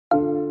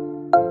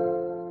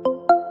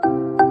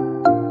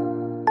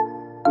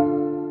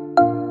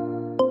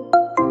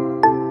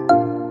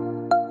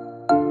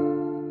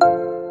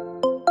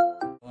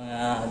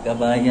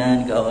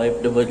kabayan,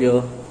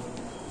 ka-OFW.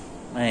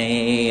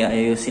 May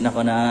ayusin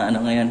ako na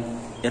ngayon,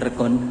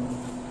 aircon.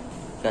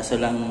 Kaso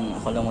lang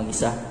ako lang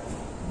mag-isa.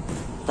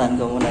 Tan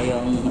ko muna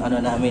yung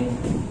namin,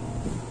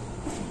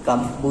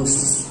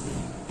 campus.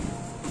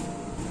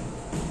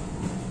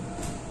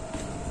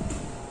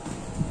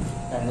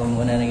 Tan ko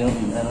muna na yung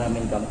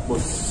namin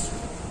campus.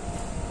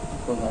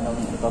 Kung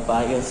anong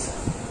ipapayos.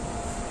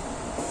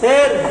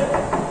 Sir!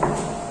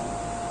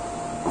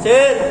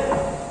 Sir!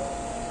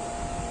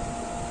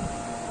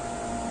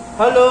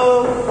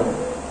 Hello!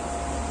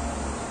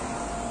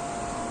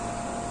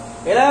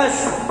 Elas!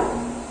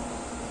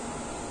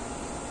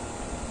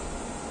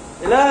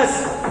 Elas!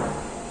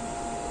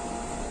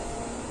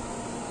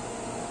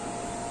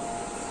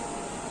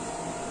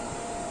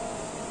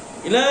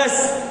 Elas!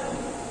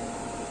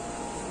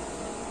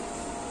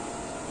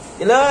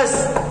 Elas!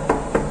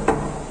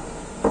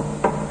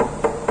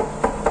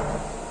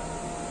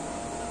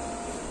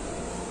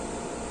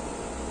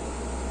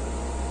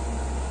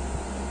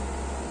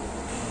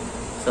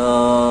 So,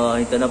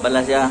 ito na pala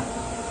siya.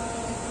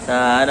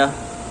 Sa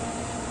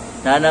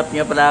nahanap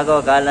niya pala ako.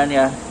 Akala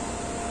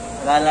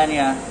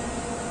niya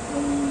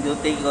yung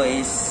duty ko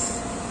is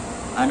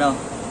 1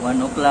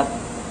 o'clock.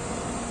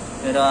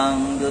 Pero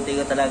ang duty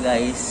ko talaga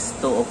is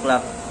 2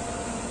 o'clock.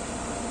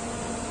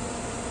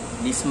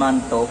 This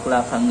month 2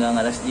 o'clock hanggang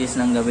alas 10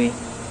 ng gabi.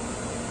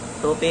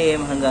 2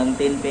 PM hanggang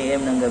 10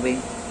 PM ng gabi.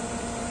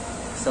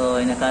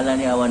 So, inakala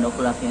niya 1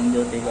 o'clock yung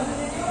duty ko.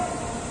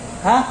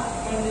 Ha?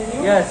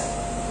 Yes.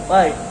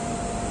 Why?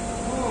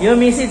 Your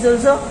message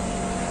also?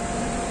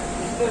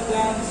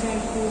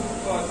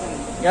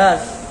 Yes.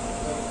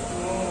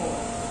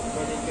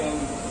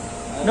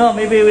 No,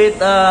 maybe with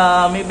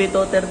maybe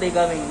 2:30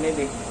 coming,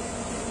 maybe.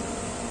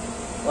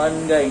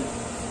 One guy.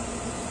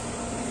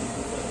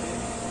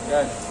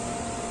 Yes.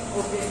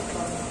 Okay.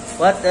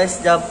 What is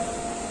job?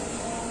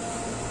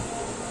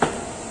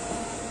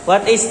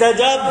 What is the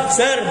job,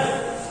 sir?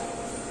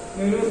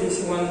 No, this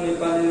one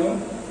Nepal,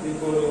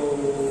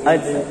 before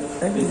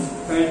this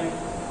pen.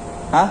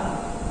 Huh?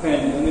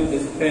 Pen,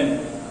 this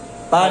pen.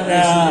 Pan,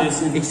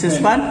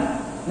 exhaust pan?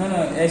 No,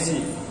 AC.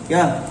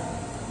 Yeah.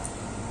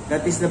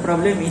 That is the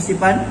problem, AC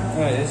pan?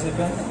 AC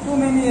pan. Too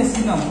many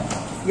AC now.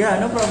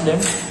 Yeah, no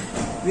problem.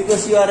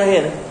 Because you are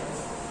here.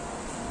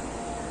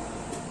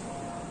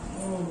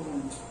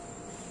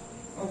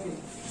 Okay.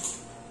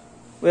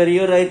 Where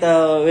you write,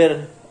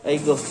 where I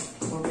go?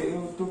 Okay,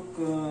 you took...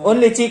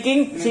 Only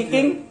checking?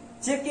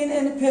 Check-in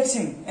and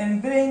fixing.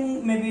 And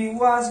bring, maybe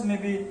wash,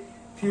 maybe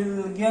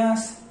fill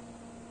gas.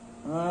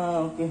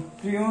 Ah, okay.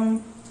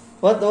 Freon.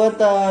 What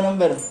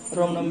number?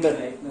 Room number?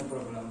 No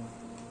problem.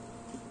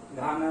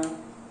 Ghana.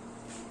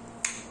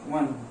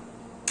 1,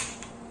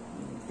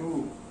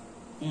 2,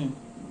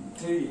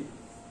 3,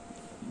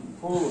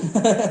 4.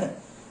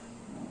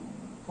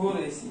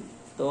 4 AC.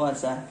 Too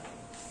much, ah?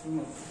 Too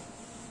much.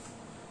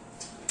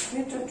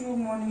 Later to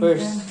morning.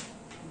 First.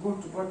 Go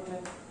to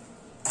bed.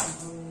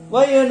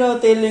 Why you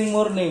telling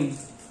morning?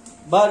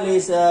 Bal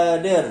is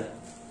there.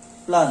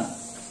 Plant.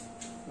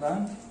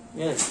 Plant?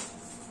 Yes.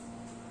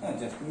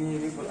 Just me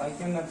people. I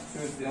cannot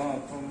choose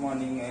from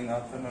morning and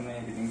afternoon and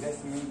everything.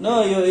 Just me.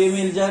 No, you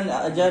email Jan.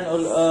 Jan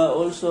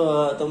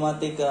also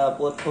automatic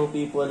put who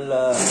people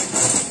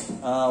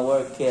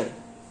work here.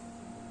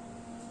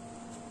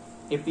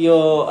 If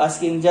you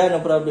asking Jan,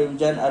 no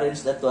problem. Jan arrange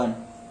that one.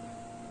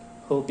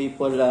 Who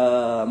people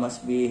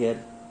must be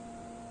here.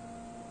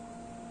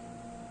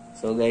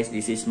 So guys,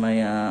 this is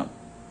my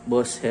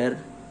boss here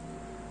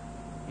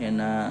in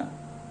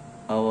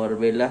our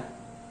villa.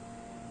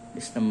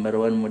 This number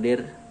 1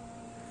 mudir.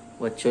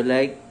 What you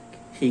like,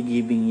 he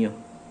giving you.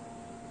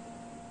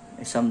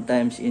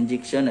 Sometimes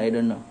injection, I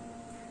don't know.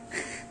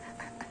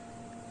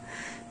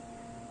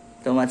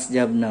 Too much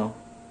job now.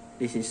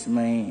 This is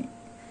my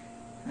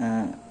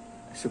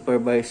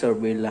supervisor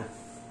villa.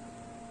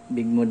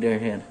 Big mudir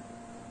here.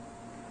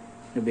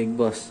 The big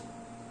boss.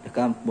 The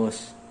camp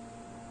boss.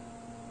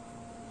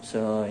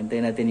 So,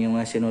 hintayin natin yung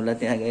mga sinulat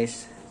niya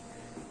guys.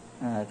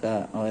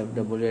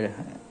 Ka-OFW.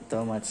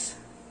 Too much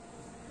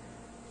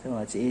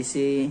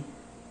easy.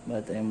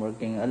 But I'm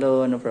working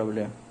alone, no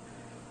problem.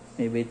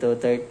 Maybe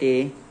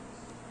 2:30.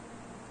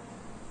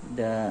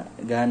 The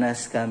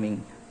Ghana's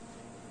coming.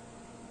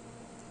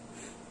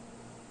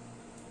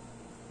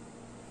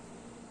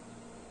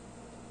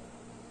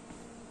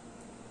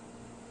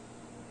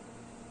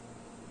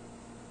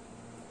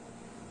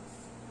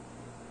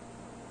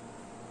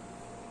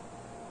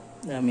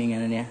 Daming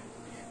niya.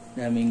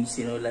 Daming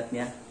sinulat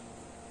niya.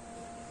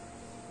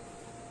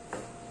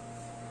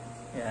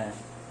 Yan.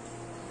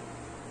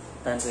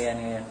 Tan ko yan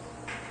ngayon.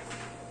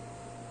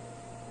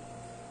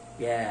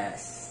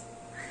 Yes.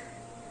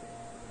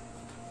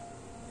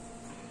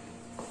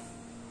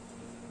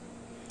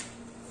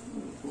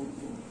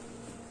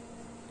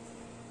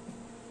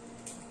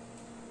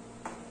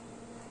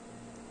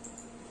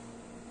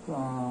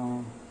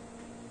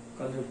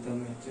 Collect the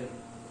material.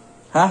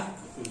 Huh?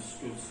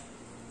 Tools.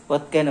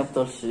 What kind of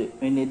tools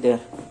we need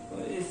there?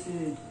 AC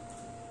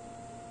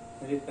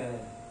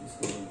repair.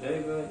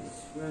 Screwdriver,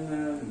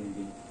 spanner,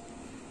 maybe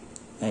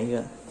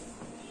Ayun.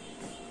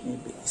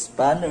 Maybe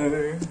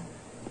spanner.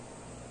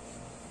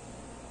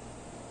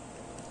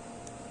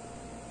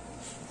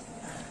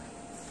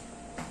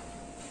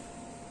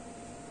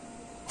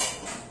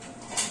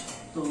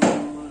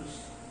 Tools.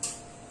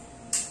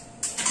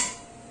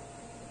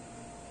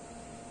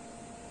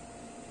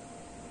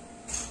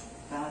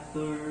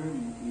 Cutter.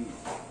 Maybe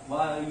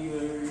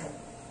wire.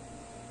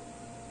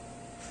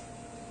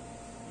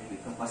 Maybe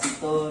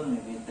capacitor.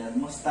 Maybe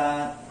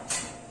thermostat.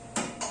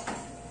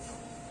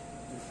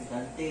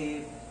 Electrical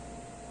tape.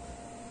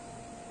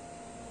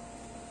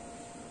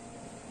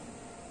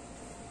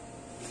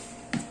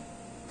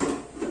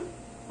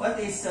 What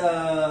is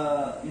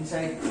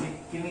inside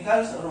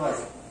chemicals or what?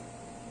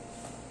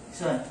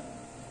 This one?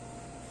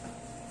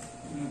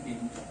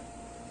 Nothing.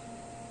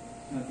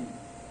 Nothing.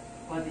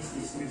 What is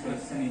this? This was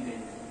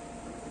sanitizer.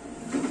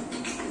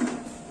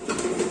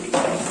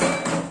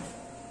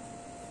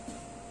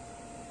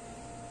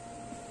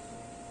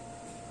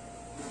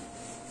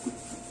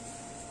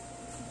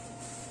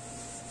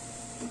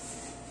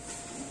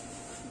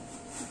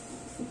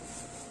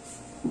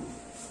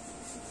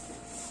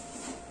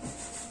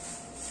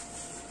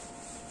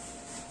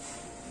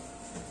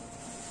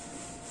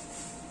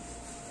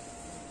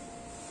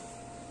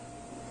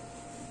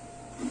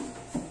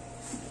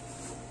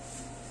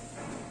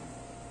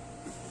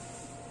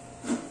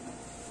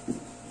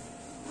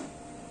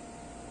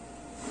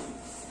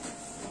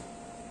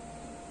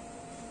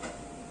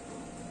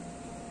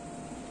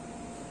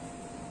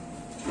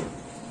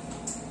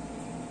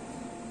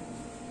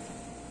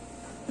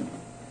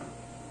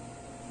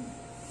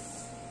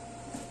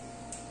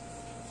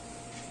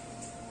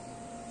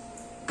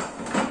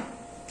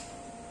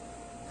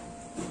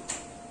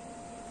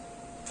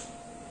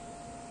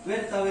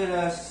 Where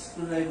our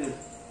screwdriver?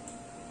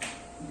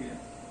 Yeah.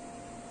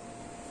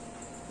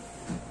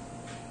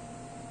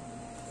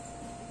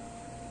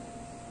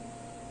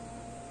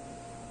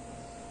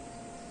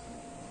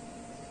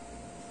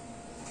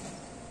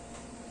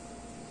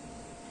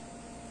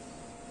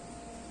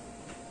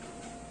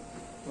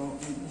 So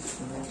it is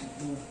right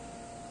here.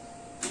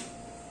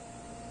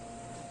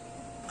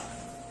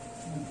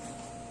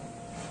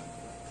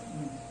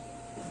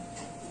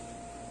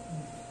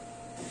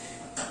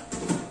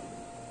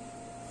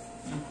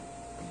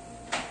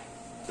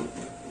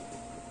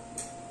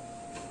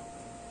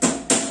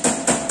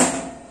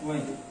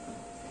 Wait.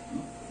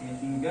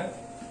 Anything got?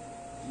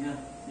 Yeah,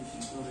 this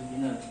is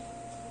original.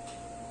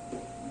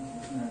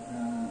 This is not.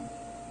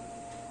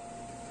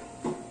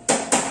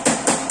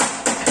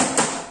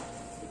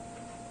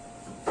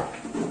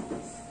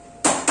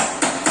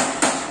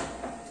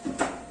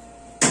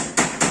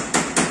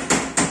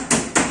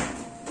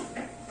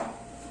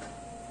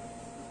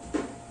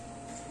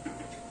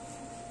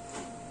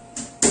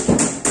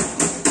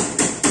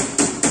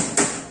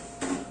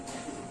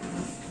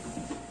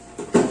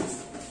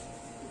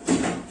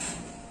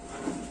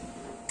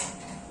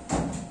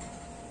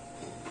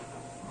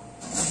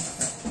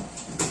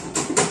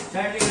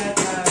 Charlie got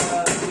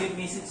give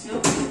message you?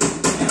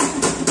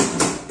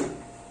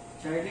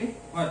 Charlie?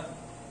 What?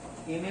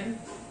 Email?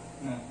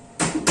 No.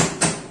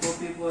 For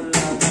people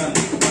Done.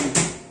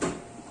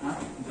 huh?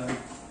 Done.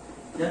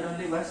 Done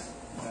only bus?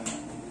 Done.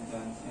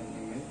 Send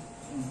email.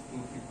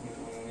 Two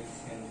people will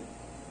send it.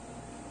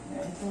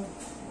 Yeah, it's 1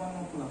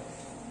 o'clock.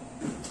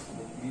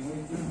 We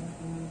waiting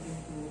until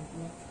 2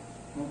 o'clock.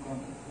 No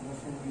comment.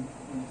 What's happening?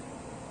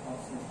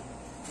 Outside.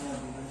 Yeah,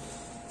 because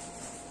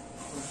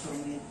also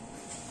need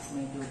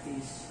my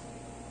duties.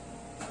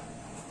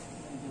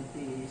 My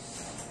duty is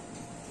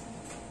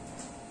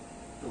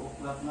 2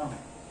 o'clock now.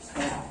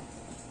 Start.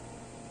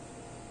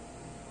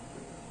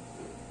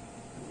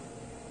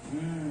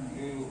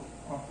 You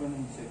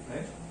often say,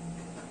 right?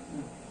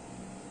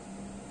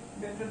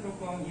 Better to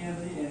come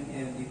early and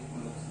early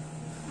close.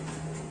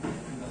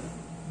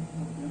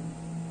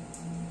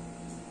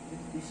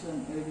 If this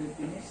one early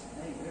finished,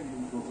 I early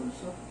go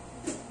also.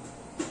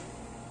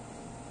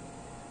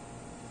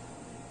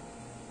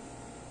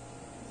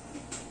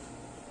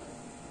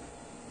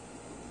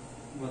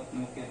 What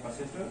no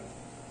capacitor?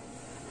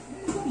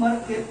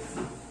 Market.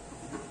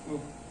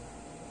 Oh,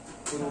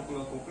 4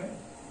 o'clock open?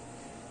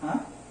 Huh?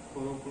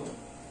 4 o'clock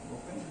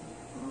open?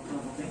 4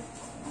 o'clock, okay.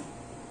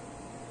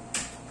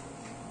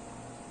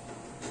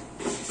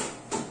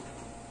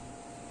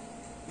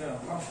 Yeah,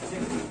 first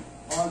check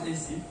all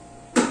AC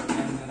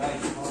and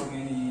write how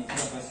many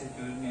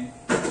capacitor need.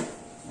 Then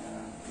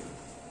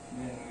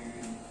we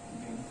will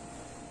do.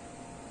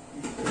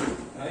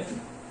 Right?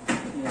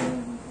 Yeah,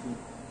 good.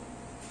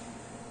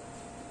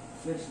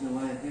 Where's the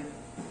wire here?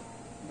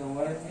 The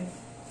wire is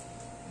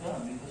Yeah,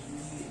 because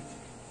maybe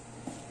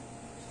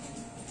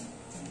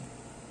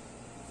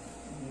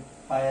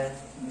fire,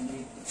 maybe.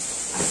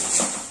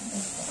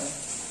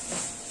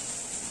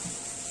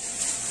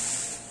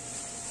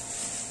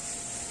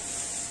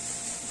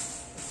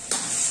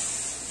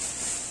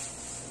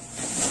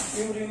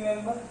 you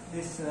remember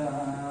this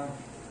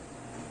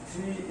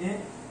 3A,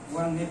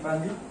 1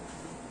 Nepali,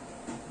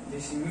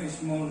 this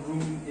small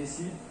room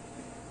AC,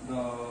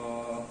 the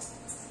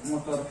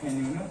motor fan,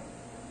 you know,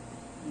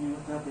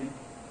 What happened?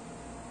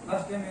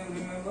 Last time you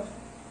remember?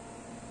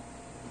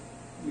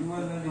 You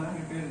already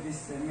prepared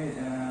this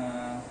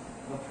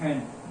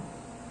offhand.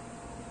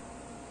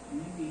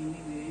 Maybe,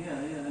 yeah.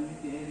 I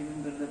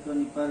remember that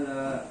one, NEPAL,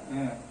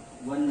 Yeah.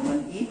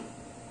 1E?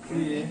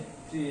 3A.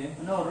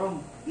 No,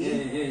 wrong. E?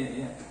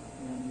 Yeah.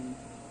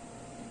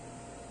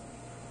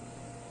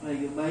 Why,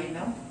 you buy it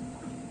now?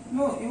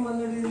 No, you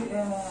already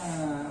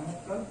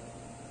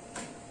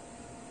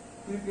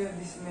prepare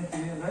this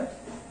material, right?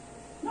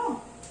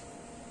 No.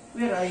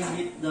 Where I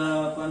get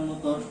the pan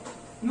motor?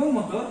 No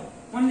motor,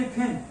 only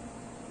fan.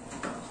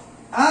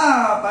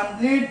 Pan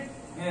blade.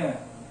 Yeah,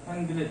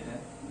 fan blade.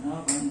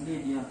 No, pan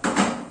blade, yeah.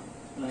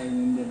 I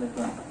remember that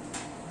one.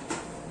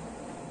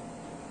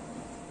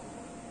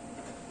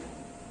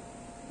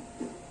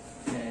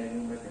 Yeah, I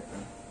remember that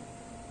one.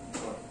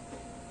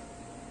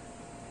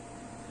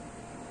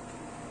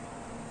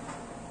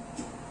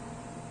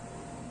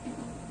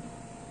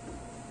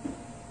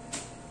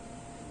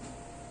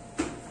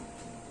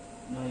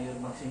 No, your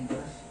boxing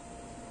class?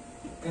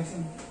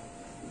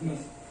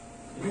 Yes.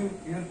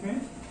 Your fan?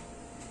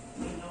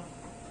 No.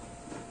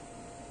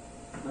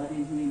 That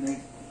is me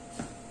like.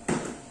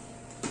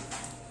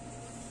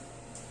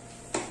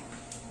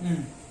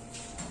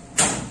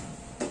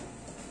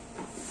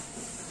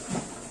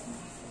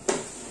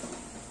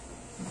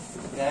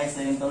 Guys,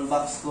 ito yung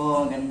toolbox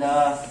ko. Ang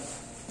ganda.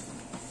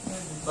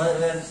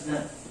 Where's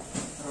the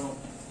rope?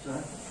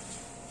 Sorry?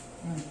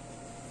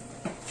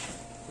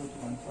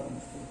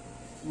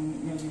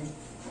 Maybe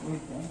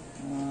wait.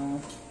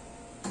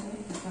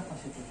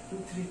 Capacitor.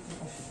 2-3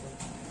 capacitor.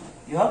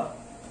 You have?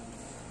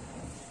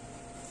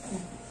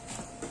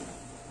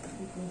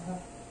 You can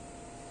have.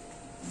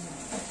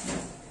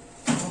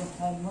 Don't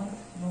have one.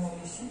 No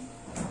AC.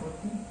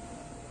 Working.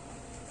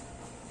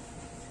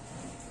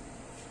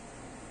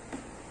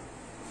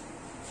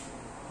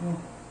 No.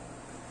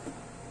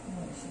 No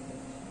AC.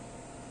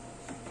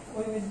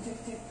 Wait,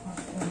 check.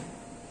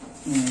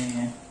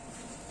 Yeah.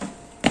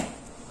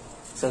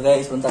 So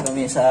guys, punta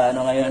kami sa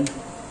ano ngayon?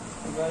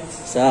 Guys.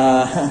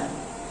 Sa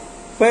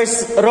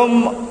first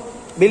room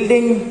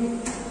building.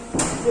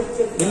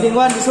 Building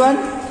 1, this one?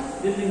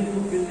 Building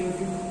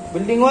 2.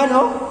 Building 1,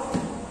 oh?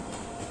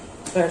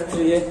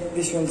 3A.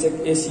 This one's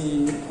like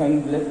AC fan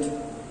blade.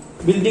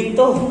 Building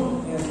 2.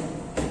 Yeah.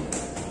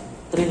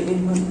 3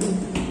 in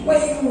 1. Why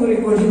are you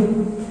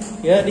recording?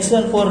 Yeah, this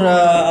one for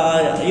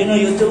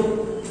YouTube.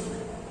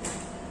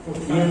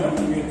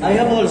 I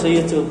have also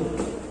YouTube.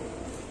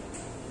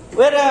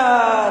 Where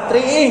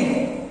 3E?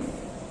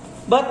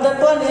 But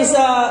that one is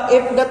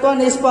if that one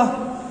is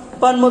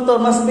pan motor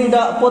must be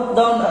put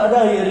down,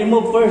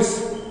 remove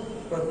first.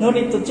 No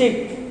need to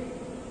check.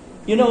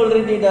 You know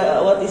already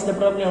what is the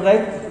problem,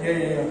 right?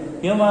 Yeah.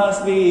 You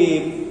must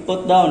be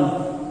put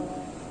down.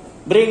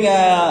 Bring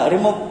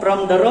remove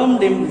from the room,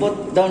 then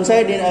put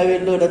downside, then I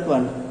will do that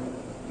one.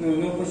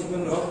 No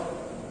possible off.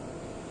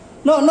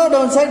 No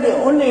downside,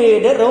 only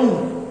the room.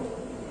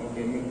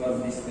 Okay, we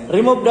got this then.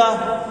 Remove the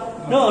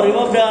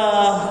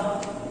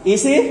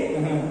AC,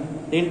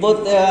 then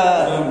put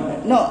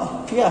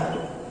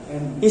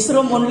his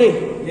room only.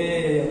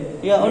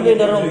 Yeah. Only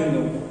the room.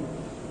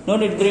 No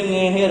need bring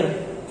here.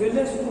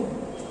 Let's go.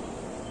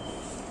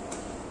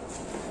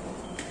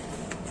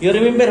 You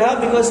remember,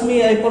 because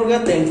me I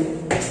forgot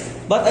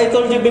but I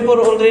told you before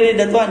already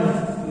that one.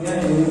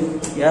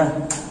 Yeah.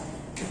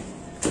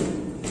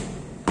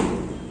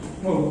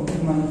 Oh,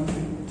 man.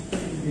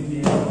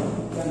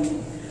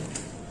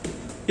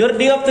 Your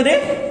day off today?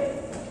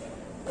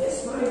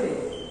 Yes, Friday.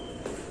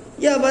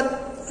 Yeah, but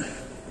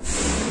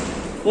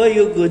why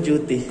you go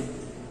duty?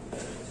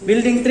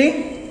 Building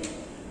 3?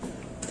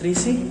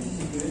 3C?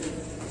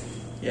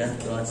 Yeah,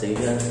 go on, say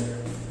yeah.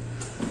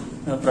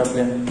 No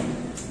problem.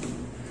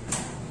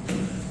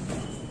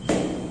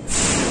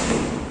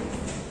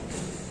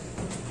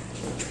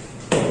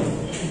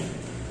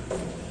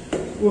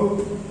 Whoa.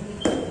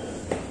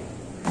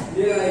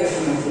 Yeah.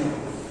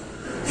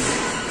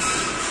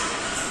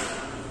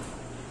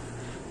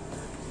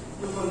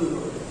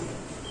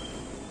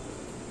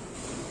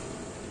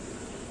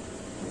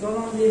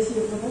 Tolong dia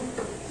siap apa?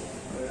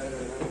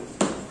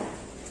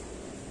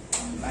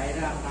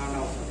 Bayar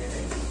kalau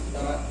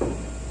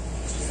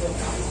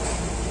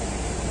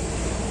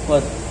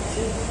What?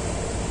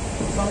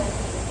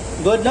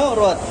 Good now or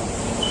what?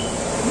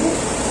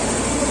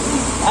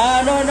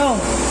 No.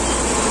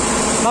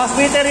 Must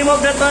be to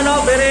remove that one, no?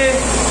 Very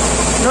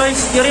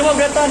noise. You remove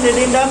that one, it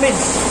didn't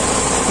damage.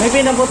 Maybe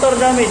na motor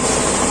damage.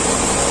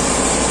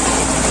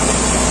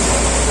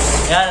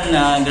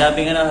 Yan, grabe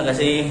nga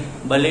kasi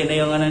bali na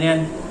yung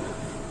niyan.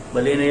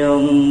 Bali na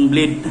yung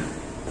bleed.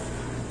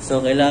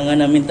 So,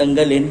 kailangan namin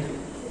tanggalin.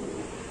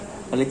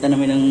 Palitan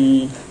namin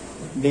ng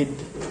bleed.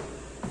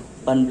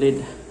 Pan bleed.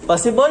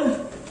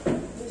 Possible?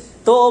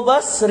 2 of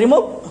us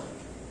remove?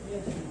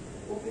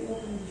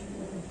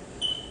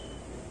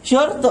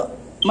 Sure?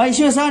 My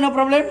shoes, no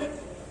problem?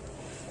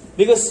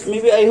 Because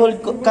maybe I hold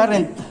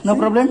current. No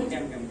problem?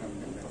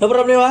 No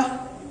problem,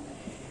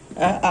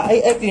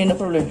 I clean, no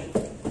problem.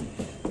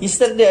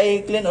 Yesterday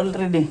I clean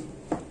already.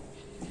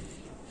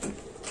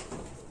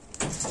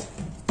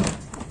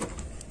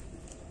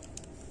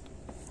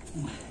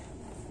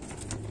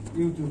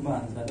 युट्युबमा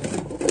हाल्छ अरे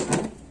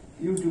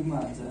युट्युबमा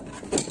हाल्छ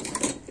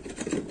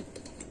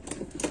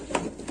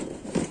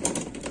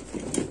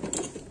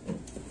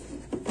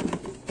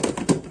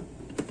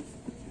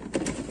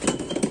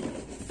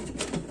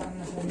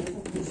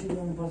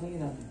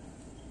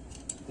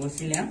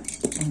कुर्सी ल्याम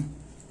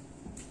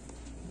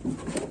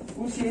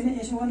कुर्सी होइन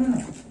यसो गर्नु न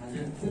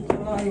त्यो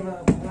तल एउटा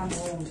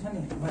राम्रो छ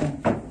नि बयान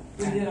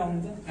त्यो लिएर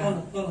आउनुहुन्छ तल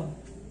तल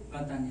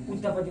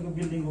उतापट्टिको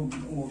बिल्डिङको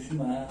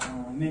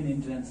मेन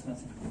इन्ट्रेन्समा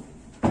छ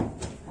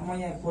म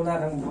यहाँ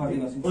खोलाएर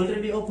गरेको छु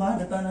already off ha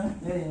data na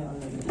A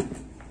already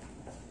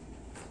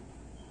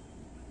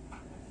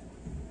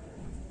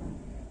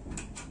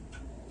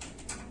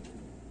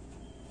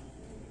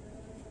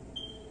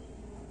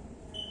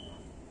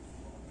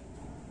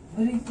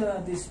Where is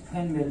this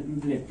fan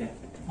blade?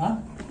 huh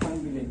Fan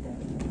blade.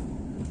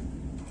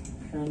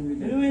 Fan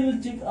blade. you will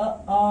check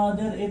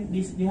there if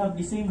this they have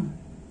the same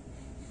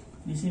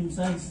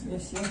size.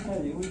 Yes, yes, sir.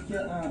 We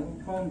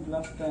found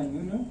last time,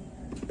 you know.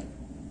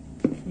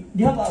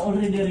 They have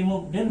already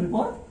removed them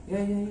before,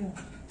 Yeah.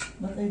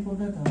 but I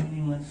forgot how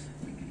many much.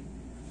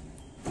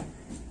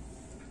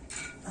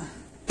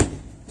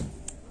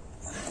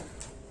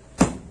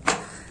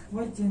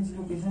 Why change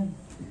location?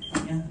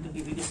 Yeah,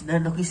 because the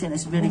location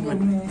is very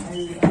good. I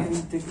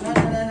will take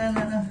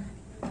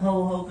No.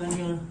 How can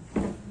you?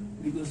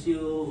 Because you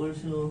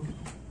also.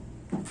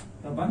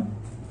 Taban?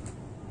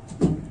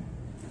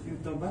 You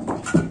taban?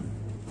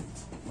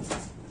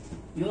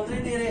 You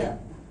already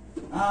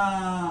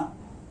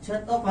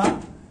shut off ha?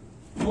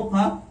 Off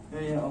ha?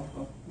 Yeah, of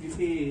course.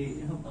 Maybe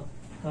you have a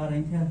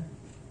current here.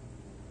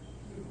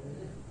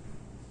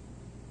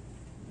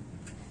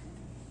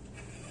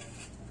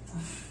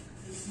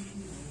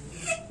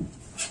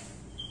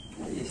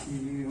 Yes,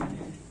 you.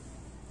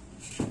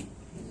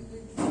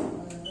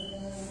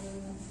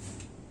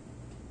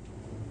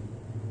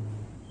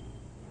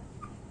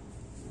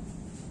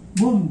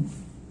 Boom.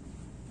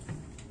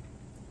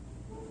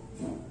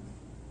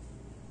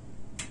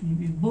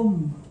 Maybe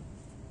boom.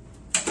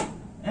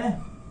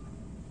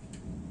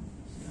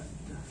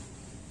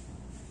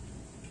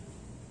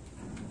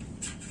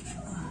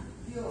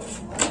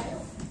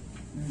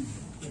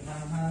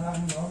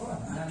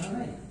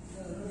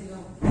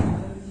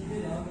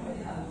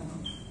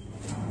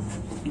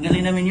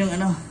 Tinggalin namin yung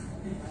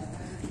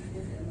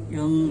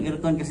yung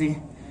aircon kasi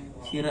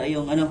sira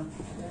yung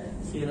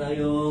sira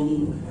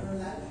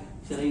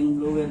yung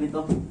blower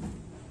nito.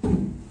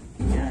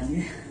 Yan.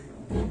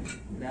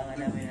 Kailangan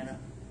namin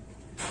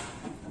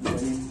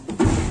tanggalin.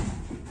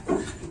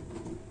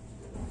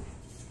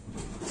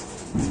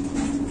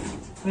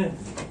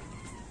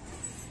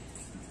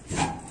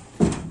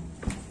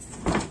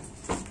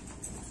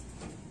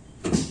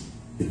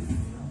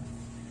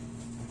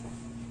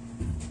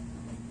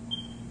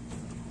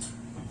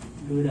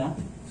 Good, huh?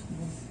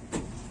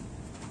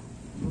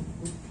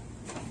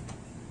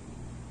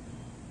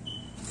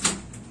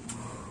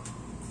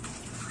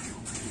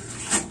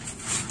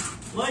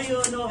 Why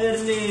you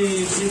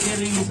early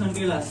preparing this one,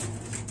 Kilas?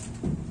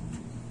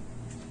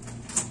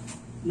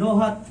 No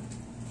hot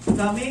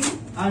coming,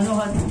 no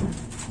hot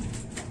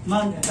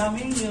month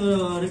coming,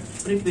 you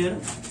prepare.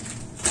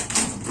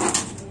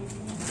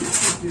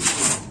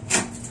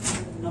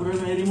 No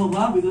problem, I remove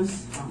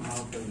because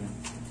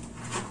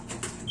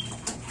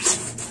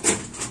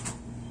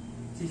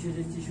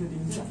चिसो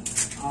दिन्छ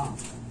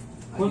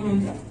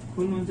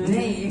खोल्नुहुन्छ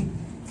नि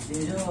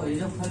हिजो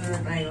खोलेर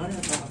ट्राई गर्यो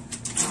तर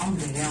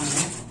आउँछ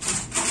ल्याउने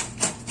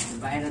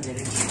बाहिर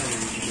धेरै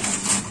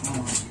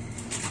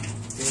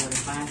त्यही भएर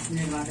 5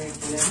 मिनट मात्रै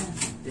खोलेर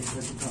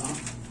त्यसपछि त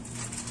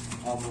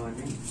अफ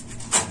गर्ने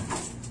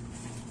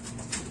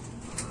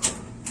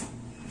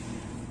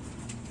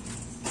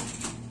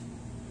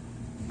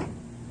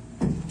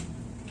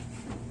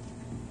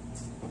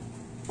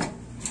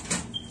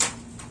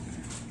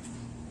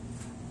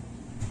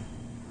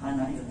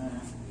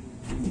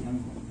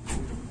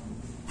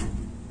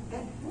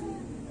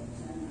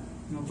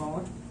No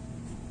power?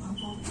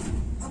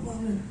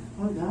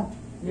 Hold up.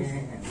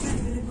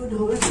 Very good,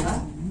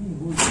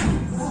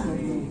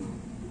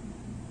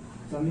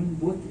 Coming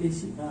both AC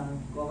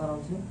cover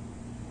also?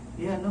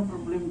 Yeah, no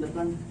problem. That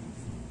one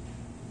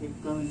it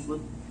comes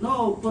with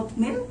no pot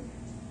nail.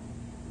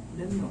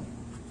 Then no.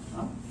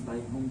 Huh? By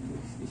home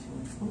fix this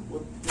one. Oh,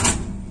 pot.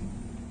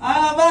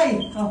 Bye.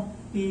 Oh,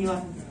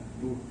 P1.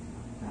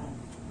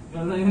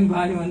 गल्ला पनि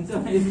भाइ भन्छ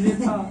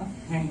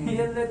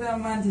यसले त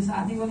मान्छे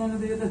साथी बनाउनु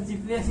त यो त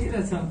चिप्ल्यासी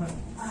रहेछ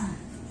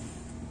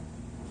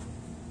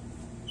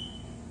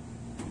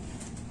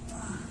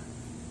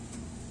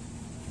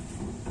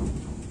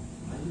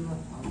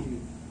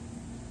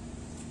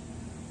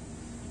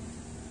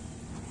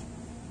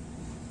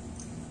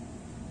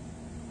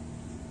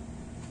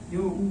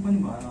यो ऊ पनि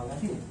भएन होला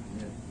कि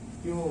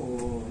त्यो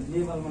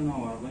लेभलमा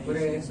नभएर पनि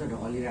पुरै यसो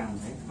ढलिरहेको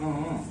हुन्छ है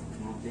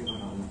त्यही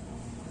भएर होला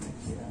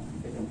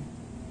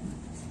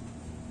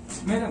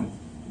Madam.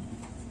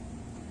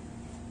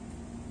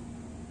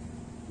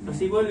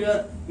 Possible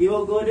you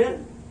will go there?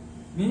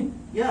 Me?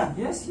 Yeah.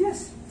 Yes.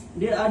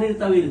 There other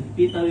towel,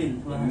 towel.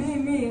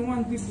 Me,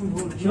 one people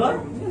hold.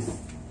 Sure? Yes.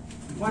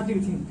 What do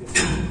you think?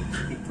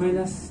 Well,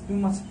 that's too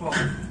much power.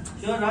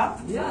 Sure, huh?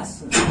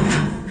 Yes.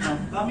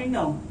 Coming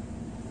now.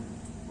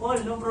 All,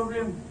 no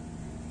problem.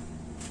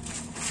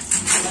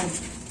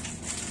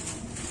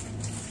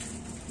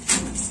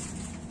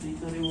 Need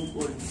to remove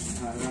all.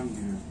 Around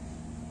here.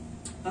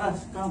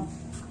 Karas, come.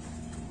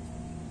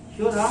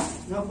 Sure, huh?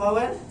 No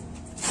power?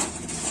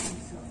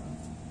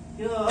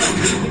 Sure.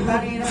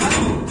 Pitani na par?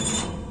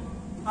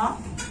 Huh?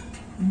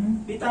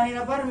 Pitani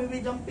na par? Maybe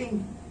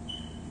jumping.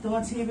 Too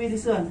much heavy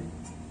this one.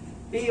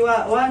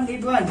 One,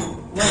 need one.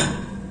 One.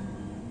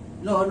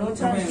 No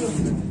chance.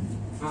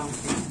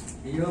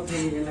 You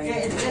okay?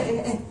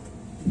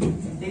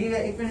 Take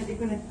a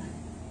minute.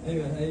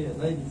 Ayun,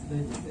 like this.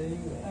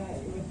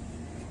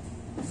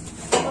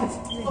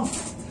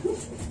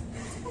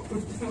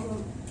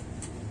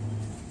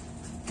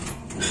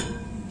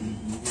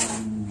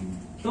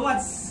 Too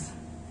much.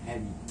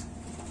 Heavy.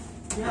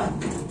 Yeah.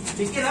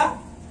 Pikir ah.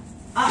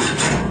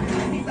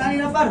 Pitani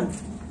na par.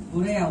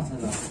 पुरै आउँछ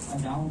ल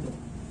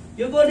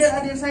You go there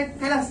other side.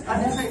 Kailas,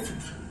 other side.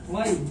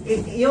 Why?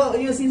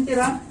 You sintir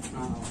ha?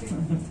 Okay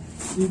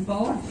With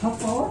power? Half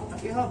power?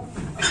 You have.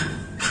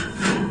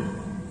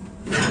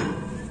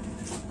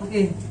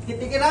 Okay.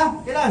 Pikir ah.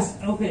 Kailas.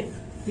 Okay.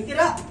 Pikir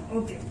ah.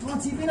 Okay. Too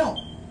much heavy now.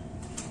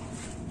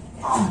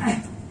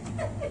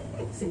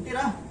 Sintir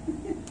ah.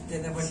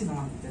 त्यतापट्टि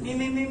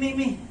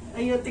Me.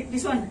 You take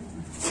this one.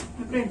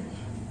 My friend.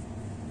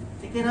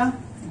 Take it ah.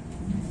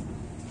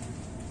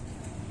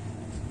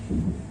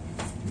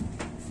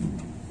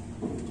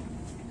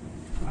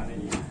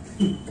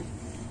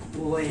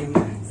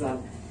 ओएमा चल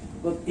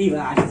कति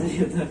भएको छ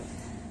यो त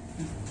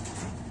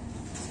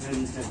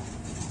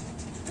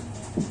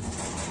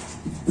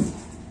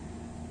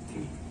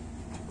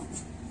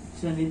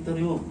So need to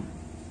remove.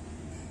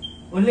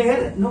 Only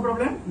here, no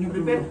problem. You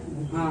prepare.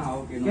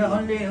 Okay Yeah,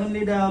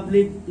 only the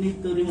blade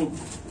need to remove.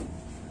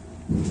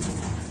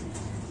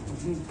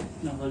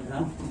 Now hold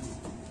ha.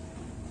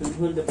 Don't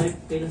hold the pipe.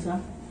 Kailas ha.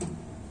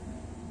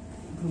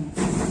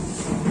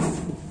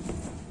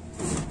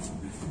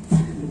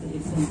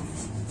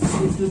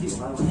 Itu di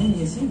bawah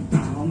ini sih.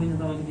 Mau minta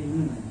tahu lagi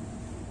ini.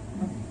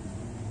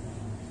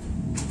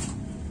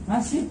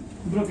 Masih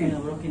broken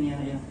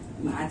ya.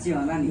 माछी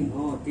होला नि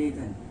हो त्यही त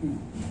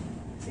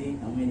See,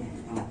 how many?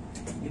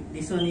 If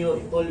this one you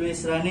always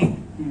running,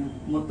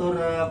 motor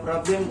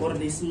problem or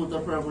this motor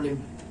problem.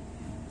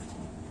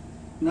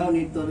 Now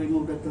need to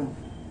remove that one.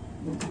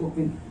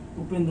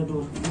 Open the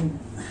door.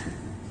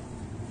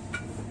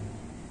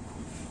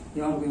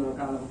 यो अर्को एउटा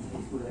कालो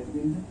कुरा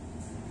दिन्छ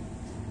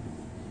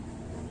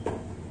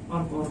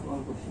अर्को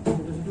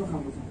छोटो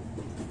खालको छ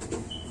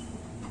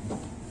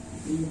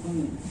यो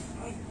पनि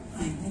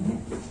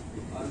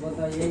अर्को त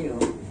यही हो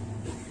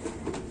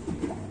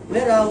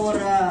Where our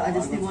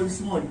adjustable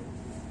small?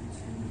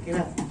 Okay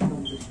lah.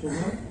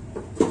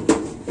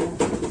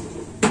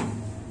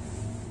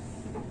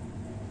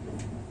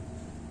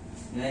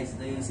 Guys,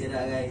 ito yung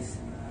sira guys.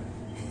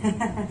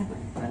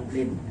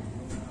 Franklin.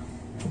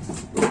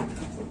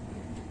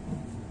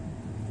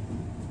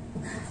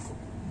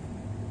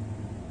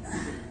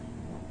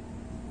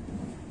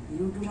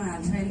 युट्युबमा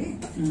हाल्छ अहिले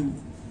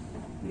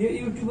यो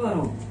युट्युबर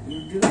हो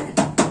YouTube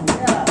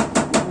Yeah.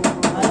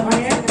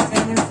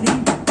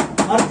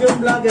 Arjun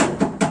vlogger.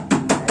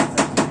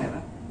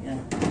 Yeah.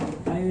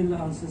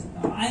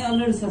 I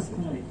already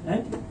subscribed it,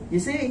 right? You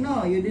say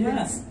no, you didn't.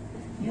 Yes.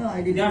 Yeah,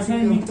 I didn't. That's see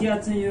why you. me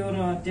catch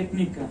your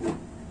technique.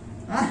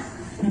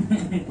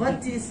 What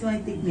is my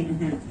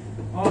technique?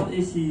 All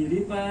AC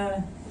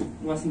repair,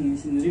 washing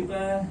machine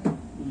repair.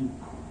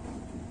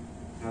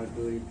 how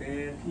to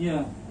repair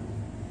Yeah.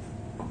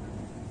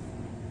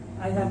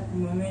 I have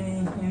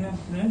many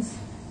friends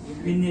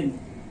in Indian.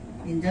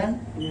 Indian?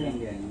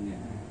 India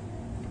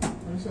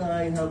Also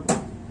I have.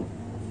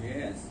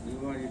 yes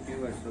you are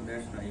YouTuber so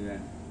that's why you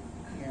are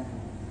Yeah.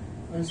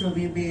 Also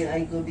maybe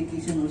I go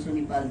vacation also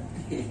Nepal.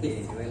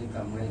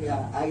 welcome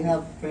Yeah, I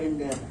have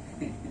friend there.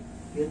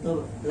 You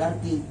to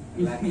Larky.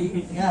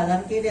 Lucky Yeah,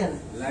 Larky there.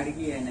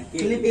 लड़की है ना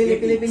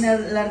Filipino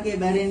Larky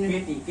married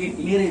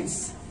Katie marriage.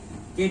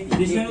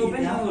 This one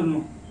open Yeah. or no?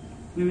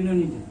 Maybe no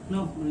need.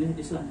 No, only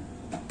this one.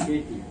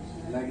 केटी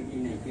लड़की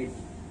नहीं केटी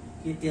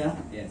Kit yeah.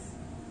 yes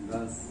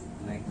girls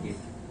like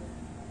Katie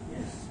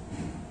Yes.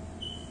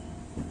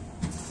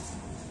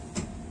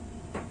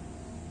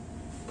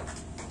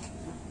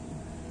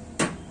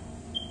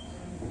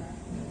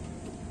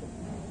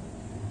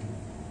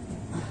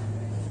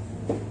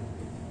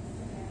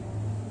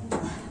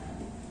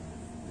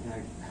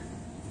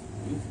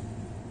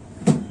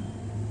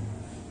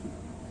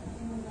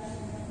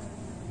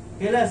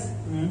 Kelas,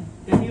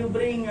 can you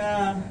bring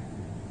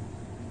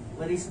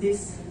what is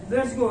this?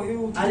 Let's go.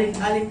 You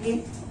Alin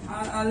key?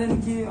 Allen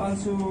key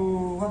also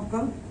what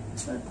call?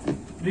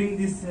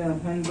 Bring this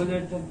hand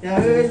bullet.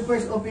 Yeah, we will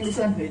first open this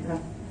one. Wait,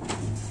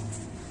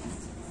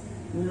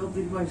 we will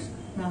open first.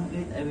 No,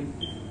 wait, I will.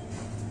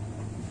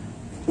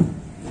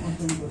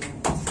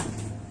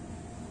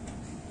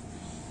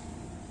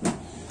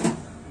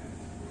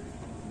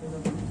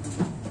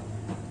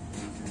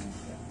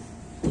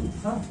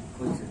 Huh?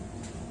 Full set.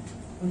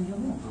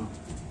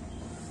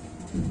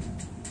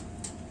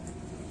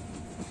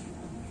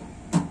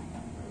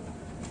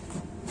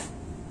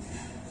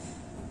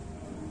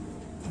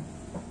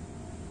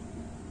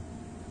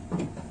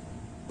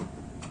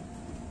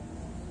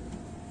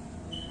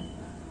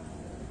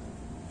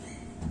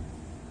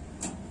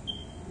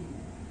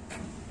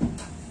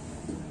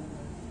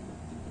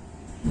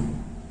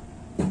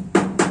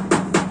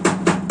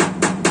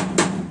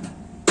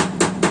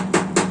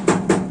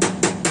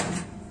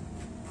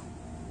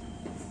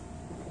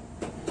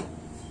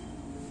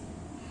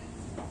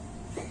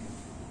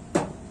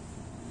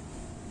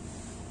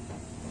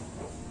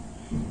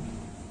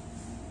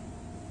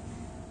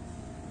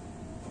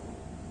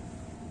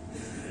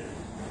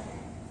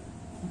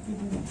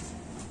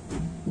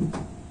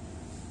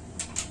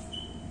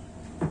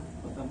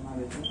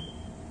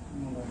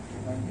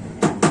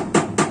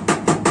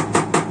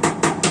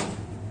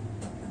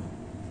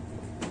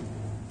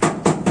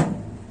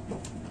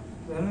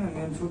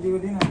 छुट्टीको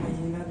दिन अब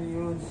यिनीहरू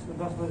यो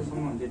 10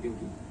 बजेसम्म हुन्छ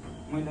ड्युटी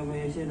मैले अब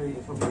यसै र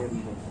यो सबै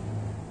हेर्नुपर्छ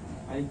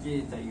अहिले के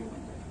चाहियो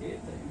भन्छ के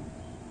चाहियो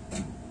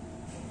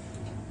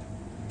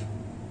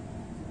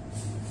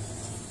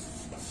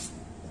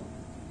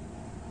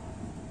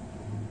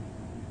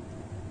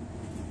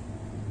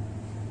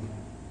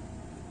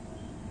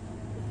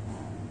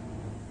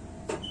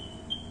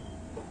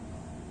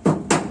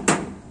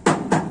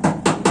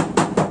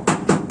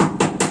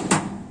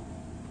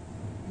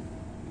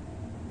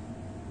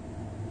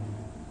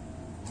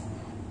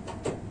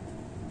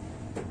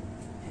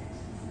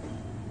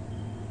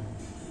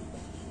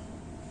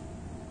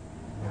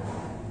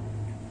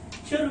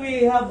Should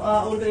we have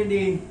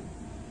already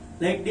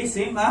like this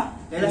same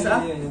Kailas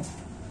Yeah.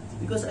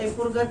 Because I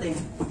forgot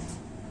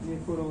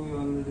Before we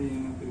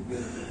already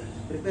prepared.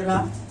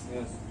 Prepare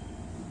Yes.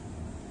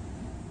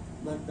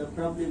 But the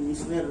problem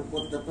is where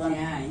put that one.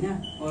 यहाँ हैन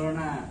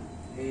कोरोना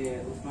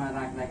उसमा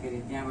राख्दाखेरि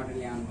त्यहाँबाट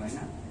ल्याउनु भएन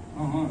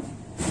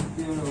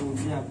त्यो एउटा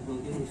उज्याएको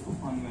के यसको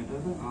फर्मेट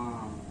हो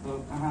तर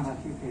कहाँ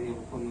राख्यो फेरि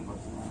अब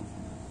खोल्नुपर्छ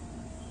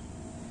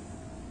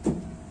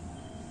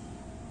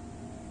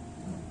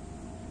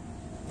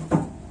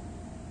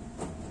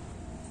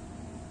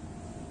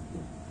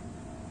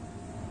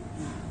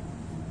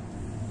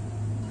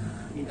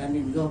I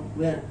need go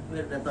where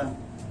that one.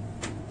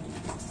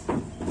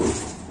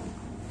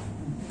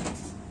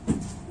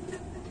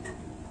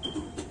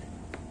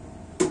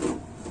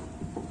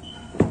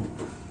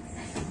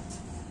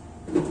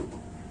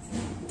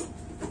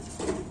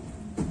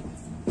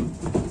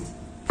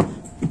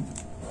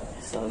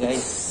 So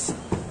guys,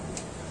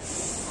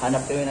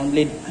 hanap kami ng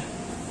bleed.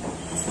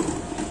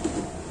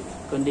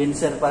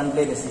 Condenser fan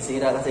blade kasi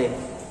sira kasi.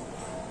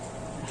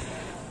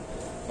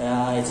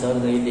 It's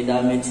already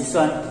damaged this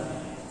one.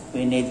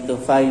 We need to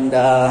find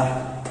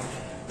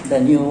the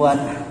new one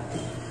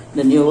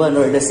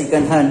or the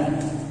second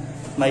hand.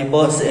 My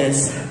boss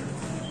is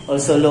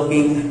also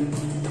looking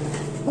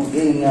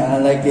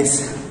like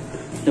this.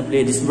 The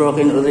blade is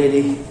broken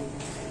already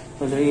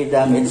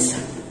damaged.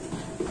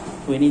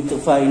 We need to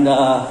find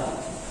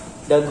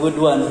the good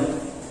one.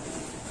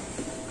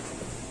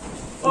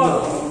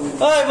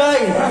 Oi bhai,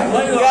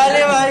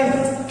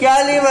 क्या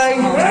ले भाई?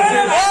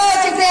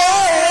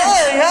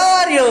 How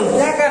are you?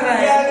 क्या कर रहा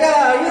है?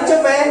 You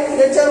chop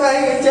you chop भाई,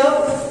 you chop.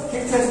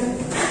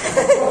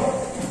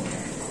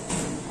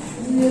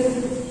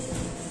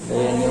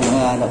 Ayan yung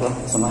mga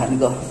samahan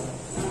ko.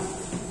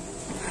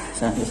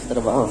 Sa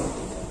trabaho.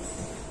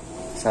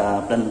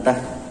 Sa planta.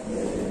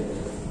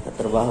 Sa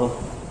trabaho.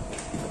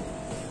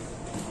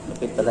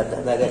 Lapit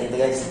talaga dito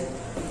guys.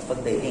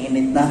 Pag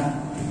init na,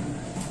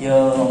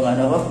 yung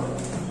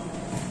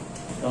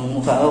yung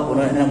mukha ko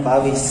puno na ng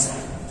pawis.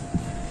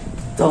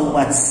 Too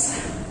much.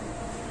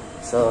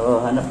 So,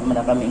 hanap naman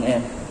na kami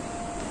ngayon.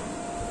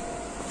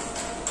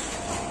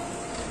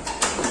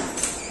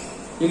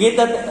 You get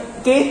that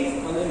key?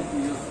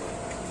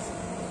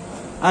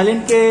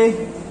 Alin key?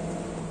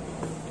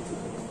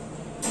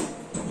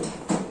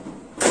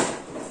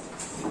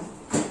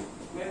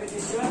 Maybe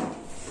this one?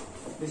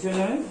 This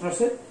one,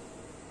 Rosette?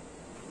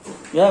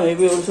 Yeah,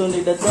 maybe also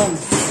need that one.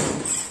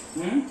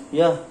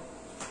 Yeah.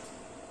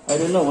 I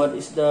don't know what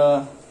is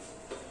the...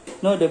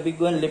 No, the big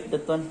one, left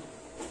that one.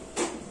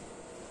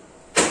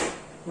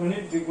 You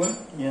need big one?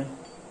 Yeah.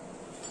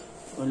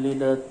 Only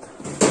that.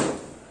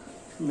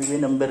 Maybe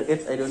number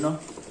 8, I don't know.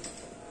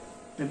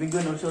 The big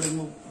one also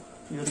remove.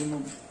 You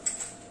remove.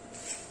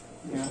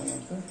 Yeah.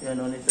 Yeah,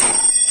 no need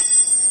that.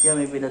 Yeah,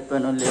 maybe that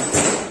one only.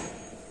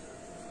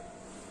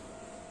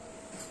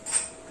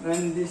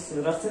 And this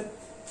Rosette?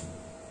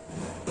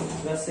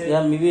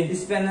 Yeah, maybe.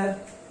 Spanner?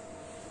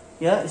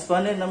 Yeah,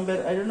 spanner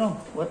number, I don't know.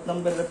 What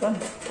number that one?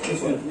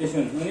 This one. You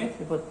need?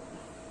 You put.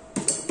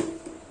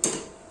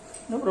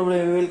 No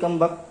problem, we will come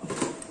back.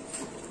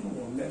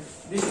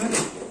 This one?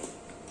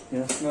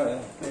 Yeah.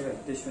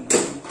 This one.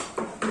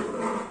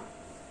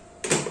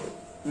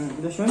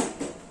 This one?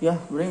 Yeah,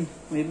 bring.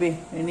 Maybe.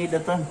 I need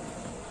that one.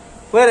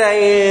 Where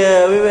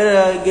we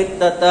will get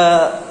that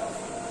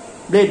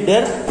blade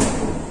there?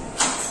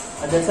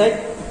 Other side?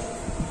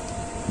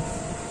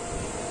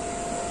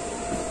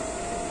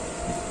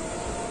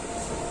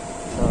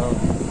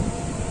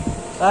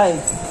 Ay.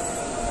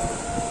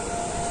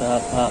 Sa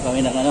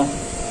kami ng ano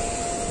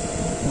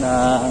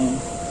ng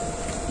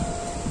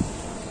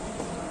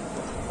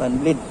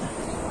panblit.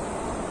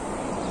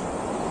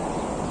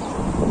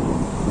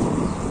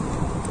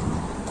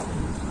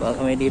 Baka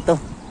kami dito.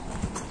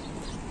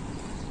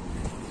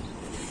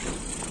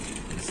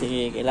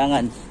 Kasi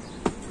kailangan.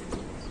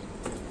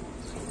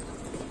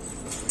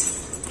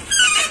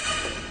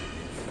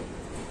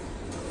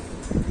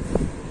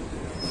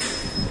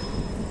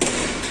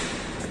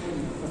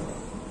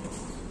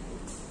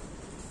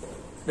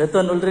 That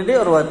one already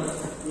or what?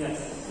 Yes.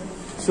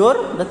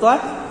 Sure? That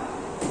one?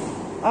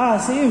 Ah,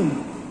 same.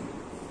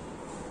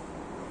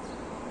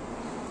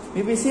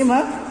 Maybe same,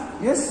 huh?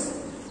 Yes.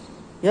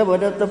 Yeah,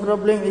 but the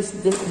problem is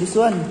this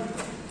one.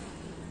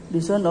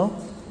 This one, no?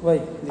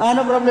 Why? Ah,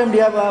 no problem. They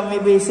have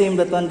maybe same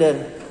that one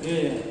there.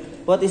 Yeah.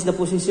 What is the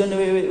position?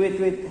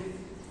 Wait.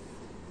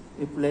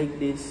 If like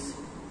this.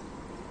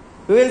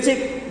 We will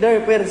check the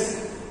repairs.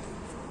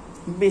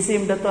 Maybe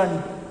same that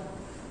one.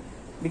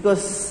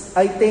 Because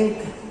I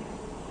think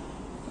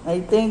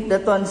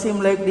that one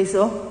seem like this,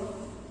 oh.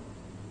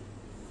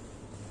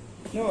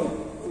 No,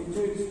 we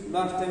chose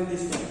last time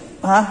this one.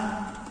 Huh?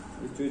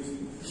 We chose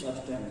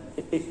last time.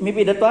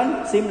 Maybe that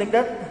one seem like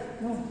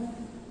that. No.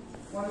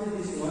 Only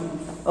this one.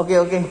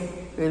 Okay.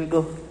 We'll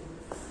go.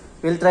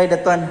 We'll try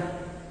that one.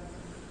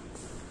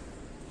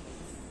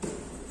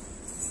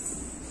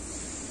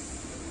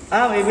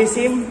 Ah, maybe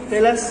same.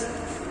 Tell us.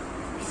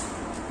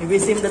 Maybe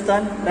same that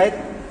one, right?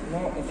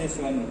 No, it is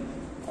one.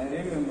 I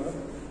remember.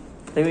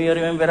 You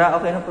remember?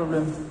 Okay, no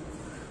problem.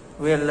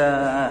 We'll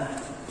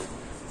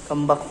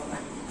come back.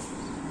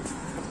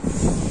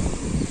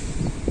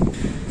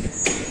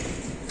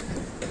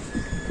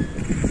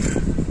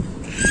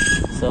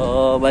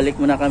 So, balik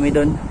muna kami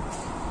doon.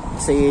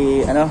 Kasi,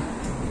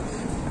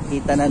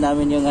 nakita na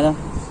namin yung,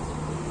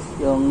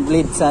 yung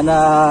bleed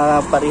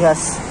sana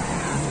parihas.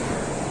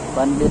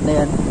 Bandit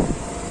na yan.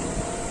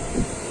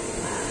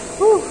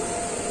 Whew!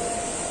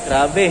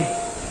 Grabe.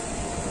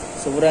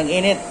 Sobrang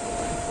init.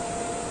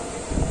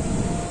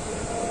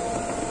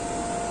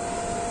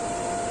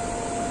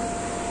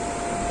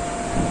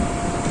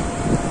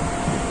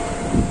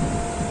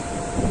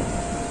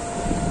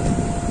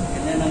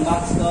 Ganyan ang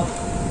box ko.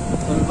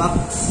 Full box.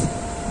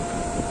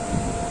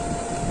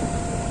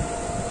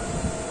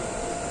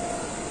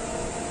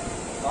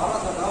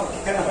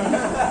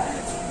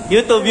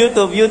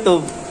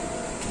 YouTube.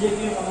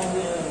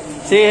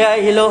 Say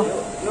hi, hello.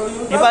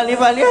 Nepal,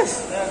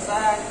 yes. Yes,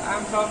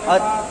 I'm from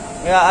Nepal.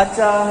 Yeah,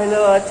 acha,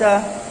 hello,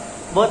 acha.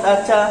 Both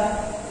acha.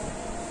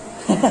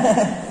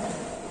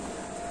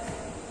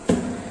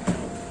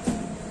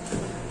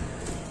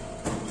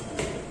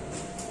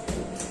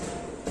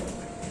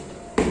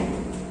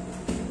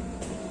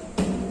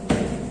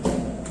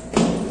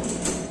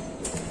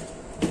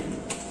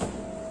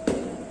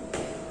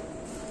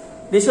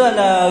 This one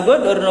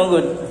good or no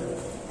good?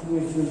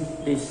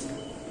 This.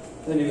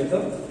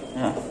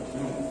 Yeah.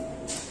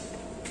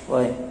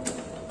 Why?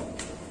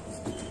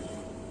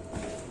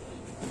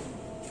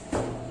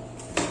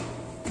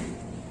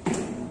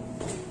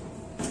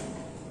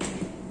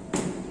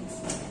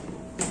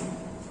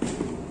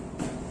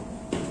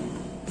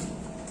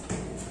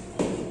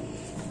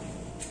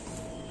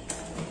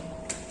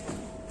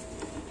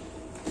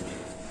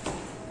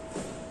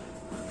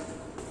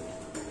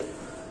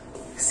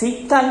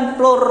 Second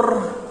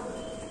floor,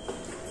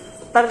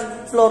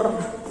 third floor.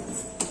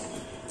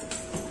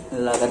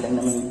 Lalakad lang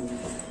naman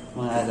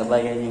mga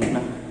gabayan yung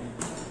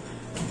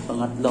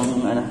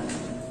pangatlong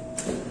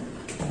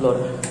floor.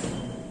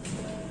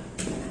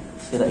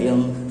 Sira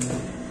yung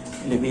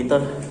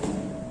elevator.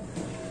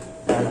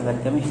 Lalakad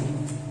kami.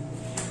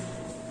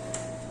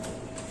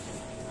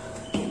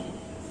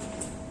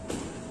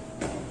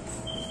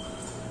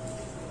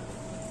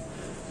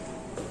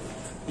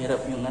 Hirap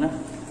yung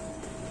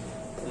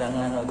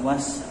kailangan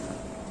magmas.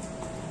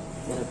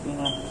 Hirap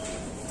yung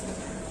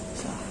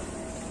so,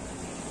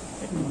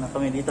 muna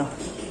kami dito.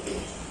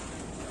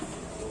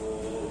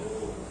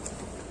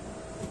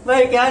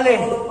 Bye, Kale.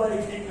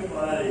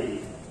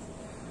 Bye.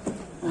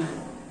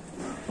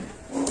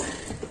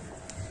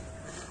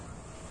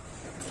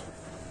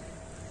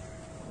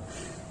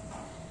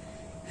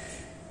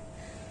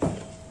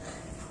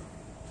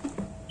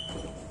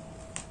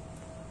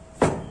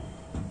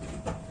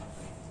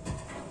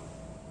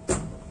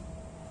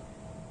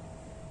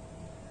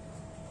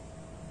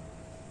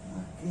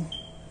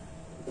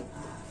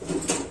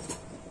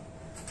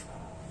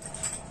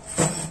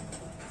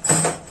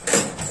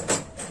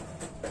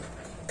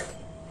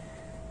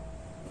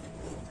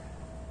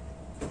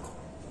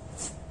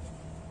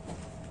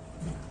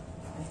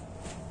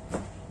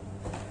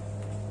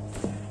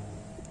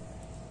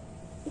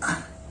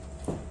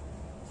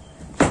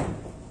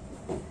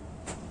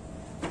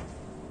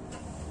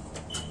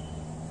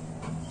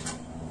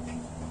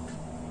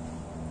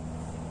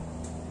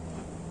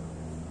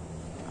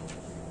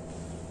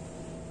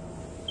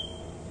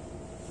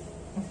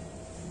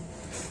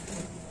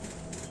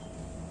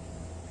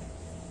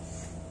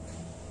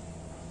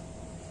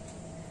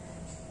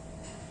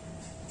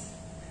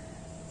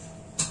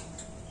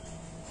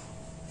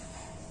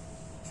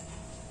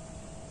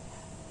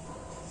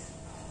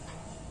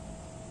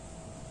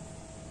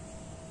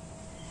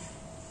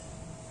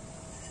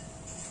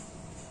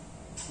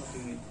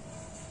 Nothing it.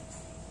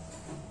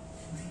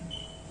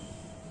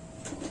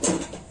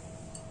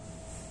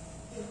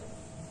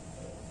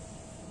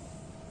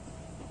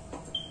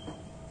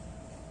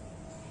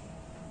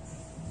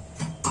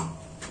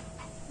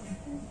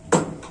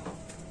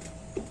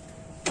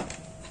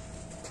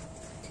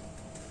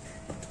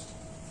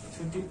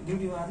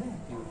 Duty वाले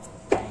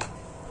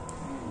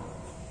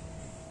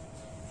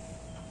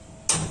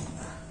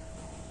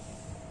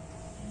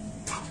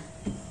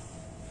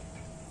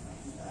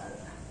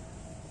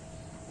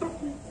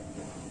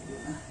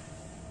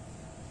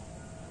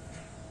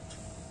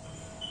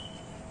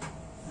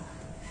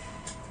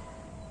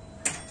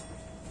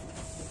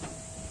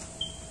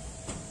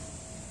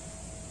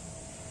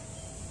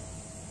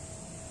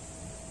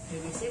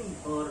Maybe same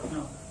or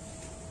no?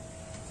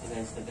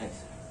 So guys,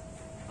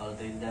 all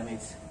three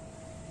damage.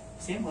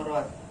 Same or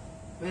what?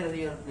 Where are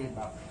your plate?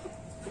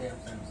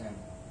 Same.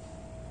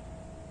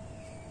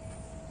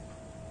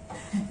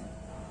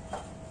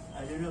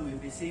 I don't know,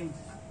 maybe same.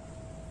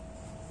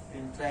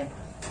 We'll try.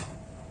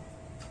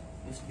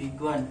 This big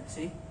one,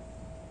 see?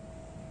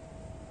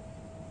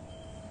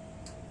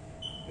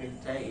 We'll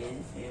try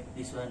if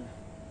this one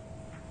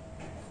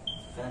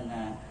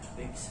can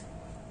fix.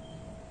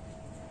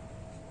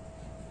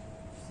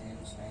 Same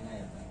China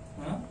yata.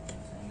 Huh?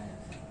 China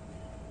yata.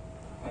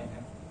 होइन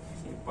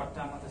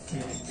पट्टामा त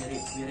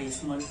Very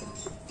small. Okay.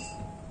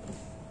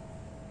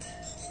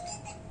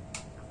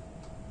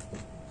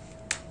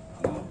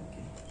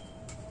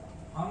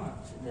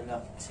 So the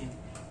lock, see?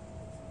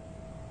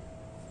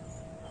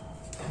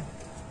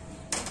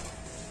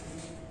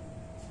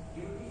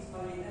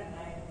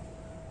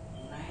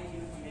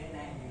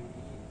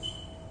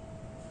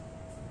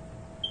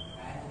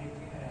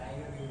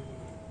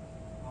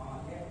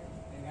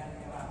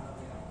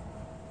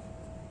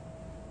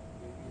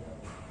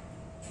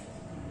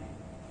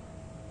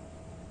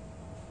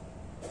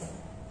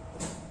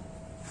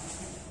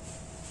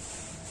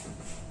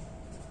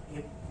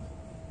 If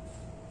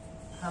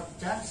have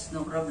chance,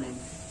 no problem.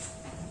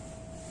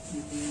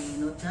 If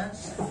no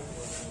chance,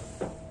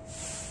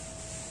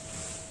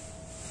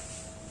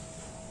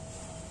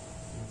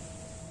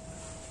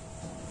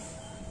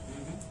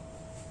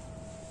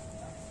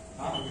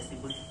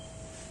 adjustable.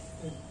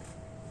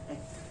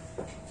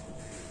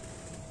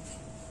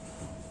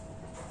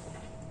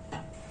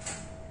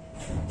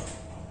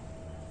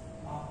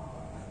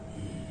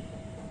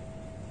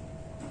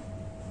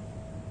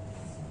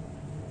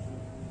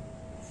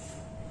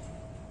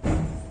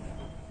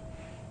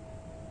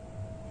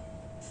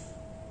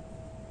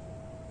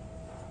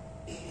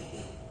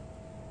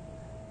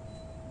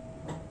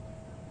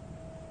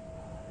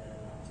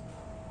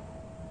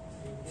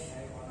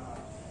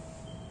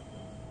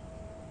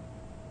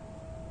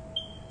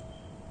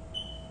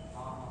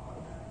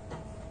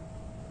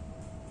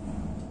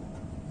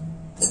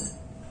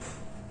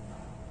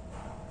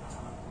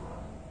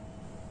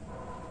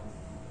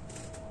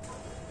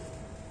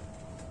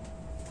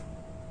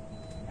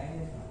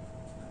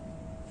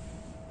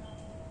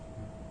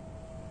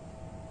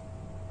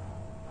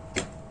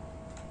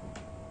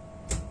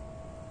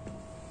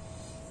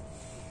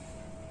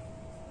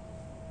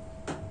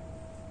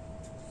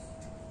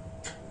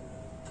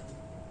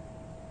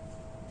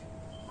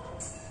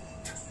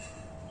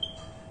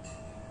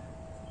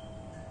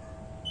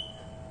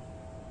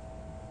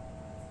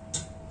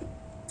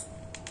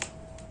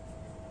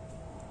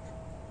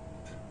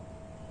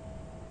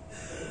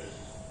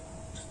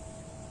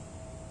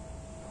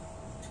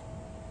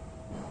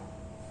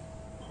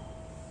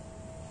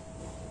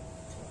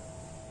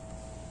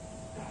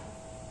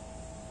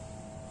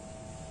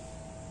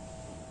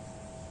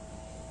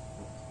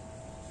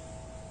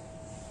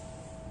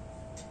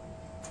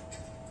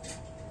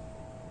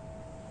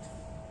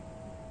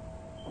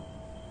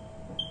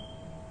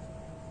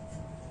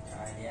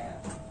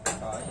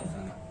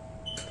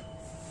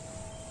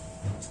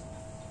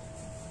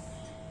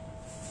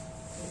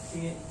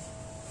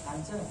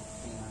 खान्छ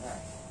 3000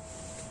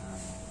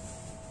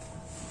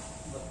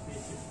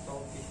 32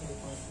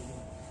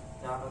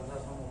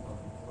 4000सम्म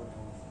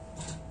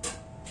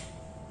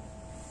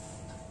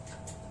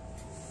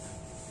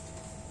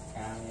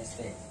काम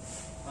यस्तै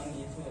अनि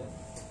यो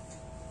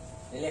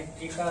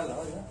इलेक्ट्रिकल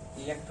हो यो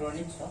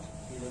इलेक्ट्रोनिक्स हो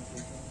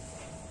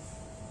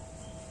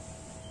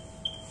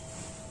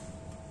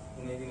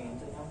कुनै दिन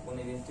हुन्छ यहाँ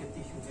कुनै दिन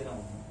त्यति सुकेर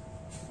हुन्छ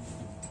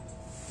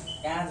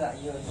कहाँ जा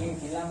यो यही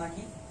जिल्लामा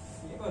कि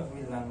यो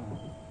जिल्लामा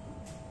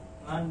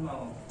लान्डमा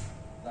हो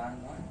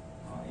प्लान्टमा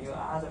यो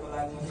आजको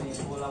लागि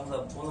मैले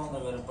बोलाउँदा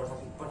गएर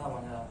पठा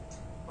भनेर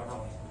पठा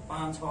भने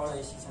 5-6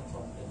 एसिसन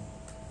कम्प्लेन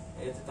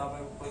यो चाहिँ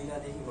तपाईँको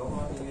पहिलादेखि भएको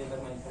बेला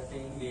मैले ठ्याक्कै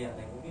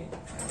लिइहालेको कि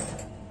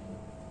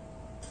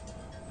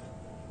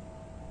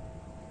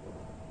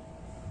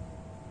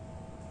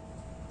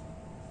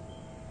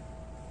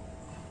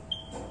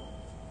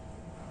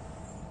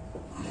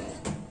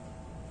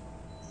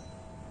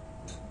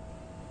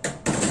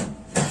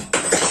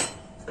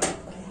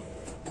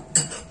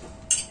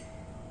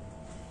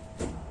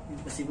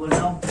possible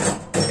now.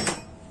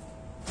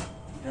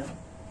 Yeah.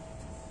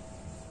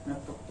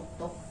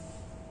 Tok.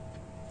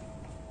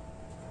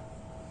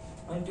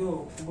 त्यो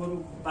बरु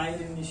बाहिर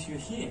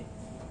निस्कियोपछि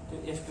त्यो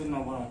यस्तो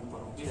नबनाउनु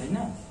पर्यो कि होइन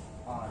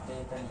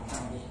त्यही त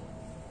नि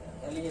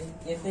अलि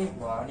यतै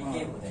भयो भने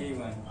के केही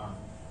हुँदैन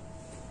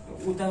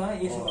भएन उतामा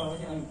यसो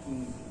भएपछि अनि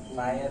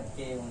बाहिर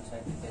के हुन्छ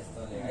कि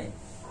त्यस्तोले है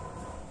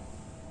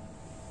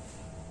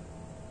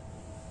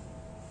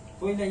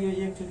पहिला यो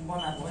एकचोटि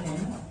बनाएको हो नि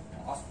होइन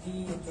अस्ति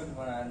एकचोटि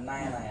बनाएर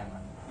नयाँमा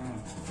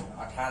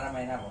 18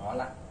 महिना भयो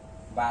होला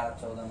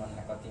 12-14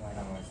 महिना कति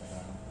महिना भइसक्यो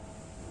होला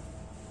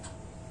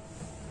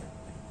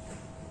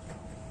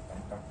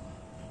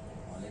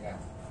हलेका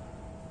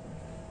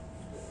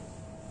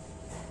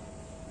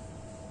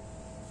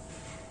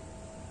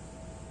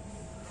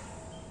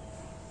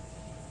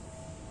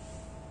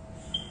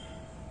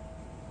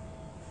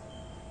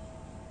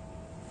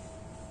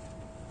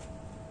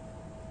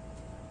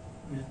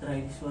We'll try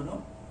this one, no?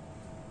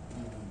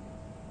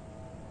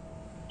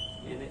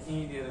 यसले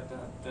यहीँनिर त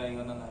ट्राई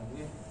गर्न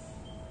लाग्यो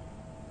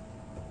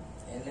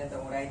यसले त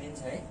उडाइदिन्छ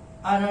है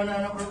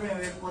No problem.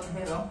 We'll put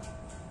here, no?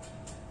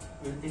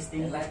 We'll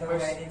testing यसलाई त first.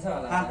 उडाइदिन्छ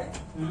होला है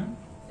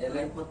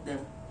We'll put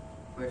there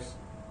first.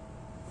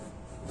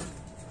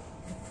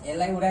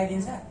 यसलाई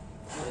उडाइदिन्छ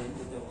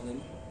त्यो हुँदैन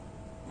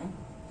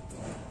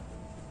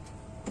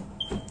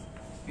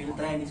We'll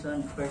try this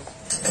one first.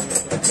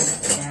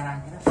 यहाँ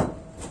राखेर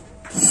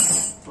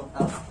Put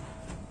up.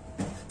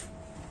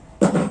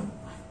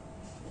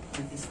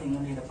 We'll testing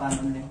only the pan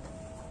only.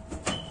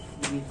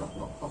 Maybe talk.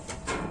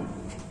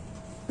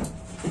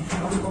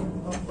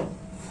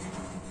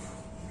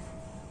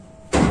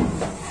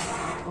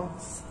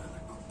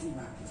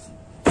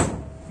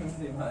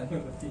 त्यही भयो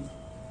कति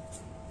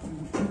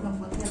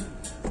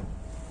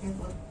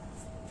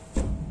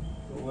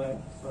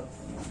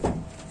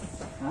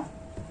Huh?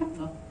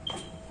 No.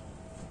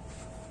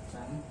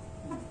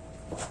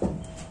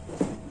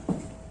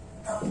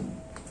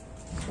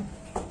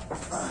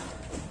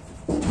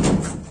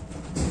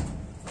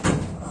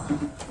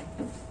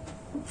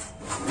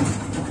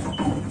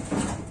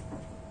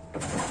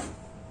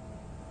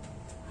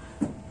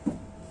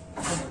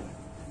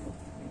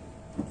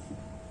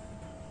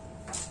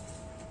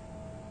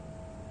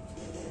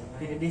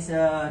 Okay, this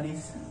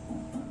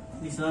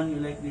one you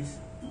like this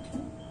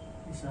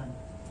one.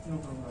 No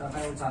problem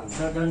तपाईँ उचाल्नु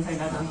Down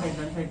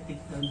side, tick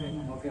down side.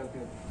 Okay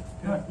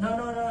No.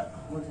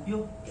 You.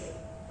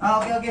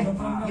 Okay. No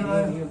problem.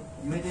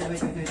 Wait.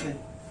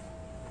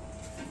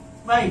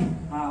 Bye.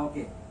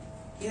 Okay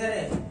किधर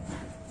है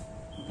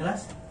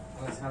Gelas?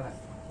 बस होला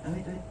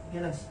Wait.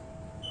 Gelas.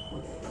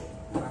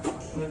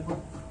 We'll put.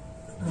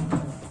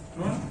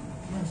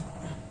 Yes.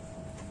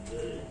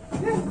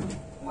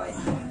 Why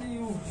only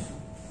you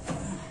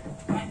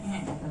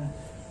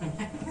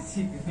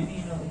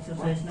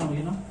Exercise now,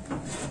 you know.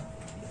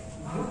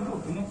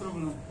 no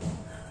problem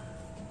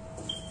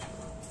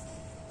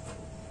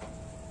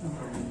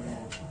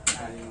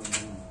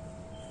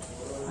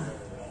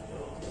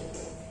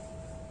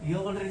You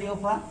already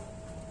off,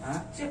 huh?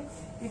 check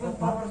even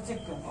power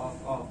check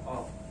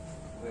off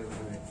wait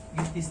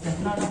Get this stuff.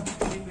 No.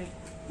 Wait.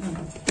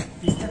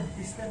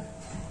 This stuff.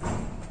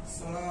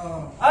 so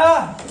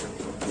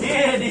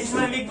Yeah, this is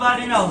my big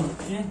body now.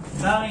 yeah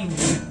Coming.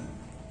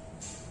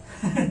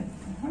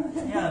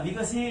 Yeah,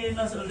 because he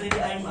knows already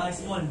I'm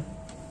small.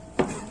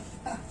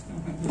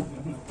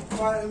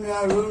 Why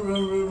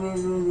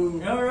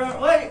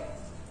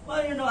Why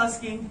are you not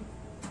asking?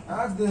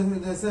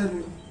 they said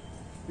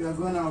we are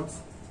going out.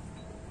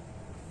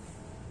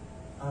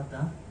 Out,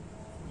 huh?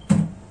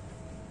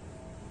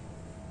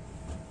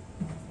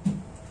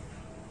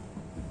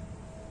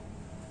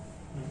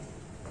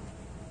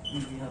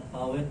 If you have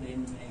power, then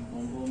may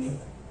bongo me.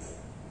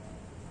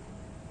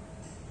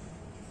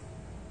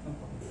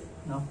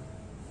 No?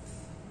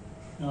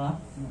 No, huh?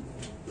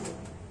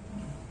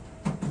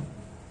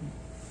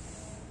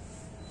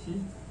 see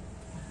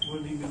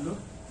holding the look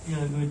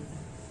Yeah, good.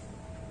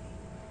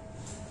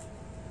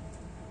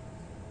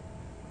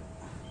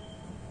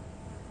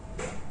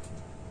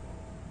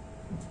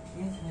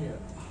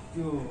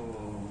 त्यो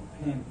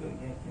फ्यान त्यो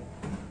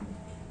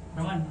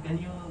Raman, can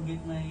you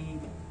get my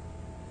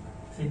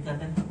side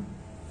cutter?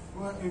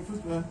 What in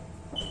football?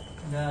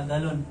 The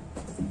galon.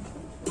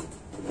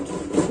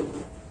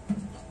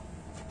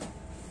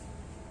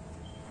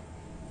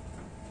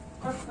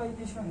 cut by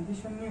this one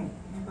new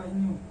you buy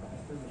new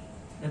yesterday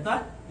That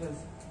one? yes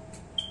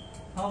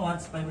How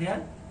much? 5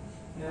 real?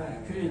 yeah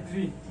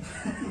 3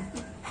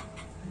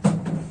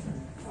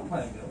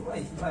 5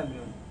 why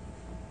 5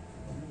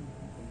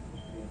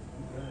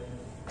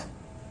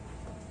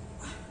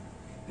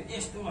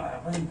 यस्तो भएर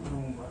पनि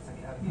पुऱ्याउनु पर्छ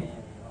कि अब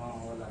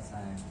होला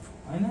सायद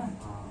होइन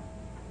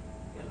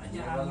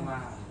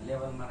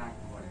लेभलमा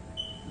राख्नु पर्यो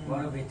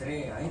बरु भित्रै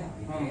होइन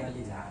भित्रै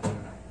अलि झारेर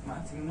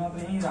मान्छेको नत्र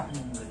यहीँ राख्नु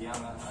हुन्छ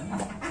यहाँ होइन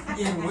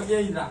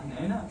यही राख्ने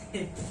होइन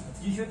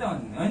चिसो त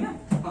भन्ने होइन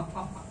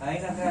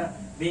होइन त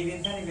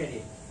बिग्रिन्छ नि फेरि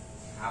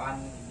हावा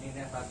लिन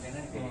सक्दैन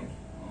नि फेरि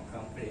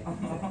complete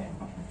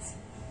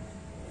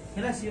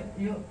Yes,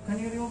 you can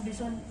you remove this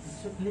one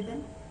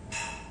little?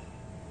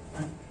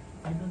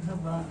 I don't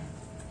have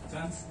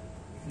chance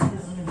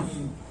little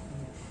only.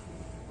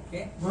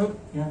 Okay. Good.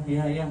 Yeah.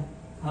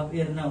 Half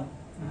air now.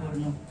 Or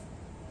no.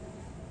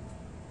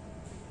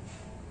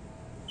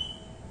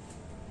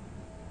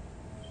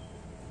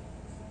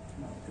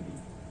 Now 3.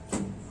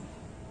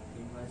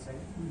 In 1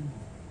 second.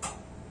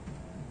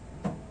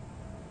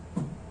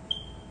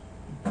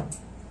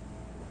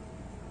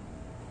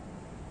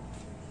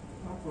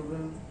 No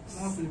problem.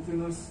 No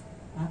Filipinos.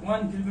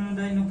 One Filipino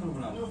die, no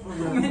problem. No Too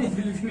problem. many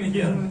Filipino No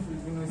here.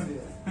 Filipinos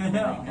here. Oh my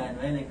God,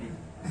 why like this?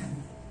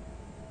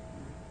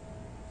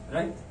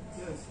 Right?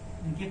 Yes.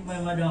 You keep my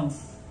madam.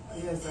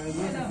 Yes, I go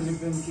to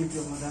Philippines, keep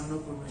your madam, no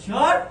problem.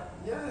 Sure?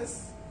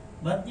 Yes.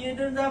 But you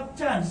don't have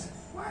chance.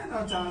 Why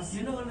no chance?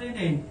 You know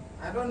already.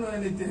 I don't know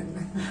anything.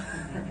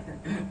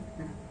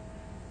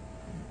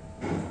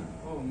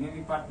 Oh,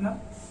 maybe partner?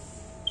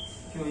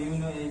 So you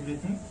know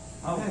everything?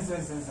 Oh. Yes.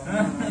 I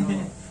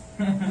know.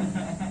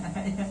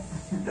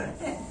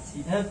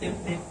 Tip.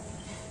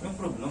 No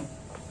problem.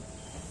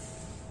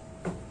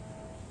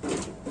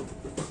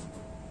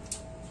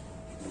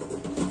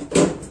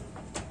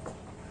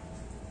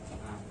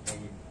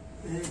 Thank you.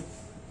 Hey,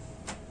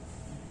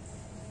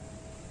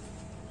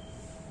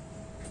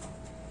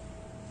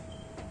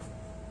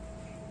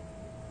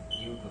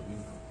 You go.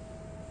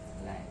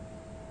 Live.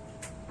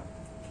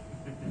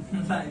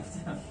 Live.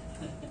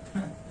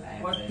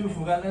 Live. What to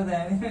forget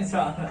that?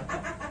 Sorry.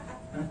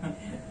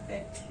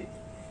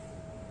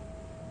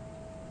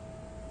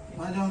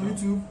 watch on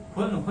YouTube.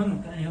 Hold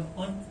on. Can you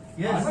on?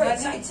 Yes.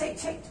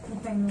 Side.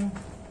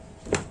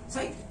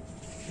 Side.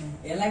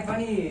 यसलाई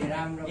पनि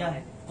राम्रो Yeah,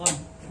 बनाइ on.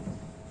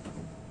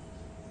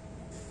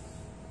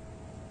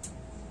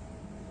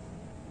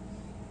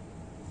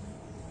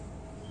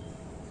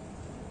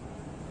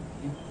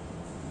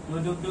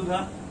 Duduk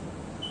ha.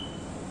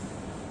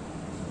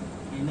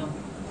 You know.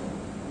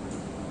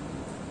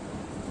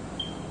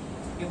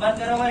 Okay, ba't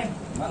ka raway?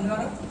 बन्द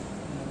गर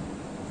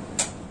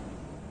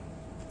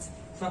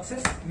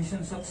Success?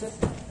 Mission success?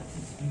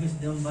 Because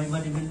the my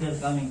bodybuilder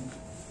coming.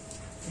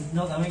 If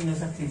no coming, no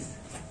success.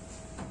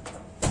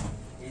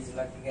 Is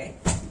lucky गाई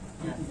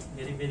Yeah,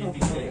 very big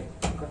guy.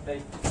 Cut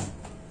tight.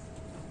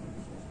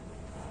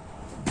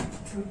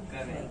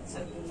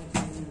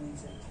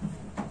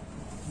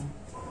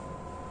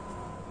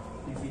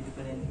 Maybe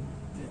different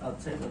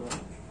outside or what?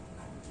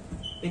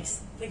 Fix.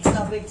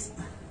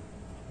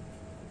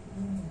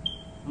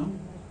 Hmm?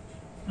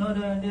 No,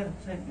 there,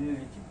 side.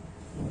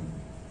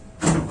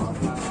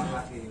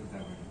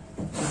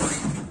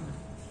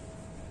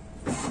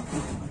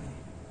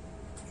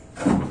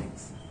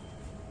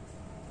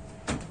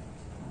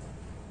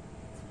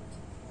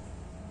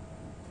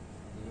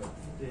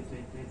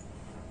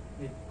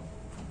 Wait.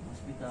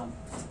 Must be down.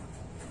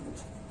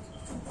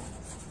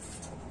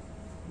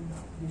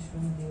 This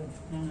one here.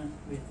 No,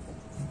 wait.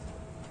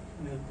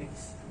 We'll fix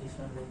this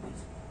one like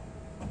this.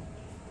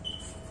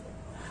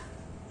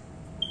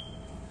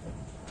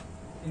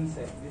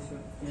 Inside. This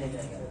one. Yeah.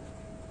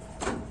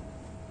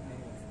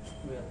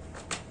 Where?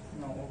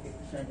 No, okay.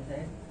 Side to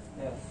side.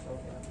 Yes,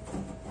 okay.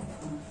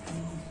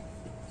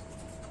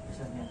 This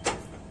one, yeah.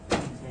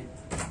 Inside.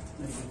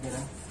 Very good there,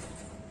 huh?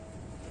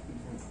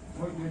 Inside.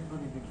 Wait for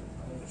the video.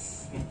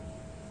 Okay.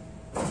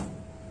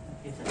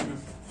 Okay, so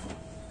this.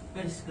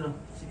 Where is screw?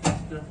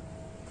 Screw.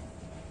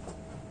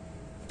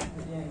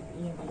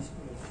 Ini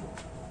school.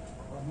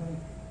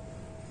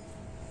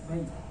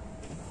 Baik.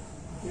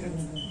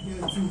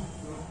 Here too.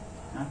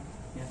 Huh?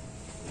 Yeah.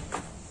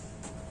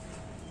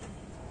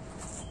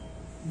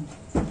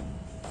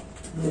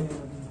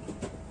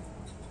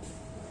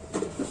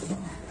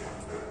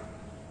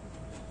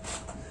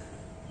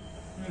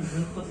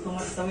 Ikut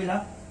kumat tawil ha?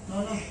 No.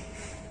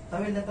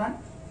 Tawil that one?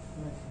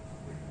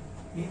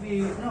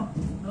 Maybe, no,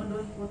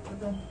 don't put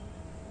that one.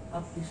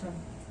 Up this one.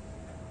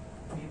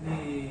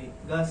 Maybe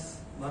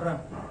gas,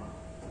 bara.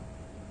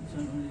 This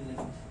one only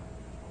like this.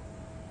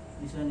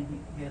 This one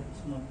here,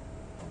 small.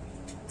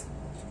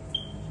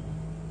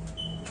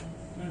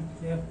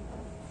 Here.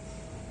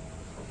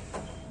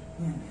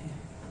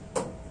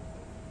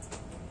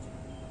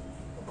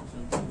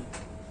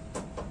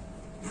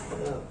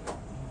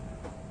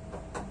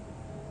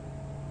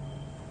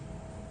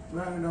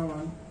 Where no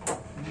one?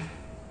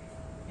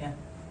 Yeah.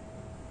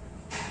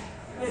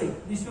 Hey,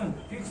 this one.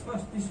 Fix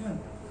first. This one.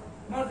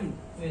 Martin.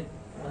 Wait.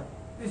 What?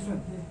 This one.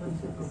 What is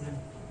the problem?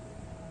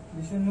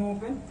 This one no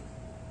open.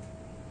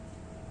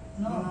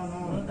 No,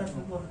 No. not touch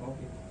before.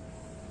 Okay.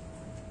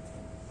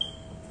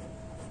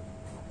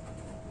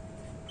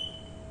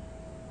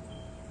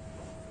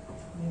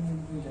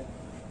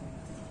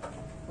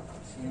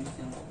 Same.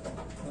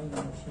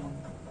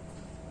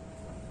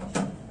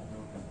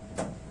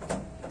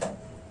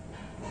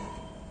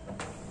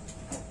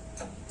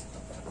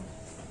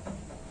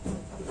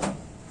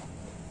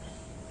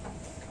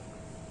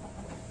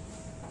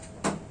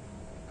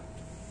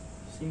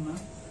 Same, huh?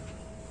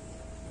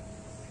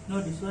 No,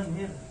 this one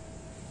here.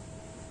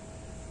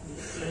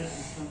 This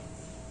one.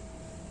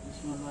 This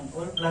one.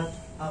 All flat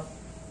up.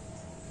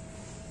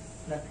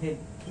 Flat head.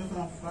 Look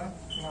on flat.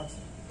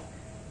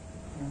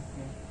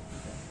 Okay.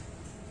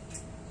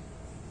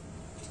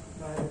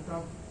 By the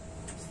top.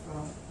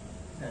 Stop.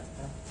 That,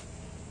 huh?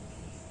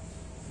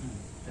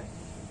 Okay.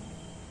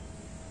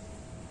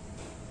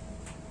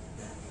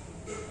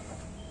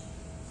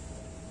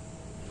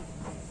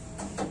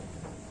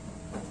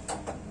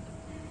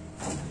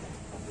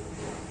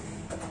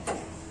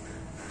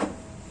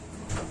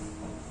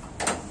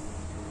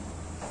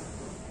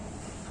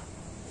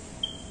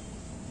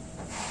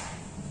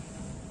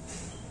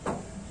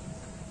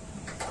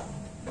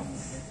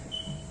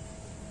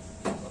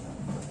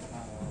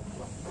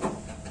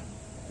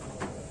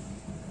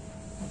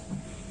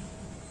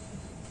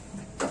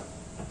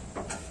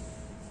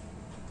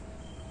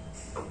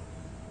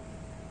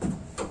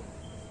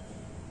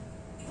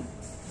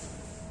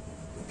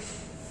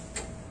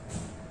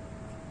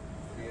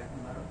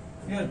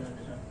 Yun.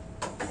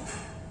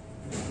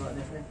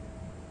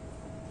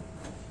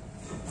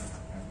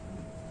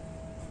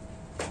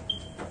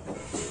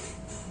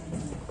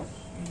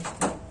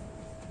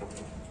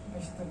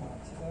 यस्तो भएको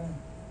छ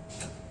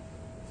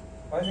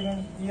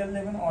कहिलेकाहीँ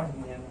यसले पनि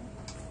अड्किँदैन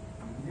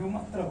यो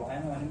मात्र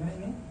भएन भने पनि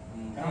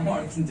नि काम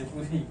अड्किन्छ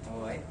पुरै हो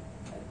है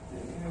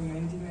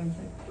मेन्टेनेन्स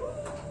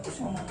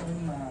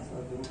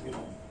रुकेर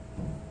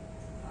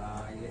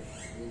अहिले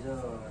हिजो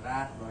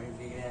रातभरि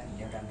बिग्रियो नि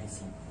एउटा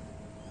मेसिन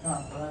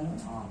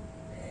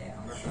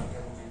हाम्रो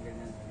सकेको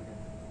मेन्टेनेन्स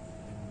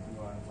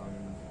गर्न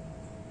सकेन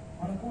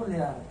अनि को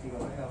ल्याएर ठिक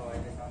अब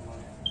अहिलेसम्म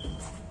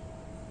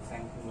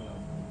थ्याङ्कफुल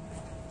बोलाउँछ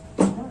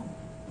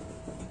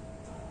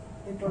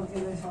पेट्रोल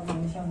त्यसले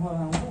सक्ने स्याम्पो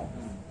आउँछ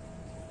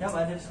Yeah,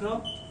 but it's slow.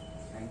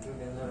 Thank you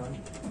danger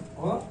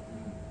हो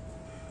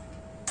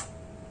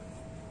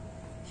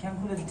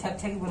स्याम्पूले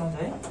ठ्याक बनाउँछ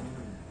है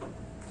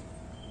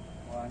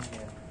वान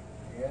here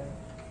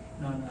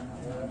No, no, no,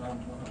 no, no,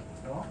 no.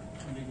 No?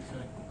 Maybe this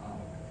way.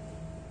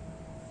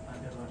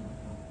 Other one.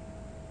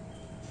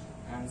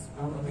 And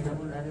How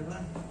available other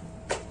one?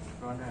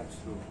 don't have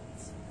screw.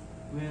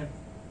 Where?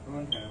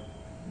 Don't have.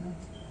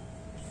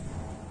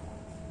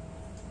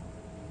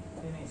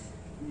 Finish.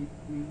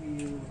 Maybe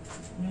you.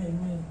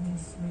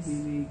 Miss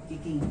Maybe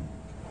kicking.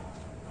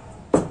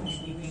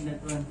 Kicking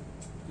that one.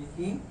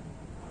 Kicking?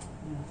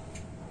 Yeah.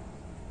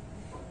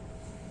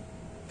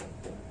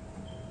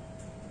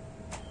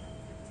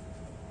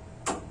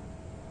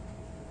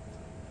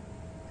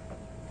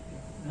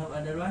 No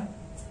other one?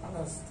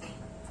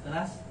 The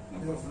last?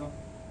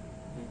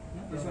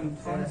 This one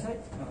front side?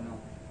 No, no.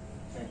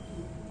 Side.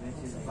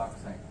 This is back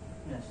side.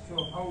 Yes. So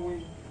how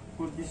we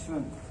put this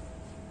one?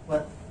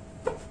 What?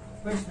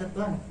 First that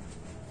one.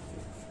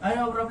 I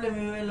no problem.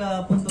 We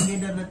will put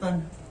together that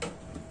one.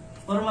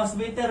 Or mas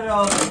better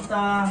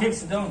put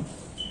Fix down.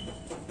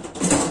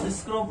 the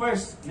screw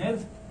first. Nail?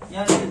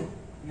 Yeah, nail.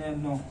 Nail,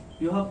 no.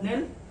 You have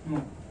nail?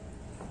 No.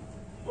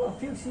 Oh,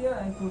 fix here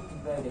and put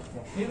direct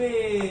here. Maybe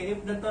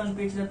if that one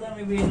fix that one,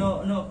 maybe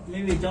no,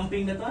 maybe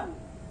jumping that one.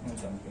 No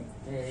jumping.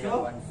 Yeah,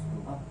 Sure? one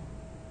screw. Oh.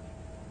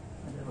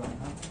 Other one,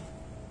 huh?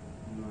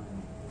 No,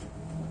 no.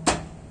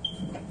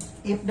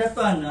 If that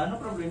one, no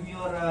problem.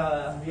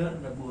 You're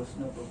the boss,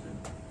 no problem.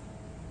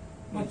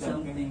 No If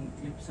jumping.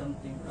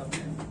 something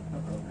problem, no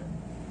problem.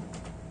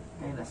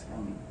 Okay, that's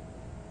coming.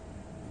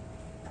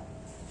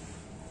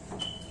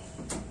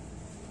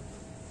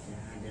 Yeah,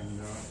 then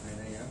the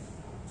right here.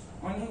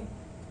 Only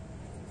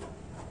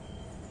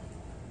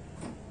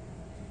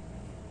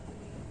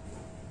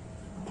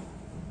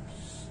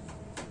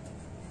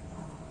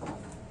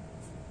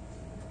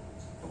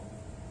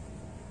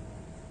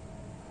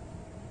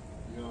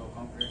yo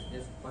compress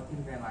yes कति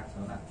रुपियाँ लाग्छ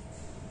होला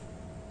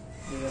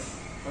yes.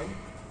 Right?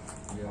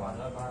 यो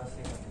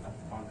 1200 कति लाग्छ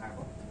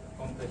पङ्खाको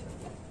Compressor.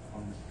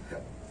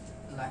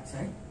 लाग्छ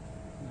है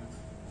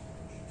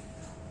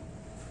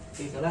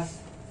Okay, kalas.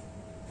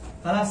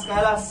 Kalas.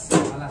 खलास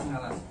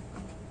खलास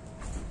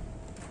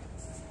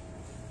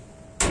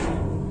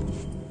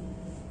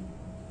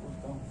Put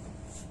down.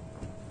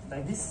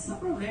 Like this? No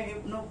problem.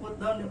 If no put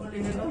down, you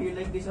only you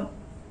like this, oh.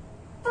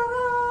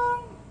 Ta-da!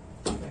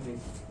 Like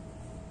this.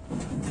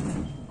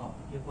 Oh,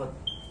 you put.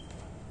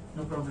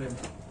 No problem.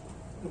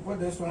 You put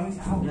this one.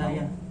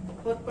 Yeah.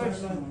 Put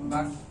first.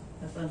 बाक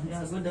That one,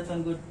 yeah, good. That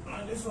one, good.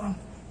 This one.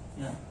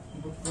 Yeah.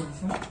 Put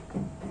this one.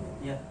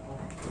 Yeah.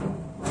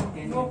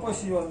 Okay. No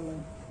possible.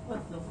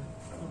 What? No.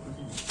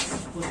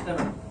 Push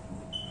karo.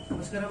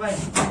 Push karo, bhai.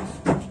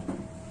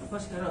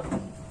 Push karo.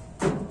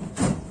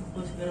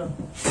 Push karo.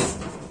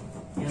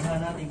 Yan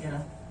natin kaya.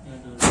 Yan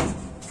dulu.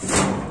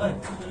 Oy,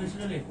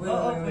 slowly.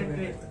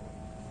 Wait.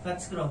 Cut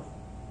screw.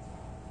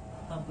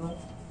 Up, no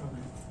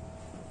problem.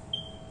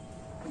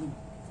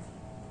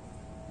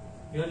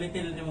 Your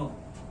little remove.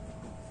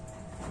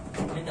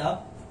 Lift up.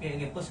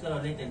 Okay, push karo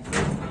little.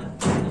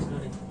 Yeah,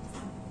 slowly.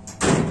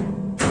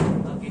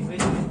 Okay,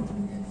 wait.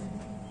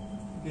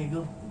 Okay,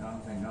 go. Down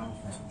side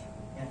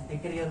Yeah,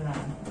 take care of your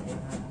hand. Okay.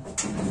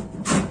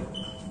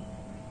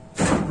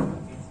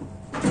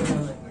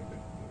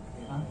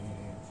 Huh?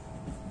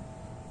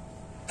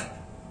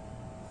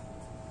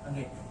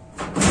 Okay.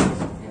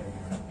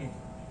 Okay.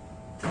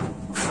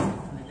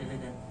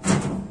 Little.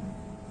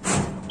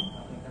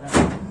 Okay, tara.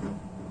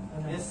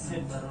 Yes,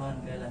 set. Number one,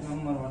 kailan.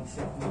 Number one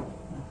set.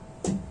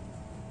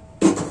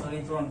 Oh,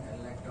 Sorry, Tron.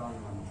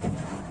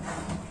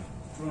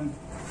 Tron.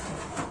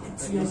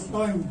 It's your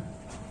time.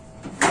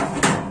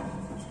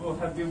 Oh,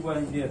 happy boy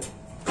is there.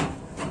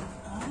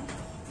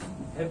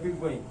 Happy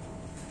boy.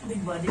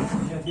 Big body.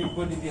 Yeah, big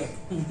body there.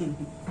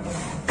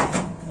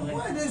 Okay.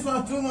 Why this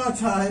one too much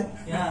high?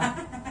 Yeah.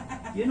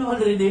 You know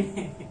already.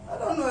 I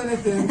don't know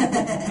anything.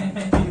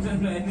 You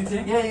don't know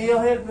anything? Yeah, you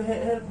help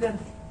them.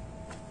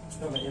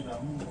 Okay,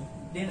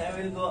 Then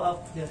I will go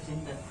up there,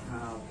 Sinta.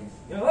 Okay.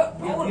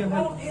 You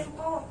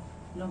help.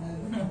 No.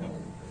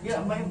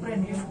 Yeah, my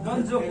friend. You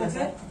Don't joke,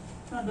 okay?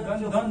 No,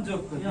 Don't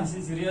joke. Yeah. This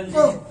is real.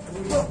 Go,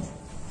 go.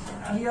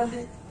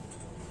 Really.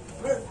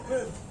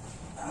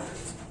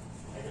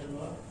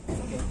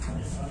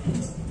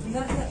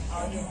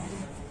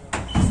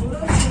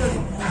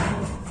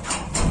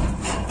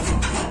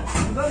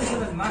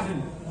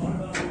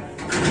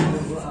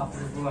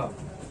 Go up.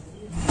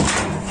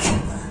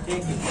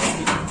 Take it.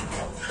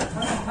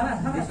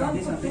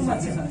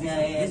 This one. Yeah,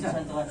 this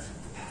one too much.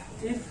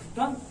 If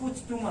don't put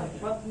too much,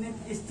 but need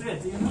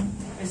straight, you know.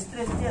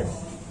 Stress, yes.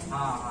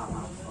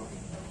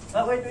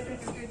 Okay. Wait.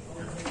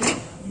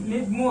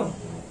 Need more.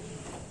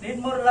 Need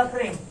more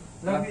lacquering.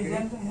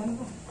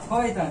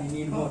 Khoi ta ni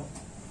need more.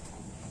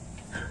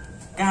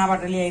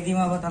 कहाँबाट ल्याइदिउँ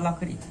अब त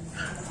लकडी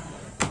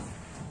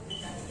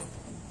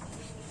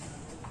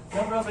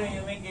No problem,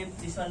 you make it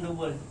this one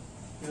double.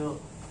 You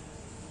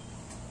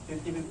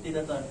 50-50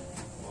 that one.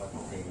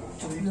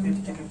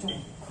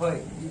 50-50. Khoi.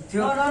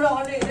 No,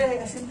 only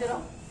Cynthia.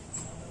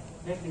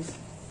 Like this.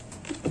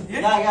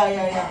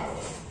 Yeah.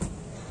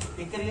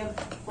 Take care your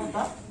foot,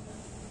 huh?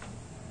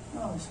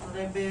 No,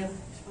 screwdriver,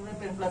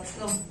 flat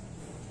stone.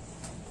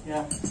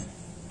 Yeah.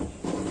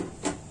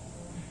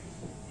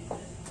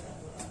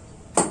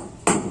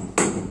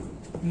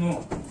 No.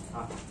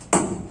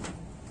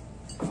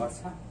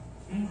 गर्छ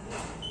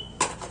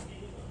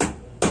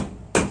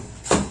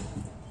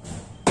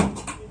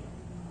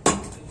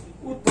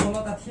ऊ तल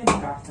त थिएन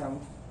काट्छ अब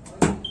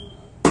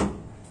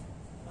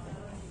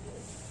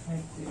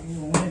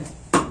हुँदैन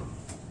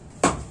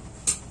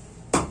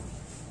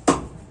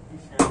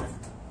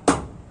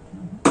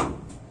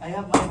I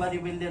have my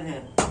bodybuilder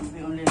here. If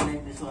you only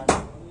like this one.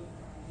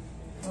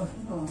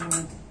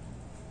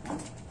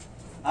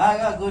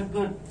 Yeah,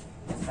 good.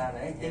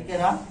 साह्रै Take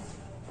care, huh?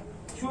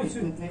 Sure.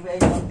 Maybe I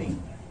something.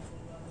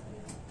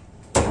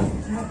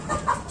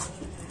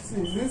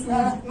 See, this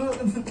one, no,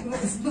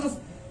 it's not.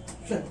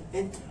 Check.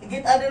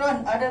 Get other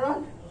one.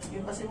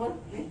 If possible,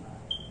 please.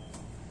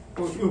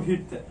 Oh, you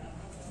hit that.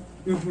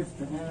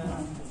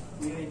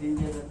 Maybe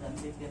danger that one.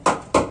 Take care.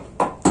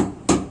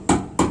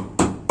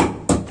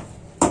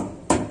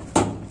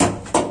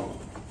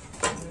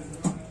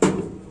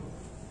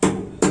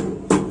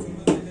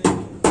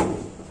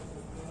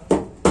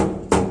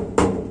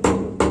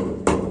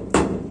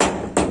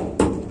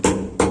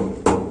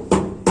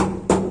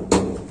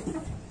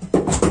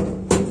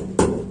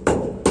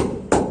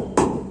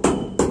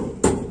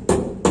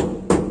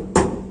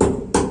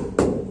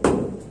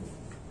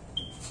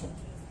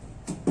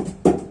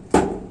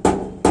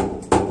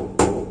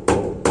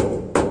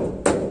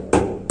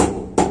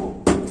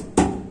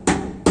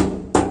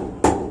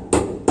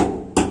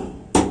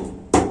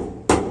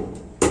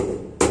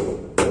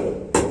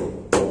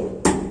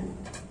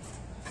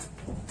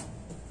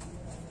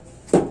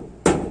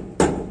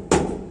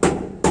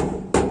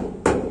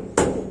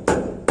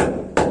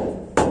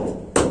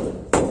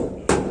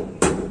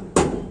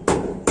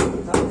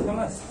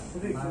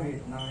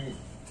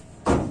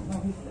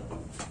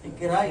 Take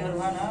care, your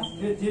one, huh?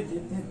 Hit.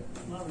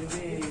 No,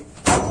 maybe.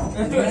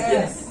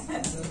 Yes.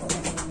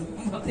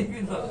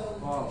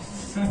 Wow.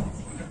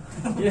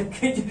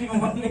 एकैचोटि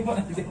मनले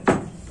बनाइदियो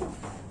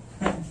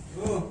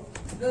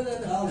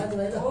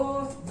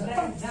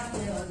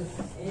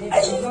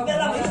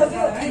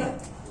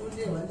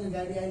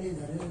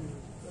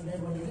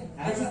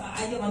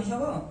आइयो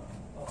भनिसक्यो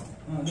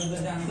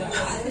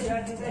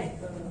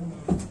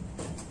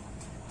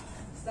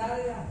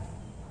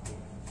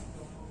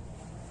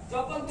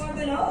चप्पल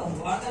पर्दैन हो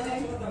घर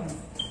जाने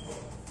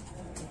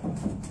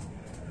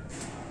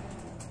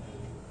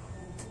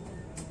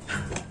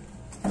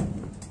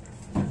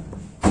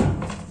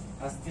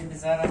अस्ति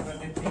बिचराको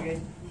त्यतिकै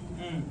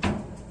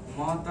म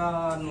त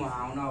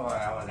नुहाउन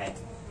भयो अब लाइक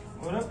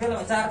बेला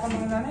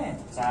 4:15 जाने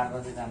 4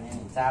 बजे जाने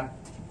नि 4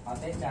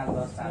 अझै 4:10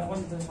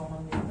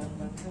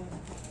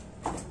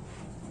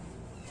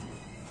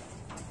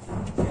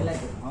 यसलाई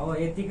अब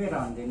यतिकै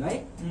रहँदैन है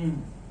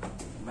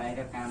बाहिर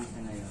काम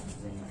छैन यो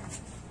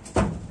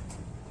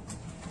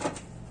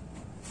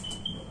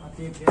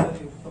त्यही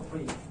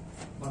सबै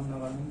बन्द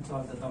गर्नु पनि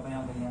चल्छ तपाईँ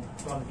अब यहाँ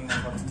चल्किमा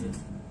बस्नुहुन्छ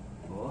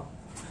हो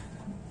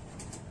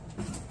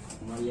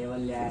म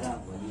लेभल ल्याएर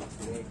भोलि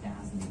पुरै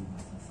डान्स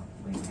दिनुपर्छ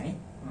सबै है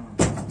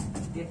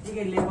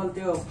त्यतिकै लेभल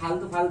त्यो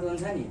फाल्तु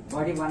हुन्छ नि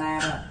बडी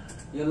बनाएर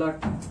यो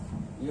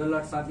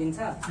लट सकिन्छ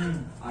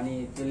अनि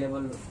त्यो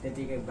लेभल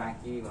त्यतिकै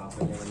बाँकी भएको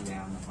लेभल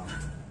ल्याउन पाउँछ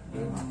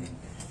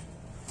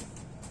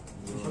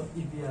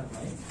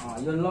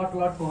यो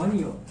लटको हो नि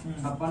यो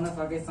 56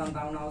 सके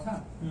 57 आउँछ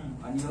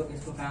अनि यो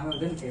यसको काम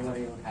हुँदैन त्यही भएर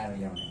यो उठाएर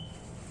ल्याउने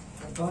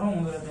गरम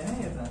हुँदो रहेछ हैन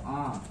यता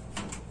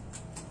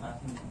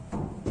माथि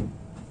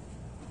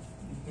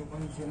त्यो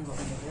पनि चेन्ज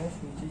गर्नुपर्छ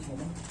स्विचै छैन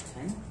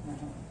छैन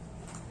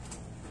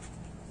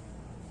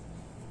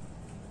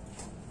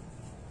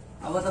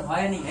अब त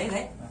भयो नि है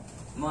दाइ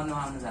म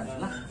नआउनु जान्छु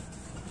ल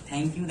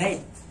थ्याङ्क यू दाइ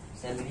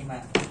स्यालेरीमा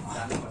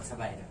जानुपर्छ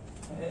बाहिर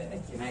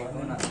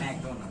म्याकडोनल्ड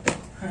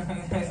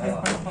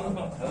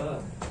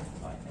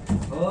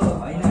हो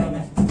होइन होइन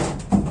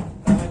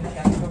तपाईँले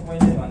क्यान्सर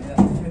पहिले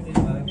भनिरहेको थियो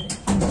त्यही भएर कि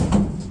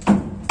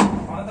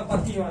मलाई त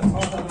कति एउटा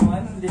 6 सालमा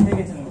होइन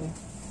लेखेकै छैन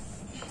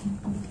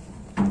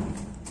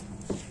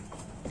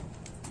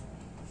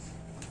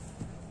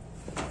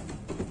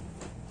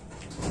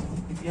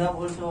If you have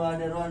also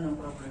other one, no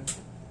problem.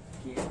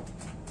 के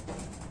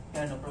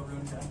Yeah, no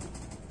problem, sir.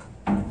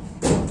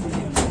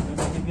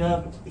 If you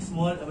have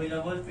small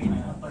available, pin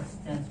first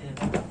chance here.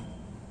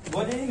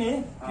 बोले नि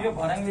त्यो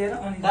भराङ लिएर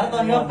अनि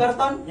Karton, you have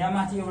karton? यहाँ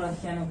माथि एउटा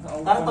सानो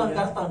Karton,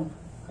 karton.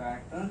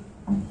 Carton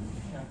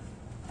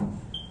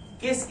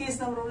Case,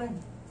 no problem.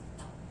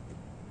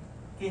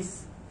 Case,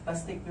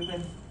 plastic paper.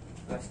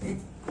 Plastic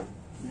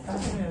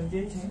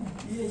केही छैन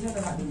यही छ त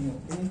माथि नि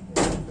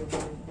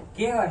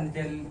के गर्ने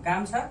त्यो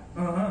काम छ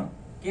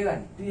के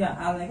गर्ने त्यो यहाँ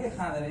हाल्ने के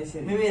खाँदैन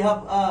यसरी Maybe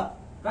have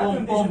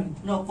pom.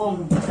 No, pom.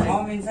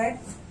 Palm inside?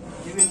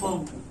 Maybe pom.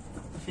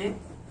 See?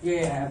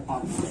 Yeah, I have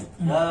palm inside.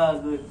 Yeah,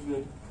 good.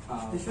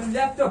 त्यसो भने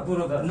ल्यापटप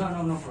पुरो त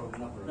No problem.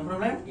 No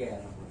problem? Yeah,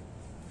 no problem.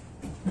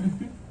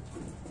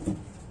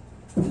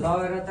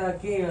 लगेर त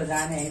के हो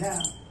जाने होइन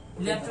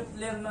ल्यापटप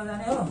लिएर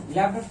नजाने हो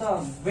ल्यापटप त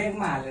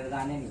ब्यागमा हालेर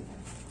जाने नि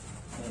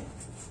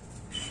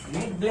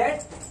need blade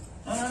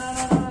No.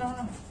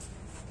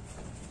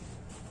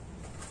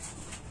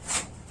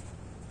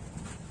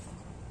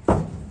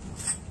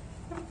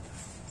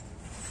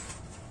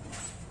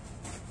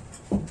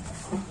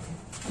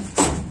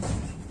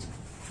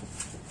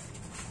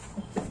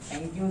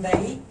 Thank you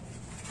दाइ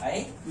है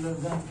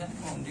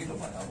ढिलो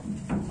भयो अब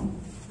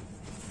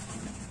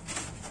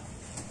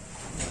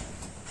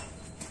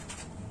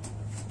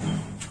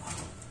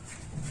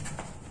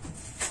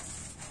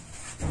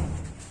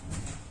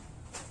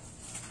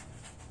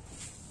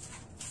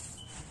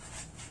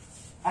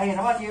Ay,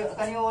 naman,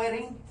 can you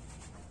wiring?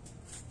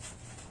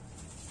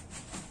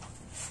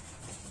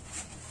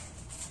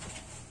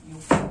 You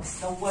fix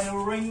the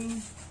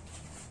wiring.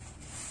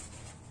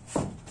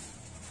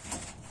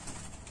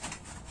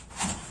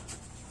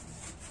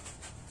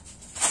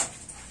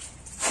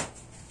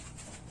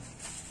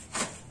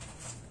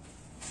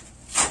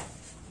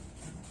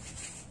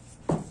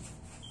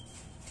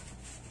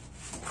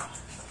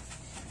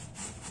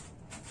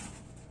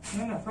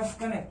 No, first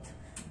connect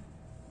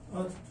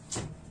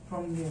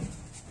from there.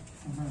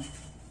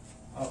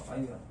 Up,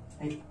 ayun.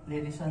 Hey,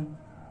 ladies one.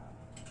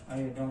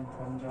 Ayun, down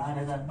from the...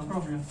 That, no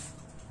problem.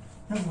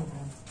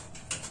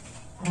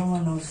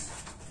 Romanos.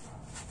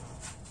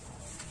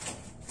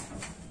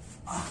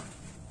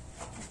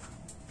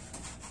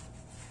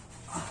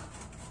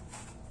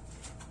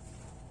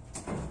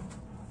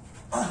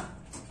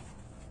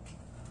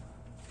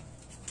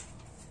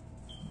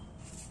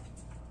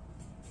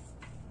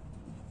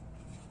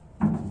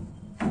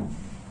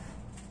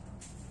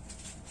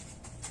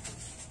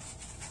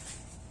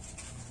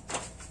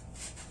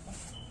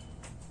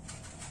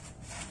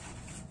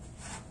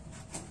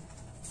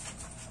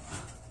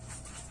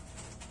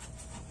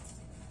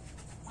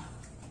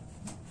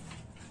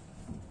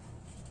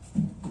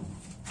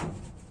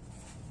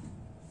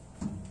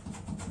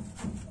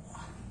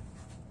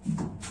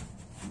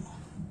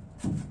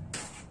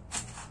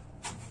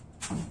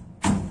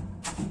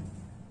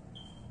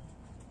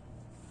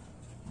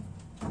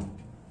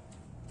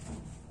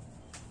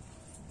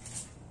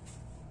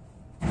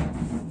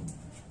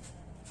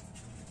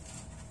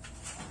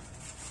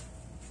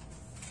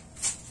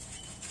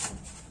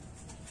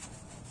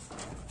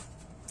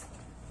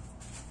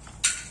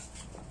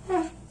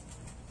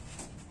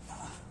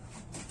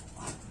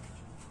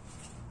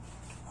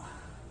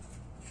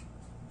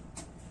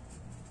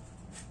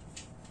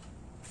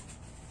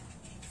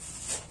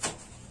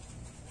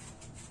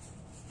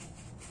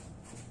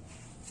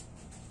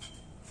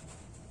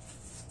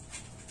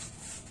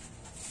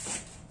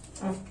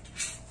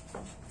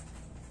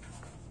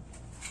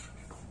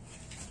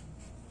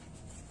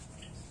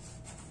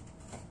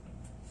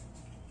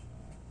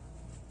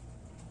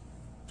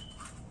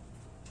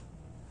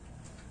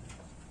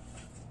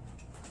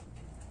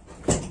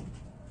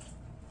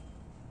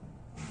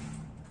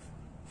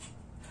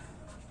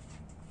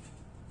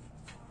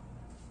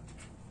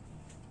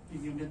 You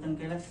give the tan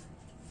Kailas?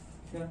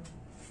 Sure.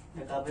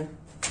 The cover.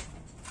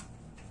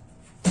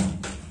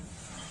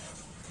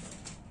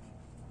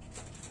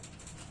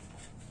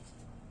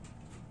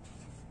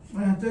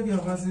 Take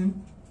your vaccine.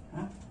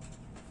 Huh?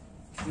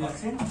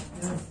 Vaccine?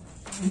 Yes.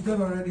 You took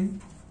already.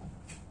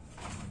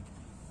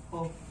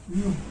 Oh,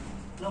 You.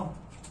 no.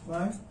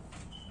 Why?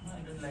 I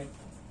don't like.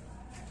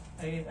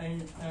 I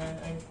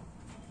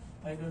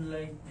don't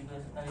like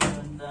because I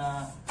don't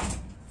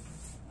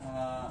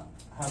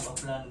have a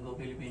plan go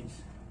Philippines.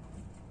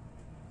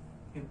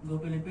 If go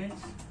Philippines,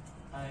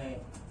 I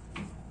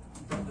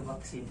Take the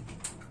vaccine.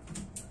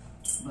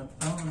 But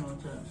no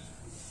chance.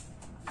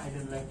 I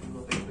don't like to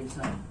go Philippines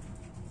now.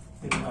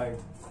 It's hard.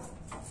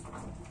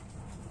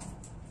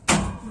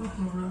 No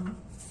problem.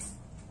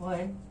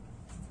 Why?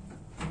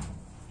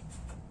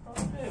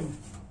 Problem.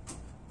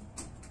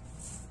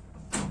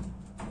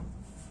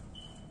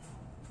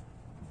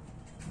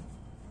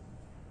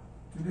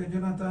 Today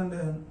Jonathan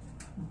then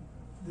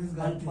this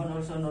guy. And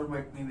also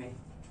Norbert maybe.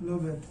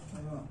 Love it.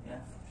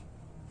 Yeah.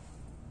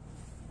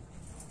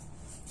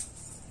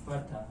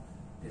 But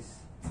this.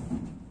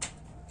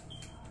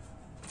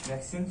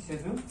 Vaccine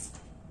schedule?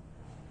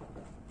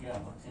 Yeah,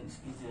 vaccine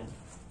schedule.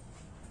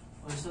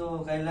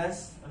 Also,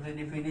 Kailas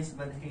already finished,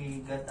 but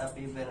he got a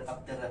fever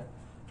after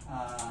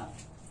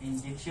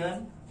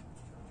injection.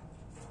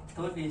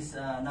 Third is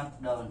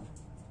knockdown.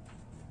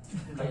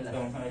 Kailas.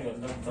 Lockdown. Ayun,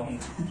 lockdown.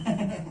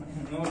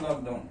 No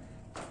lockdown.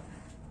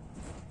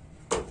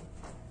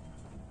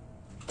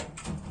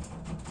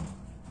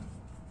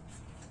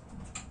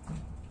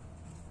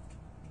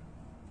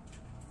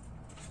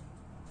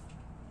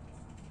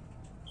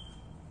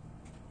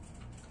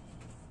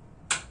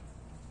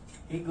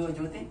 He go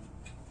duty?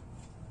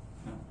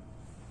 No.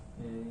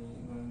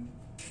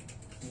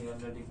 He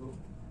already go.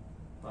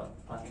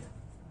 Paano?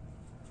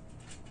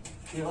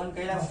 He on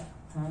Kailas?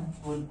 Huh?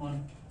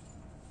 On.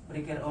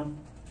 Breaker on.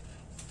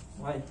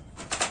 Why?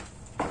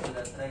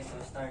 Try to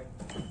start.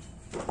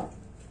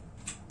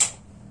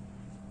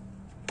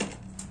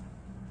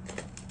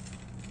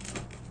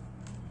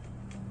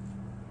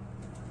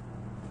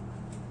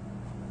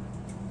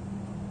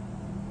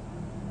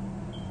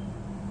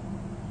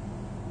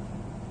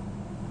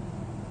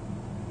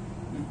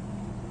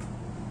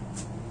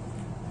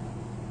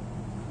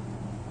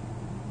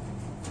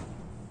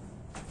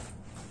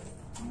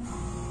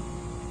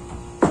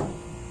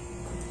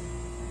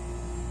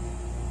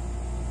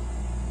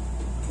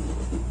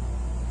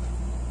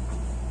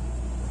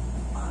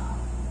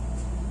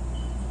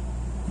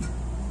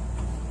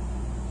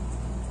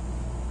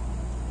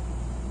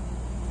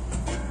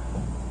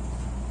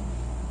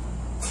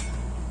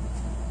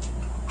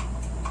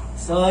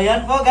 So,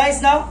 yan po guys,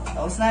 now.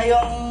 Tapos na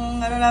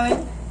yung ano namin.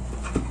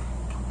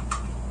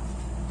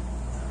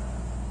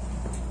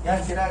 Yan,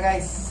 sila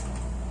guys.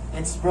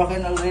 It's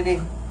broken already.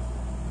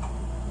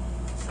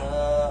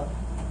 So,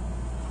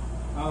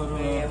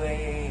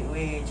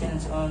 we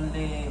change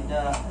only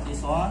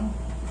this one.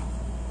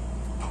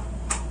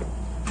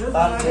 Just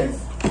Package.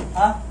 nice.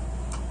 Huh?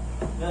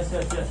 Yes.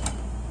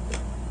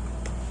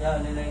 Yeah,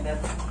 only like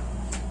that.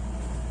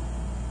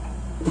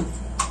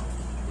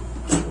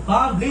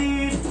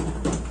 Complete!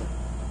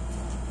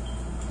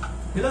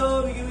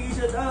 Hello, bigi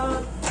shout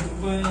out.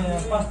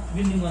 First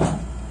building one.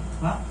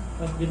 Huh?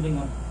 First building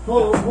one.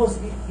 Oh, boss,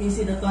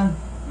 easy that one.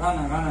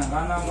 Gana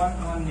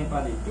one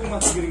Nepali. Too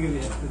much giri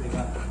yesterday.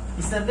 Gana.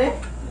 Yesterday?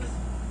 Yes.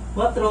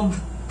 What room?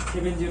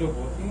 704.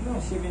 You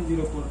know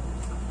 704.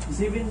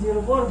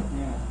 704.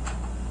 Yeah.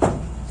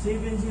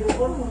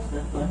 704, what's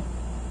that one?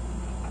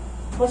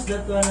 What's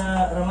that one,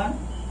 Raman?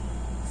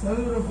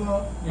 Sunroof.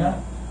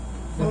 Yeah.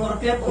 The Oh.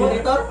 forklift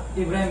operator?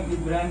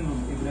 Ibrahim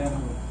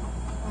room.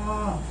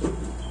 Ah.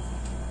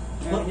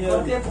 And here-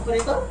 Forklift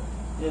operator?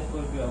 Yes,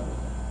 for you.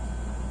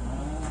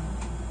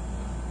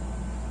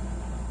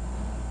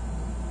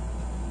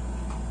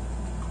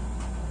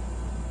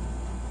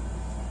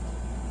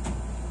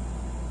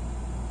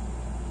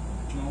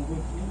 No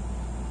good.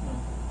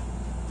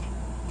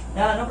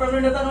 Yeah, no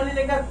problem that only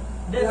like that.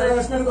 That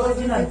is not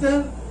original.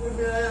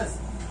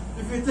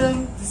 If you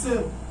turn this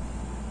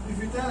if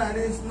you turn and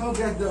it's no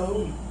get the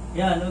hole.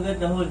 Yeah, look at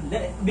the hole.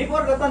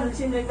 Before that one, it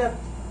seemed like that.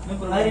 No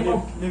problem. I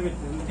remove. Leave it.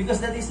 Because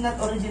that is not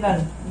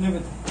original. Leave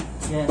it.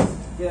 Yes.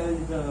 There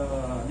is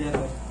there.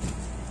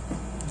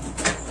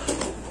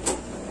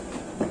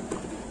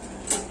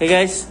 Hey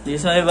guys,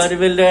 this is my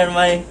bodybuilder and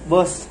my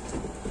boss.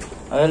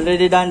 I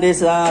already done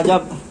this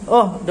job.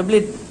 Oh, the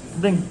bleed.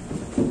 Bring.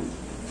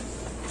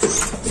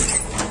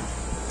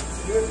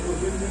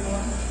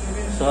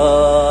 So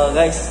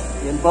guys,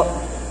 yun po.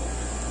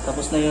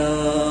 Tapos na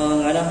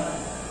yung ano.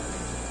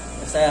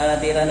 Basta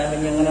natira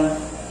namin yung ano,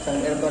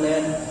 isang aircon na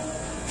yun.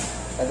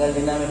 Tagal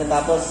din namin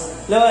natapos.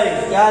 Loy,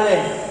 yale.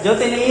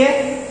 Jote niye?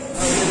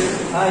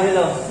 Hi,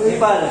 hello.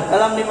 Nepal.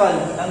 Salam Nepal.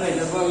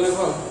 Language.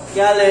 Level.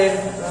 Yale.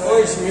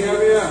 Oh, it's me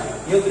here.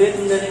 You great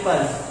in the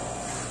Nepal.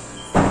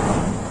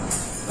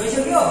 Where's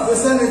your view? The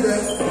sun is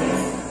there.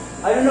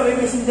 I don't know,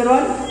 maybe messenger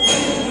one?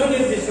 No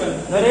need this one.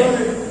 No need?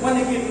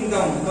 One keep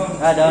down.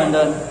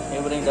 Down.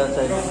 You bring down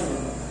side.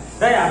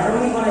 Daya,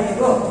 running on it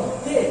go.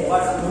 Okay,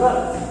 baba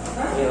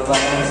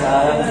kami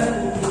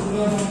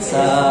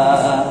sa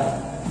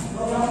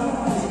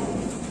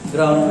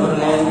ground floor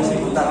ngayon kasi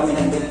punta kami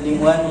ng building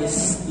 1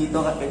 is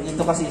dito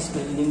kasi is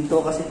building 2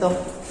 kasi to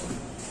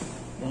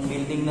yung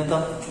building na to.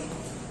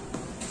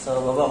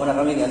 So baba muna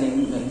kami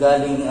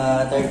galing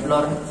third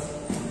floor.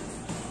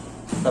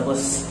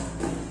 Tapos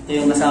ito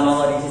yung kasama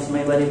ko, this is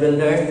my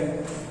bodybuilder.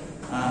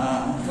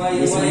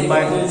 This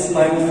is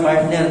my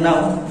partner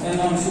now. And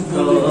I'm super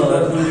So,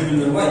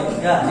 bodybuilder. Why?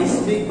 yeah, this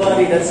big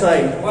body, that's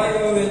why. Why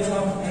you will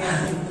come?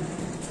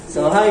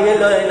 So hi,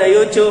 hello in the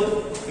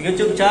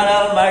YouTube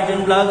channel,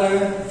 Margin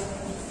Vlogger.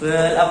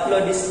 Will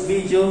upload this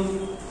video.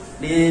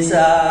 This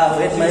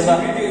with my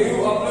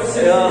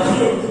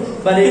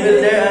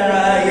bodybuilder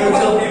and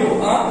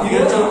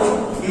YouTube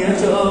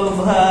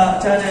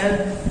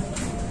channel.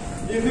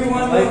 If you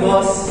want My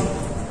boss,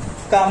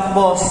 camp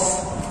boss.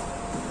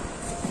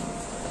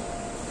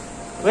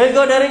 We'll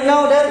go there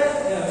now, Derek.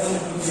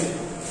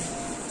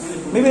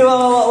 Maybe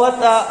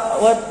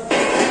what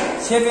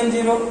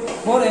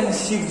 704 and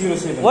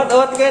 607. what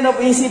kind of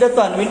AC that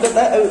one? Window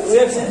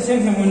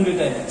Same window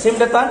type. same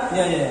that one?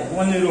 Yeah.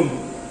 Only room.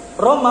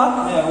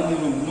 Roma? Yeah, only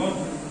room. Not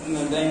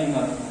dining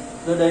hall.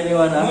 The dining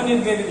one. No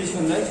need maybe this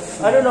one, right?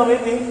 I don't know,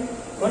 maybe.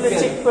 Only Okay.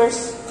 check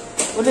first.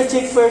 Only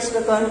check first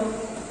that one.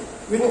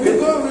 We go. We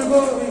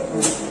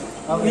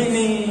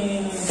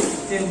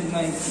change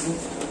my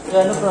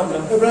Yeah, no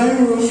problem.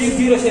 Ibrahim room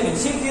 607.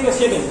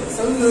 707.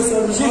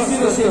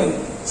 607.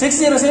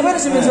 607 or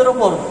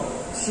 704?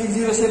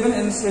 607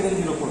 and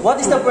 704. What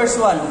is the first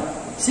one?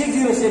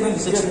 607.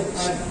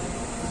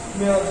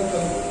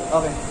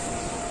 Okay.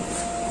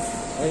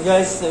 Hey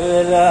guys,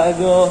 we'll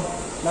go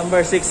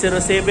number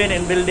 607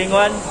 in building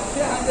 1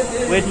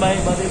 with my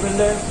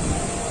bodybuilder.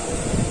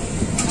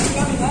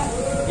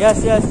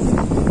 Yes.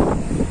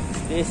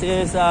 This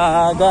is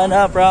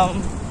Ghana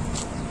from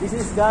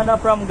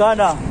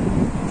Ghana.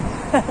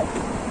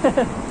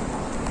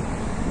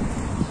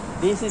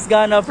 This is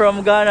Ghana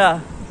from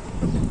Ghana.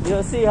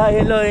 You'll see hi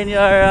hello in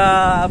your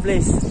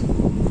place.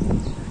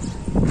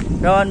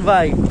 Rowan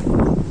Vai.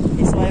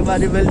 He's my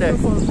bodybuilder.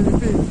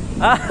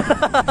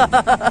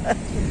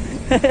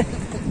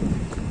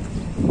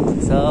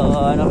 So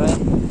ano ba?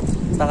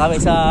 Punta kami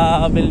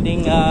sa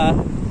building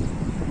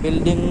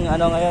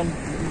ano ngayon?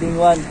 Building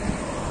 1.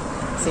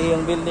 Kasi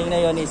yung building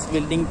na yon is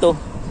building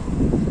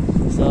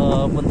 2.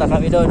 So punta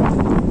kami doon.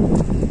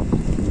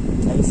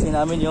 Ayusin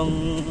namin yung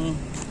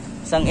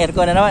isang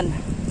aircon na naman.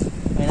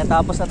 May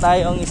natapos na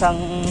tayong isang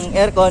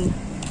aircon.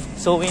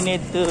 So we need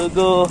to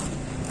go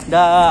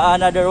the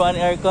another one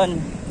aircon.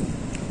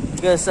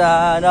 Because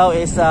now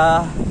is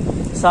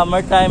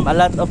summertime, a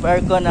lot of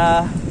aircon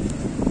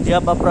they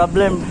have a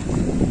problem.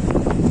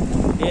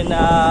 In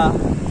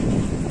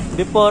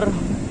before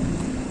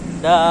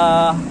the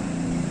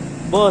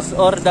boss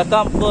or the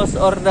camp boss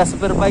or the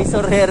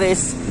supervisor here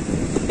is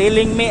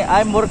telling me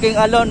I'm working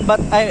alone,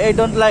 but I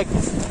don't like.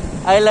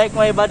 I like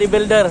my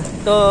bodybuilder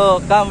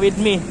to come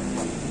with me.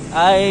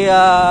 I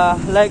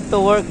like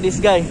to work this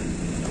guy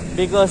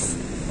because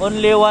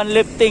only one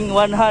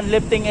hand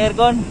lifting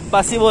aircon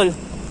possible,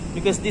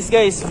 because this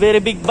guy is very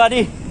big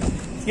body.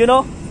 You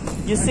know,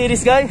 you see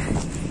this guy,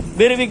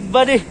 very big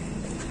body.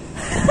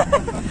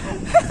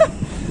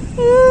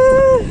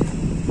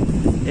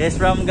 He's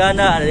from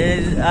Ghana.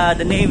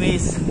 The name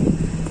is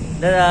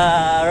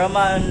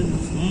Raman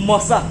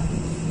Mosa.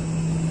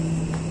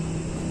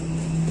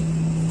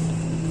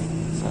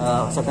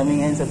 So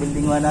kami ngayon sa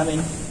building 1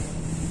 namin.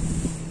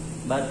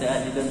 But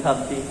they don't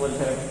have people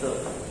here to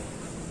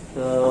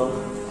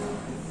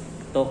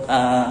talk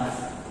at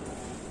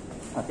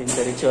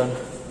temperature.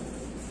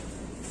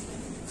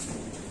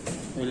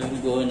 We'll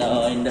go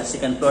now in the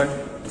second floor,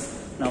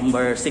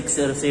 number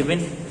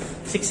 607.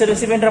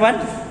 607, Raman?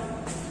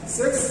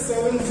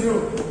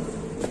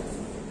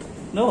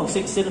 670. No,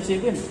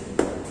 607.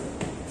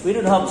 We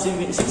don't have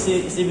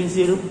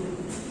 670.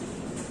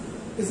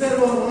 Is that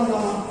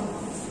one?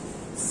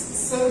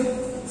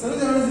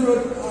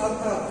 700?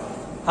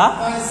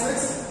 Huh?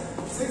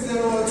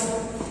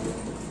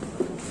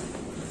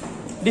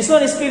 601. This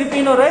one is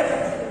Filipino, right?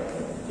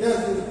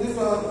 Yes, this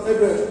one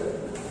February.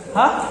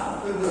 Huh?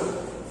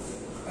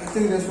 I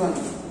think this one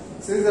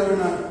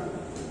 609.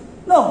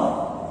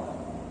 No.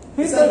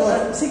 Is that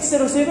what?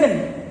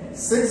 607.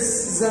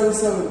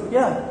 607.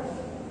 Yeah.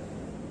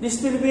 This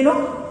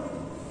Filipino?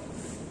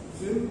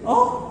 See?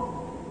 Oh.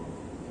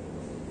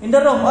 In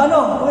the room.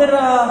 Ano? Where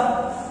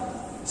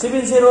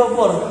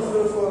 704.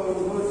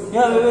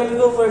 Yeah, we will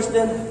go first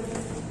then.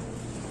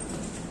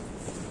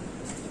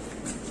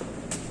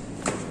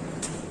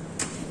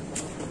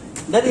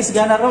 That is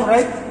Ghana room,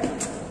 right?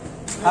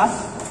 Huh?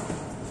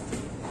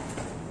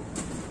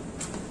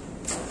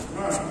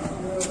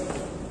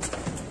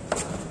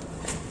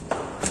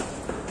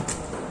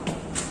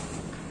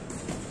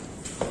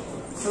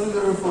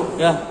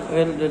 Yeah,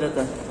 we'll do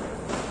that.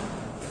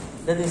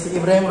 That is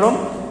Ibrahim room.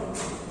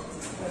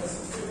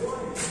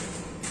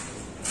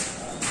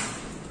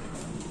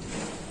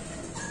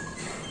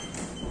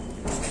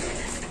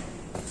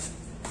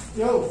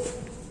 Yo.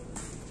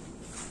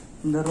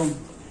 In the room.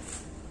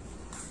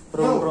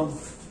 Yo. Room.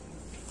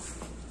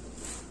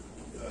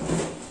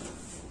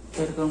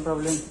 Aircon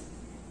problem.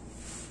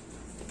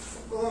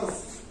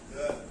 Boss.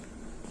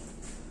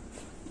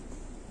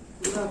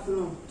 Good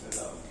afternoon.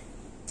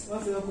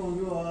 What's your phone?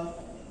 You are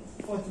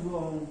what you go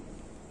home?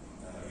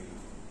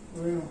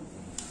 Where you?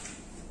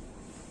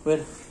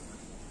 Where?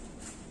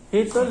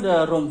 He told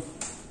the room.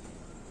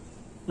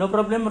 No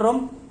problem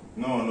room?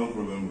 No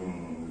problem.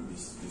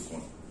 This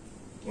one.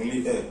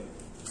 Only air.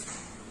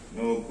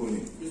 No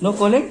cooling. No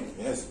calling?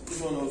 Yes. This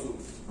one also.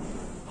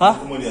 Huh?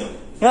 Come on, yeah.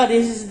 Yeah,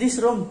 this is this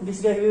room.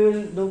 This guy, we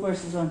will do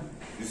first this one.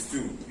 These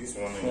two. This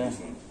one and Yeah.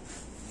 this one.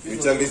 We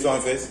check this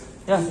one first.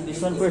 Yeah, this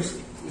one first.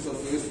 This one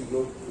first,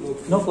 no.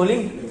 No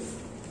cooling.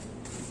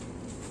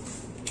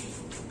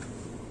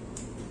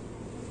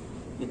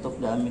 It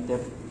of the ammeter.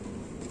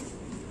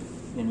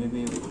 Then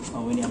maybe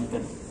how many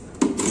ampere?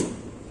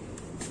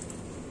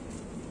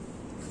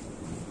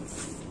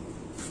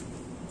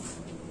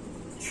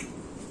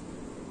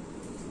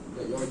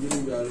 You're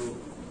giving me a low.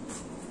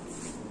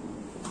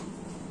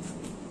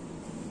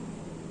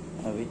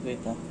 Wait.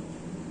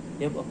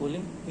 You have a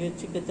cooling? You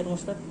check the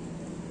thermostat.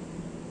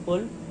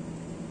 Full?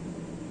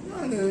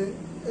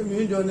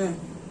 You don't know.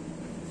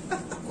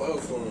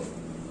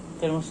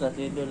 Thermostat,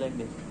 you do like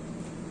this.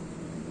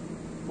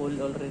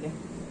 Full already?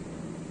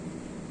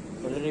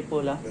 Already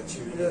full, huh?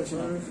 Yes,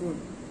 very full.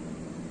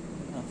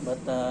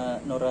 But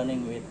no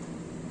running with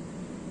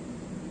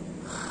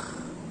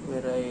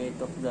where I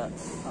took the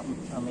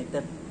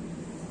ammeter.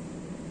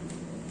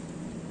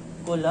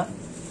 Full, huh?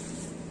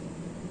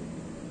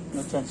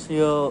 No chance.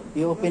 You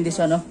open this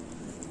one, no?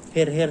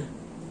 Here,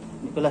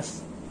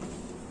 Nicholas.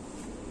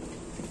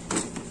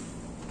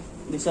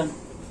 This one.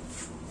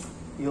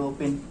 You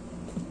open.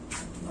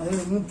 I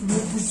move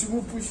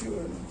push.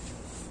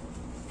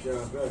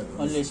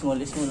 Only small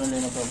only,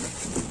 no problem.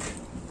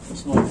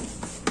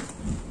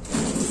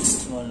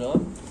 Small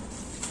load.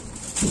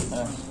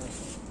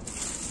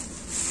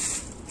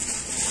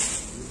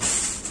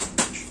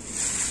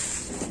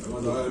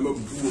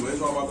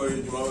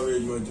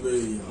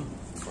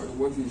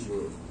 What is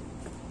your?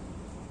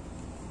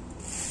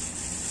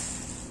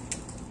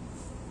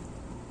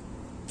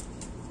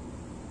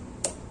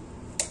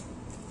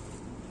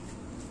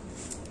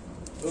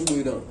 Don't do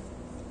it down.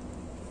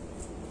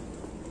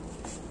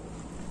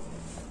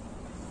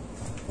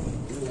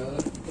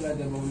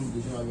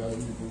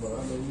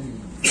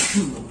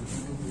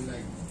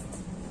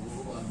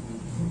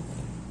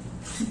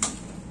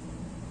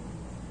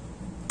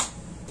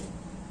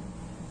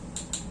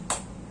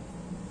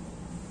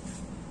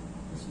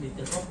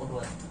 Little up or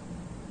what?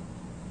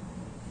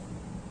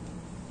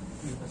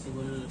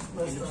 Possible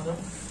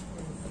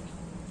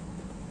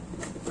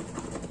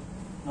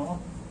no?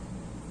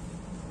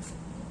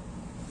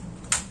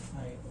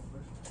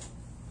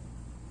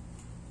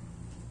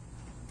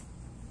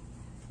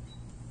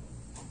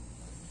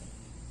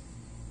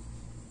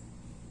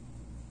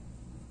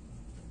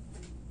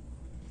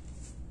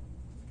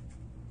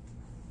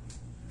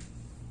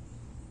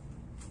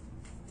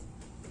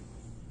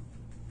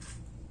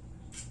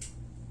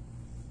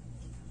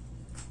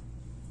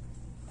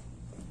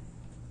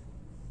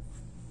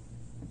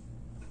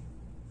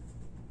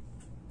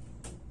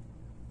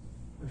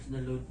 Where's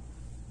the load?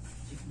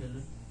 Check the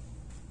load.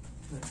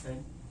 Right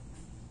side.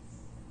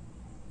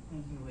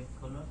 Maybe white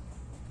color.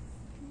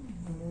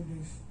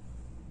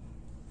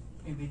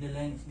 Maybe the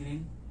line is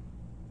green.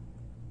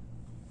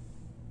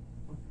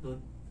 What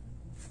load?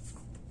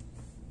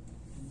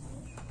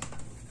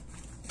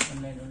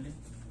 One line only.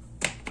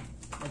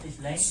 What is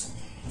line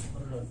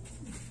or load?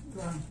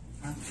 Huh?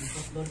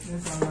 What load?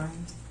 This one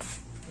line.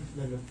 What's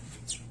the load?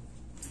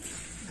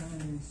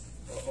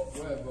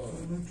 Where about?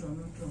 Neutral.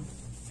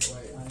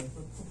 Why?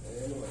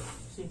 Anyway.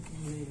 See, you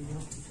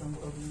have some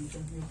problem.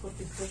 You put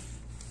this first.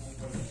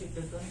 Check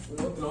that one. We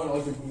don't know how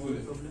to Google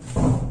it. Problem.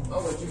 How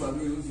much you might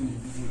be able to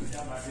Google it?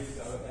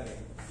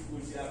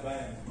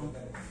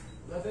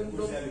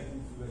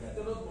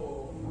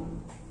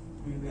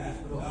 Maybe this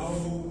problem.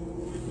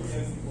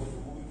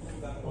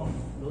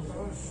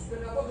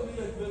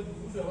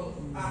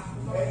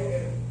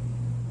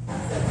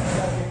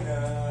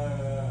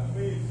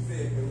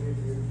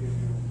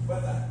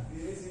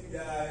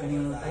 Can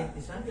you type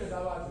this one?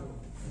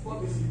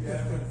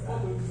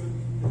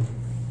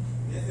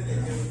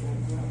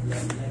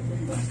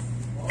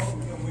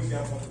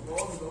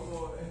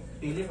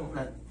 Pilih or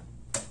flat?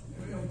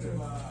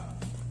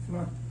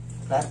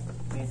 Flat?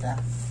 Wait, ah.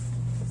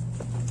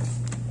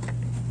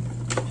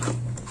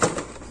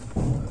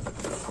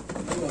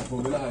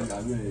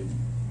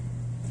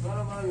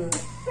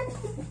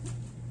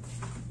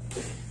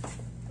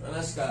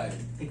 Sky.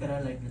 Take a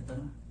like that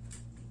one.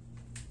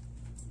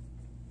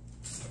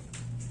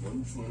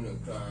 One phone a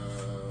car,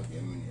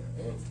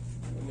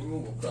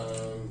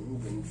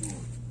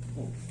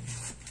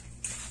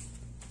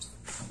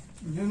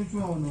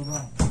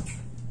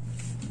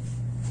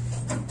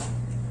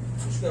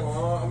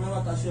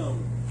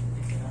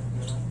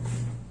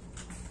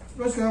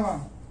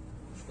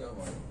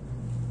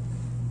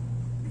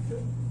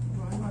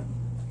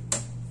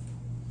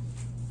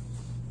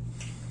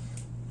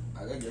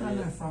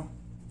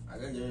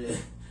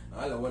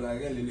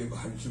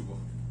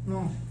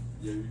 No.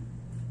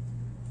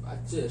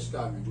 Acce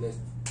ska business.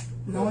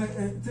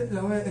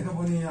 Lawa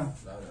ekabonia.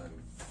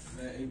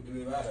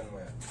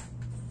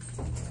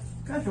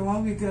 Kacho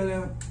wangu kele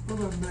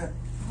probably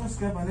first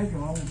step ane cho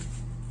wangu.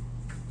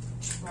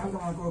 Waka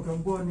mako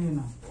kambo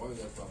nina.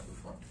 Oya fa.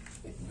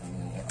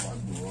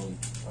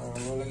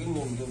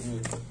 Lakini ndio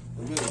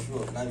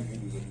sure live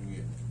video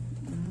ndio.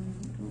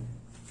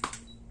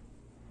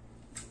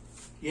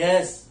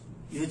 Yes.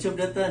 YouTube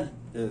datan.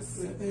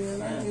 Yes. A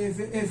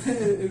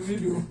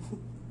video.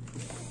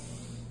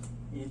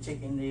 You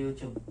check in the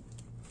YouTube.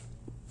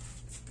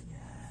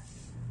 Yes.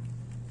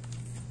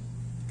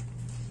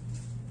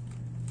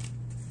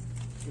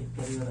 Take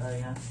care your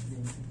eye, ha?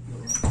 Then take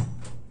your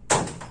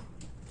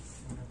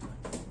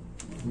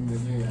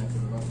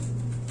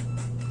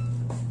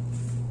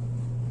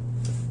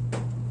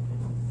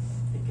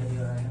Take care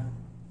your eye, ha?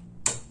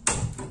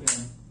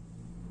 Okay.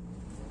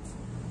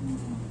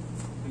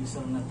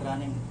 Pistol na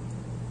running.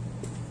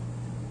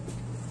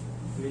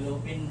 We'll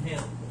open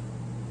here.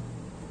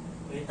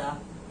 Wait, I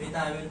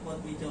will put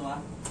video,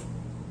 ha?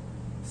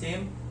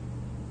 Same?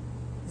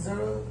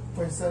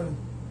 0.7.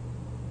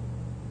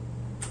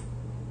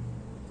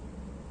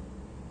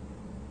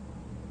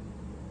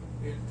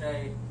 We'll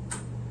try.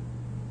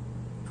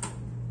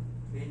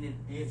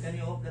 Can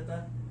you open that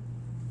one?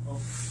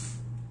 Off.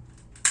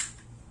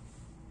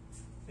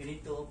 We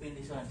need to open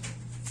this one.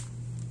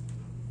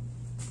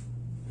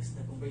 Because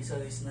the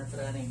compressor is not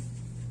running.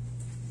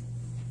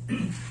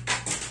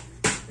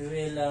 We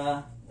will,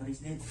 what is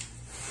this?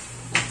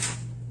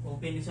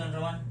 Open this one,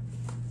 Roman.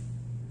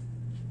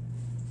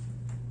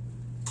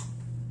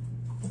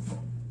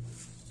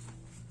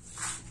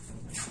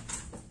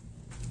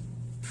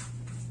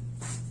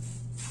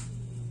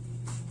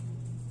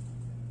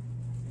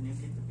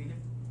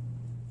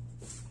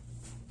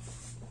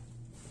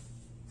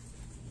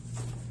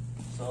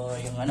 So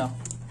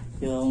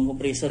yung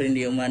compressor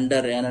hindi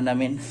umandar, ano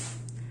namin.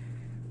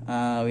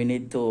 We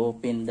need to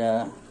open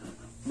the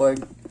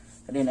board.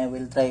 Then I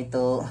will try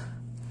to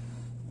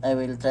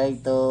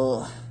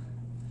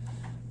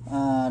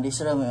this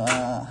room,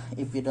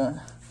 if you don't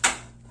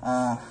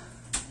I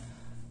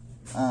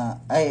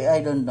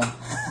don't know.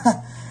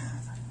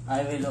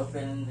 I will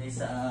open this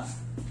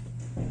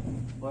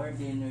board,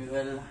 then we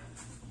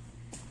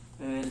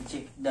will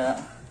check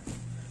the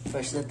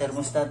first the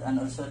thermostat and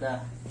also the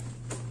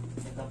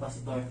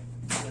capacitor,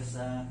 because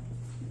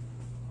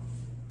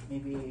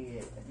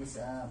maybe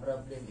this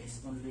problem is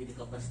only the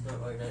capacitor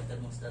or the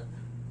thermostat.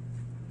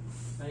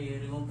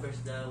 You remove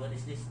first the, what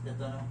is this? The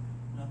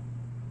no?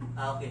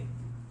 Okay.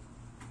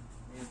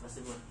 It's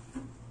possible.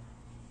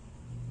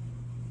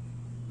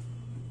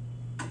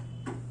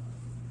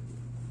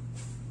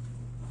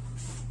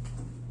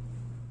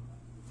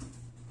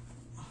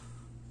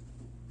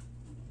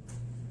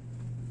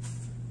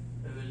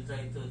 We will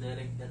try to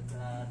direct that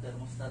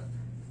thermostat.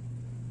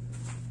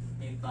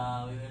 If we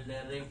will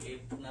direct,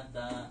 if not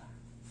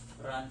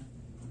run,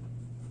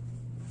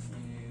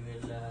 we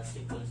will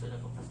check also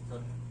the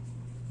capacitor.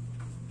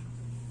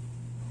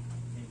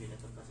 Maybe the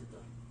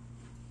capacitor.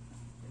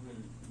 We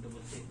will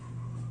double check.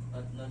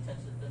 But no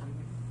chance that we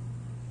will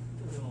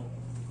to remove.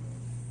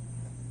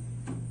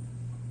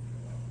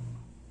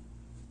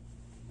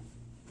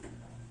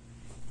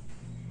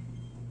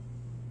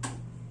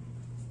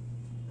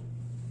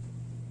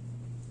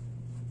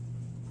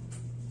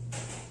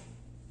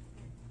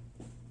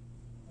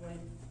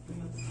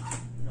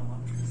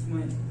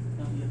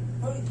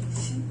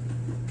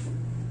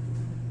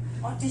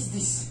 What is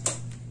this?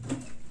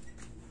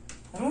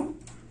 Hello?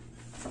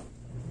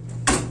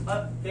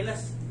 Tell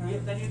us,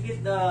 can you get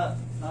the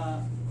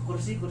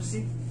kursi?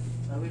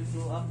 I will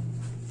go up.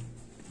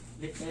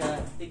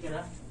 Take it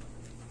up.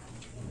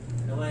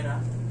 The wire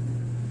up.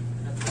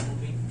 Not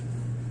moving.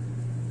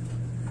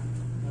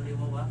 Only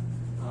move up.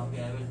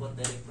 Okay, I will put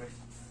the rig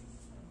first.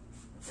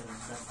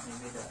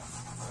 Maybe the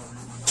problem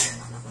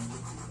is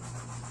assembly.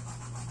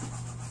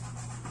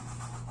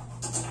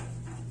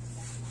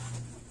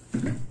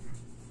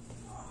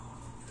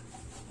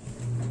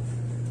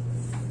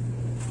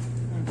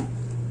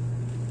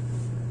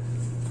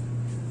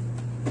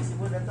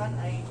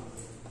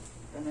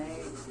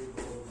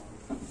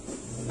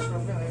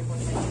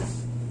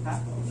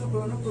 No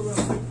problem.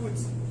 I put.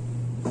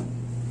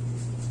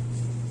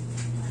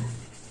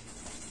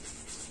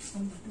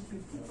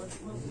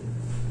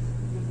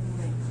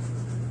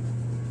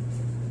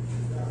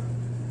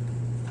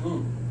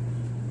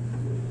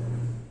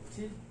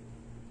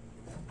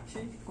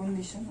 See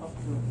condition of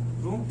the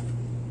room.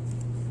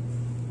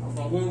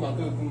 Bangun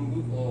maka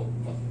kemudian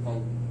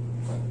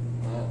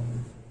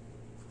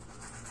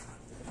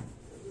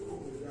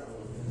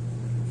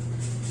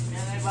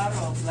Yan ay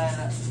baro,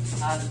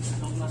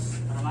 lungnos,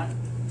 Raman.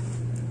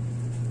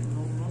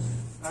 Lungnos.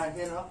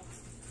 Here, oh.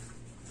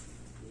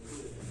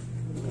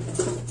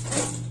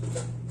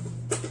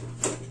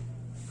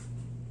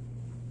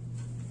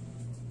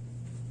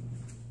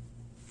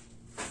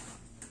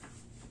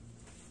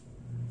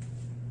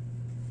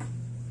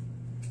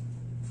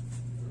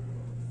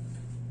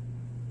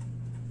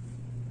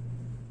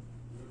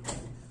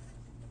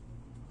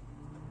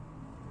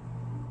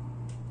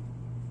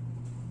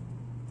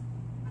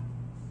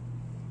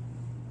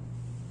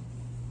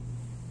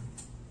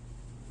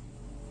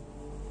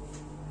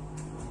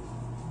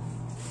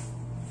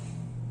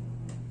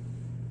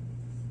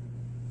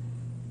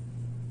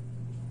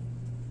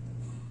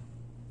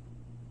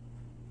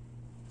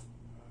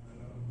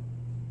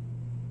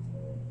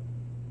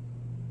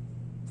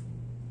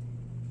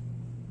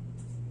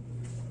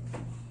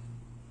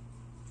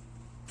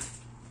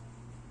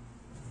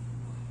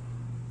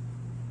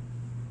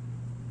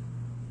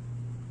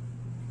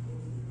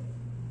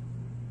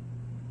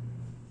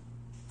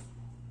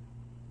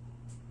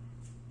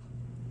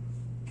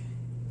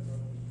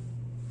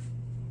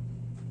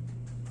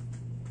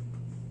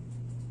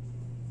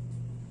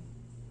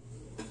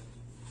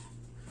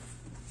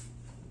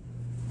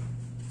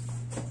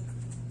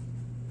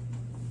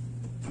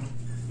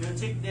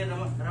 check there,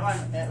 Raman.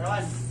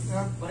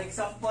 Yeah. For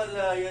example,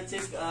 you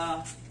check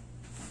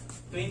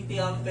 20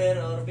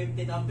 ampere or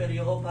 15 ampere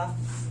you off, ha?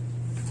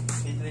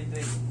 Wait.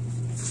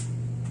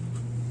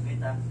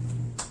 Wait, ha?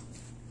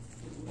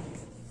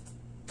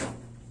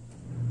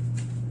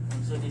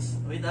 So this,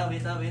 wait, ha?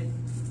 Wait,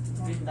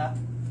 ha?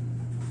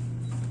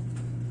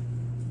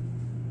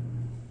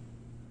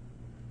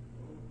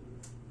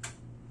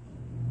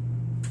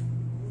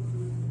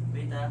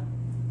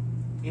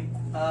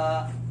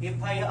 If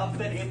high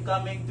ampere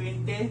incoming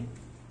 20,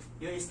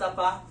 you stop,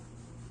 ha?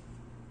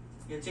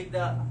 You check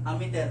the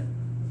ammeter.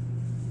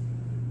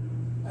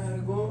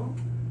 Go.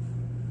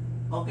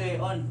 Okay,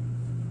 on.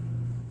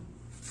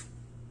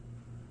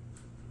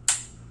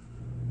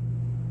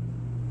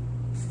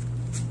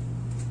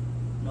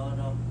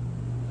 No.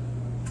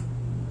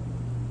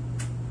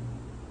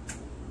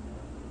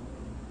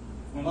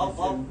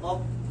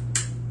 Off.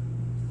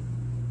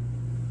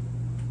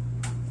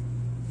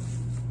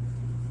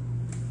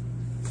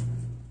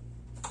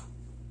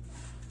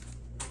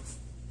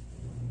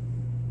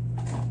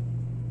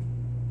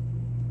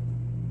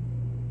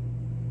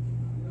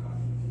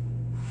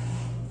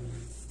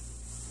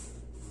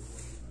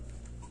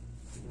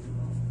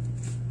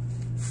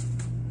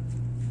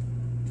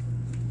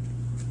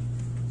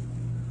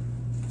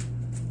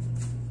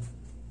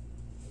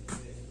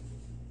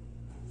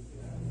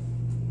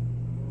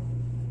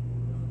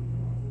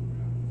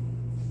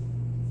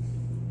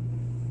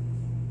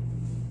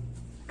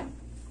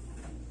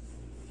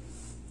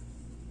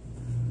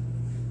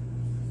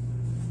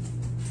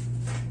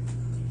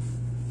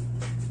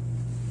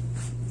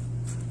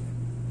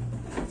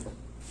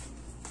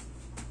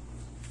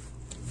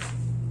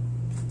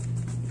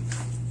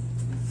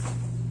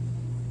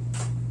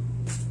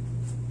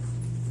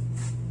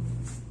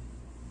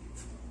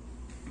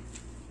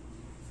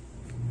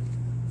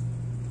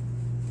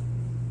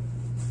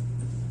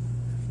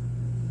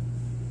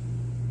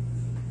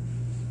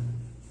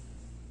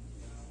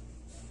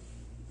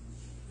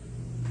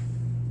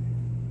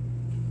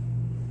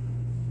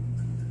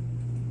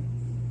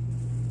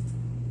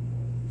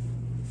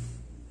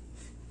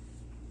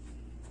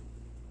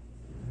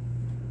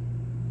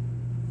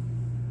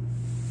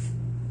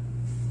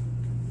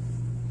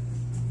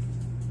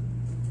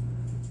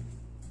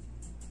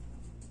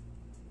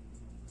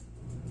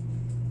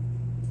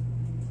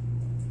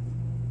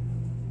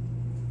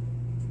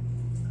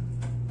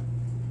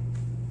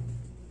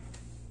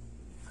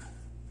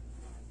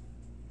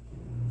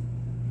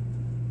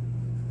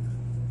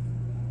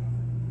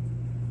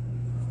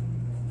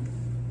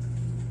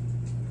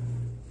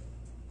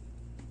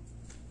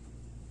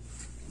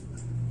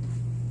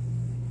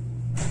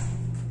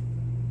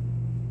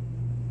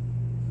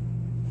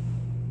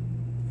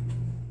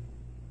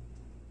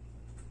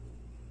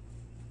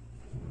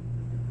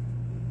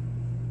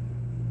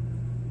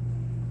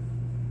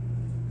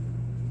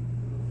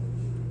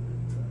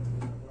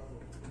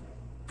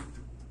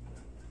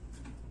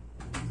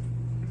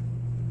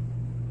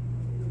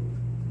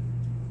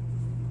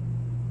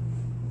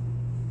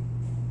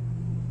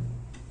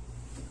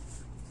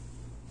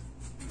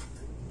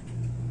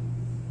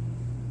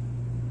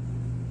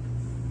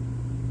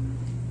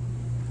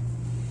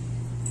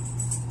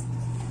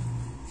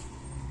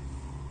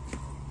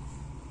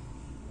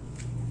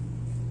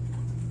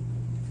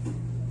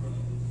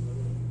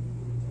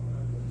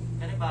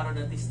 Para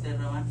the tester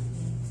naman.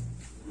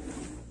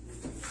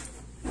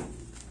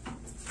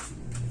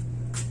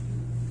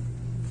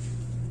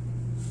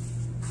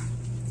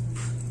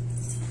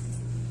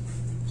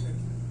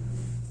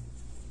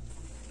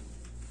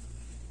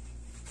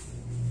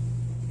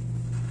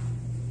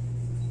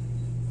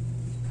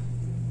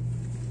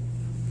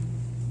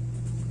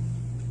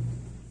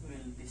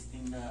 We'll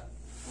testing the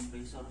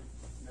compressor,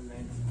 the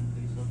line of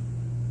compressor.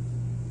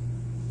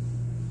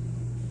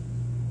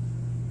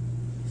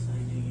 This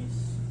reading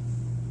is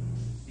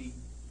big.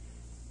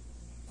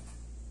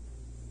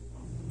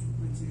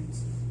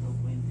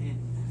 2.8.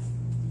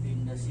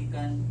 Then the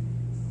second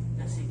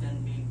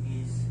big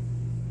is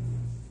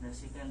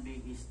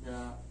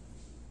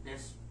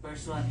this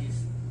first one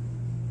is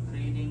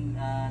reading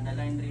that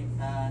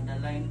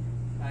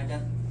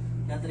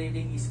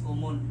reading is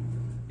common.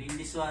 Then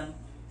this one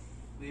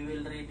we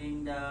will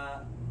reading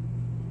the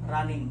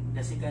running,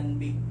 the second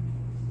big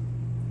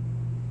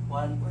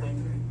 1.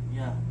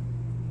 Yeah.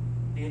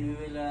 Then we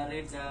will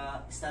read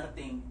the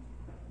starting,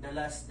 the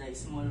last, the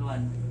small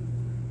one,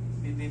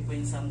 maybe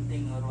point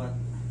something or what.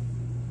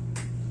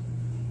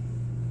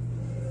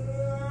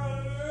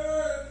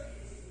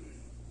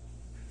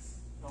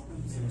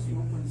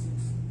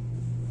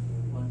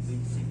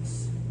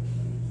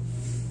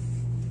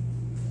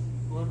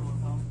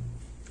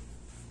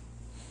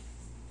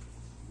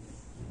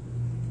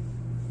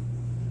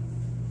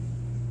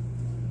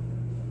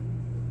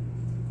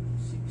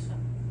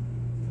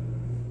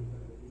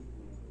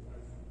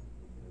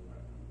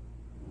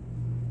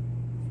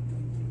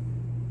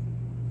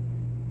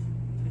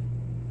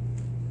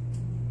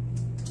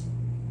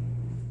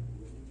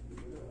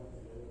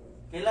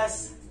 Okay,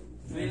 last,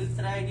 we'll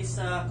try this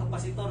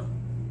capacitor.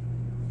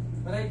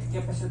 Right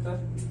capacitor.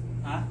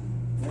 Ha?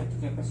 Right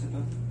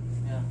capacitor.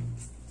 Yeah.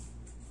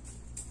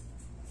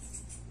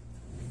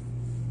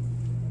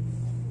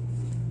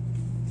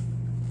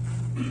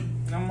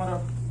 Number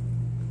of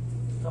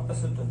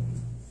capacitor.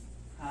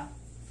 Ha?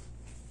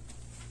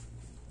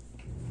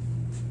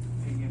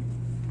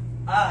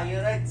 Ah,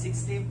 you're right.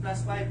 60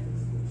 plus 5.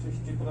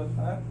 60 plus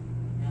 5.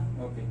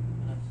 Yeah. Okay.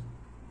 Plus.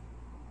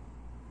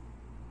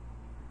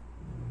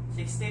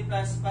 60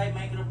 plus 5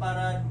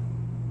 microfarad.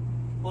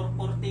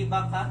 440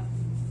 back, ha?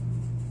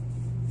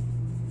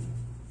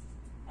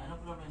 Ano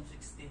problem?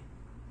 60.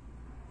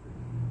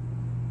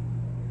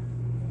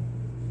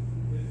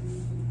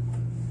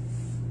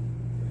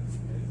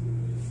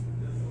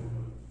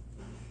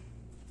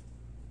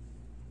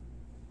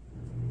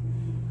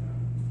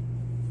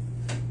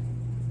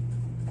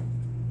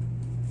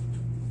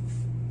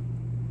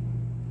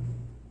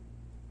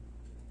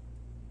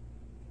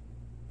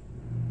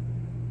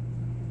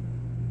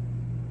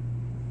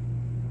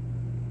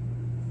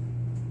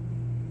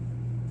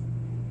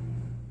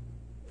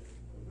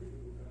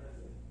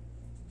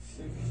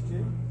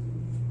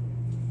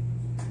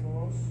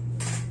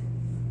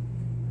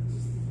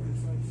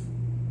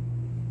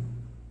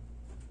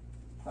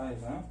 Five,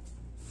 huh?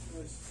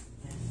 Yes.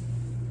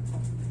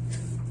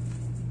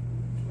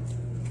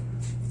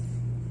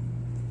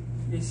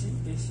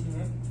 AC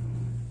name?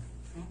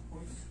 Hmm?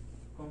 Which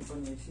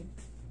company AC?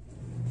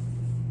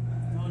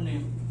 No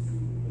name.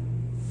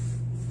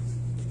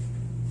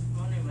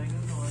 No name. I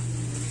don't know what is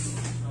the name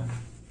of this one.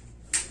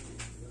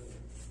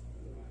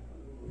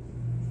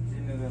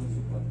 General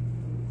Super.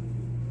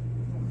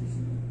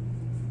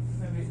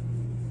 Maybe.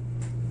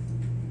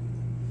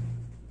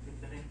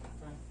 Different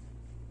one.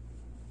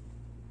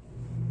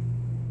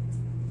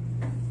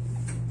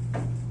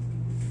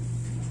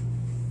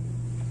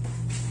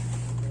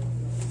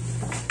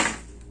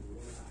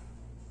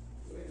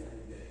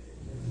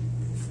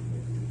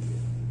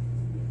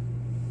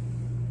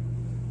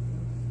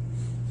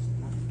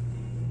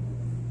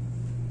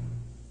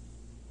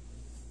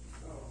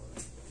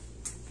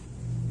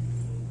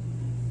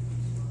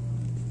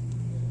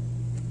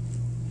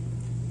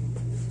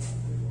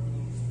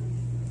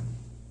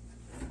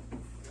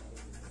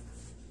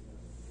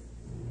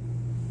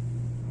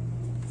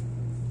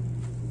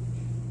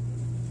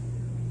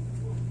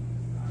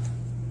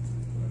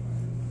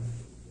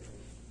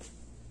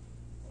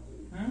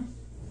 Hmm?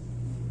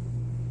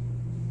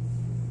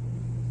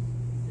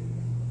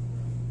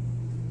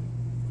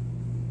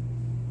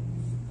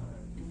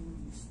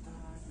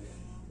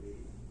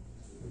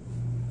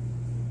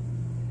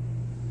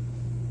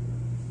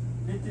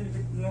 Little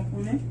bit no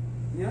cooling?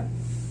 Yeah?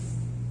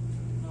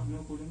 No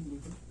cooling,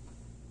 little.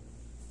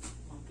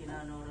 Okay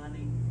na, no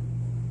running.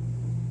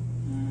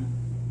 Hmm.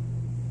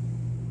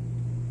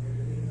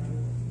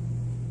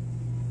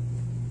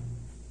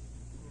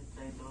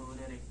 Try to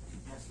direct.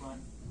 Plus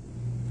one.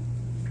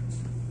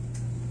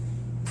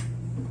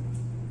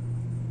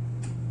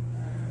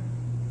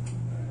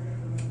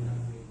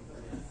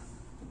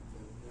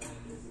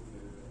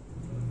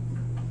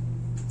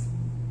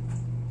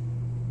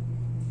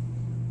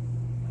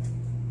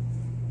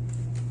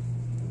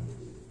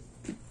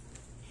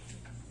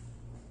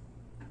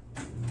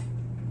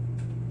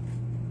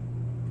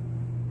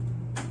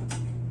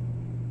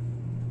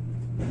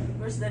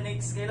 Where's the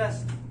next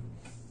Kailas?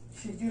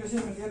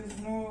 607, there is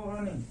no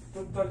running.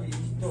 Totally is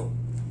stop.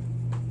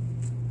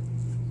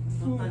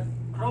 Total.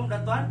 Chrome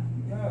that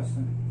one? Yes.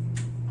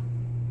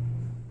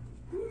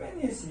 Too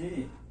many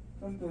AC.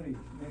 Don't worry.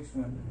 Next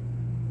one.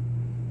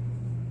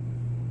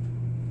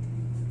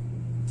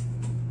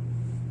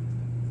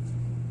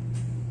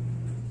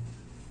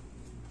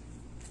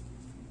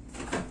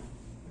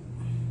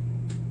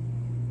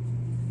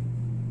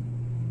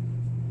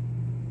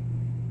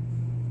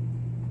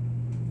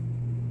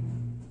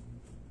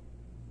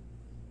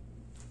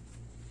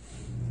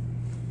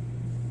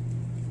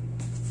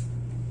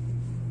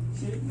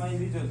 See my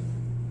result.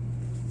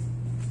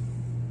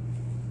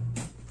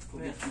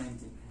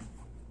 COVID-19.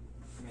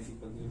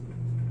 Medical result.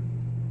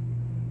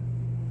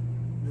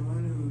 The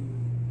one who.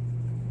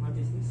 What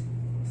is this?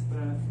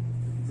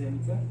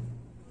 AstraZeneca?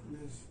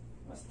 Yes.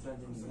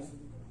 AstraZeneca.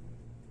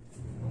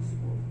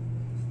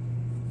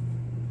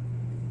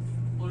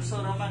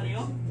 Also Raman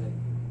you?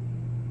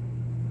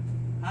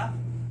 Ha?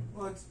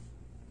 What?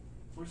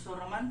 Also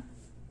Raman?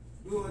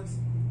 Do what?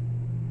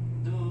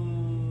 Do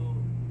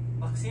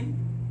vaccine?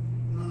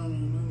 No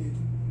need.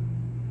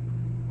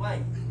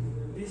 Why?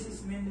 This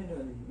is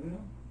mandatory, you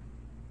know?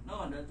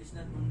 No, that is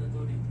not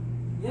mandatory.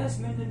 Yes,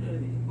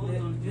 mandatory. Who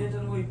told you?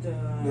 Later with This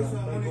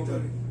one by monitoring.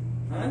 government.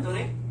 Huh?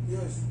 Mandatory?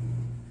 Yes.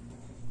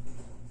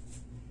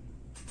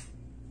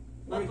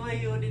 But why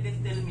you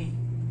didn't tell me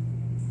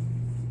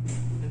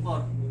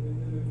before?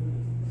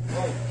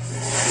 Why?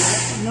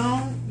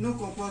 Now, no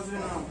compulsory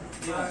now.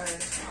 Yeah.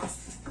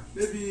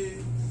 Maybe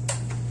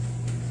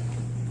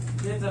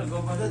Later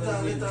government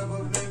later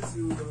government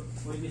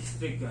will be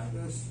strict,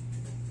 yes.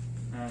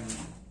 and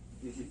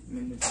this is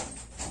mandatory.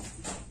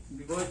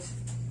 Because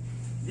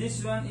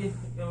this one, if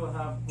you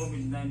have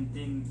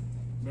COVID-19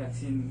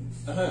 vaccine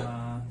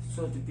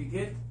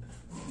certificate.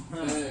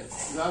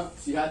 You have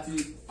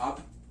CRT app?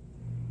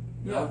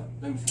 Yeah.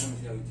 Let me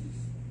see how it is.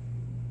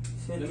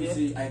 Let me Certificate.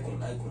 see icon.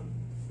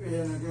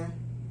 Yeah, again.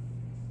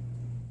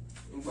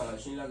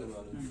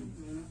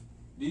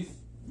 This?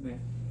 Wait.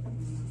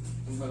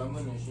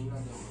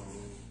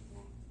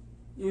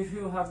 If If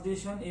you have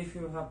this one, if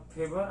you have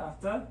fever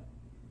after,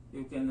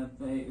 you cannot,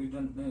 you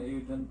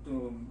don't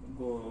to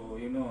go,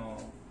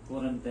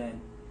 quarantine.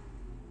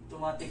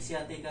 Automatic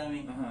siyate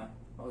kami.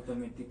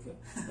 Automatic.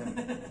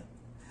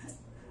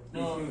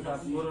 No, If you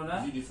have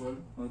corona, this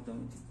one?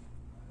 automatic.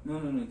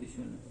 No, this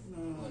one.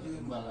 No,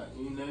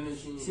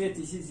 See,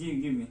 this is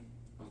you, give me.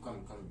 I'm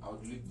coming. I'll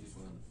delete this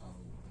one.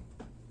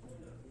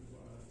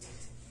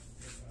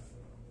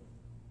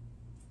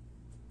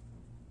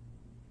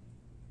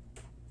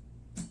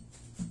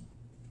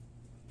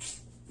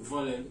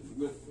 Before then,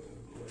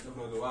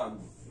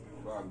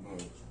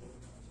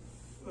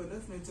 oh,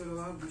 definitely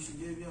we should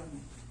give you.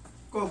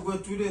 Go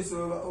 2 days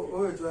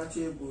over to a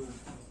table.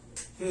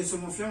 Here's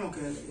some of them.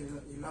 Okay,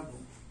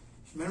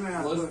 remember,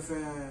 I go for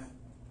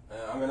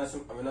I'm not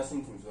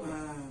symptoms.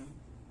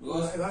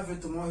 because if I feel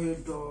tomorrow, you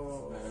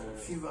do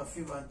fever,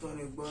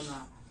 tonic,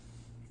 bona.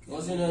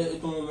 Because in a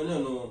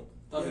no,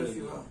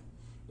 Fever.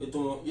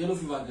 yellow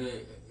fever, the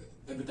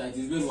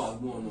hepatitis B was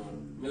born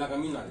on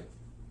Melakamina.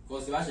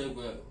 Because if I say,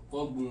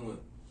 call boom,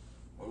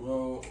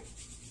 or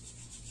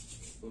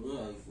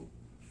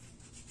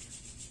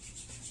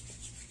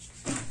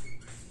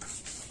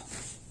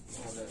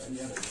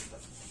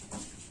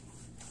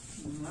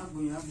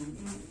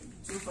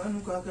So far, no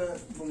cracker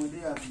from a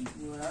day.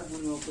 You are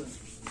going to open.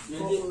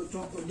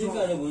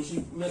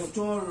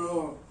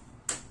 Tomorrow,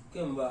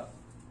 came back.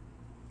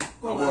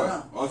 come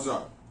on. What's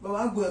up? But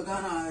I'm going to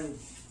Ghana.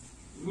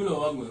 You know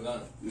what I'm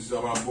going. This is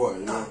my boy,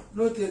 you know.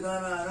 No, take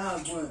Ghana,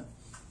 I'm going.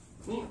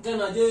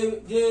 Then I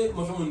did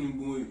my family in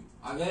Boy.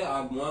 I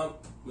got one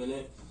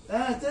minute.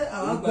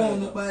 I'm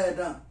going to buy it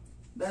down.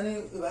 Then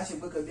if I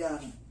should book a piano.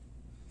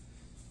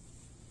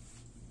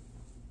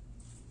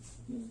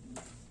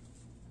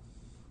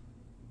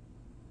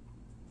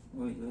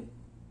 Wait.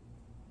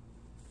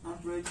 I'm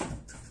ready.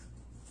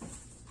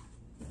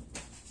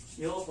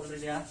 You open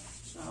it, yeah?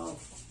 Now,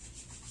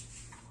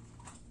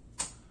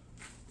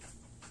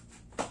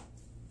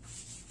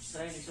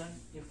 Try this one.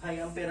 If high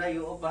ampere,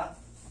 you open.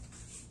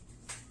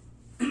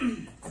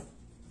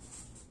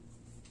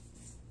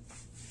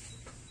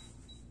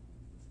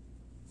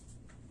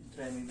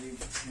 Try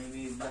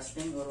maybe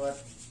blasting or what?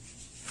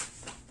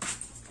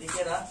 Take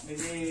it,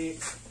 maybe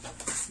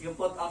you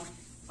put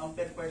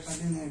ampere I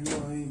first. didn't have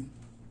your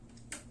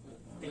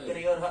Take care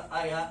your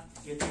eye,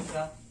 you think,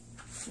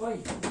 Why?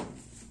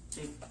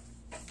 Take.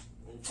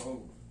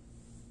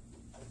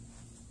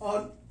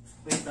 on.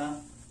 Wait,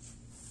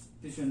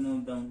 This one no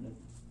down.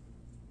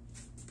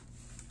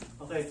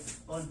 Okay,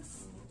 on.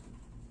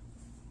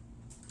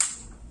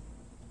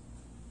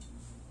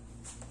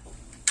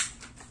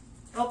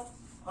 Up.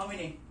 How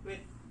many?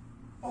 Wait.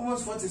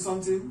 Almost 40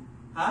 something.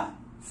 Huh?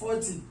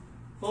 40.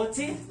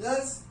 40?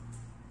 Yes.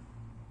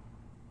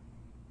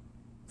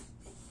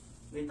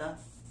 Wait,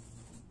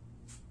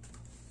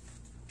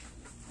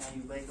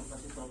 you buy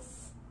capacitor.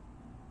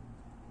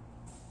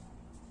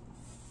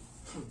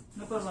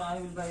 No problem, I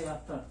will buy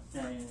after.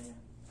 Yeah.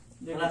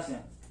 Relax.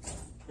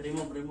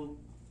 Remove.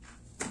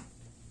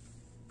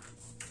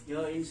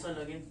 You install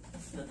again.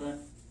 That one.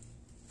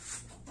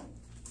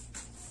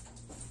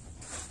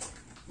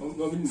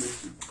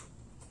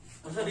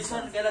 So this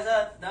one, kaya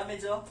sa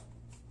damage, oh?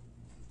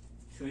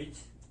 Switch.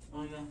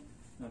 Oh, yeah.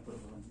 No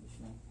problem. This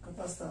one.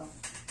 Capacitor.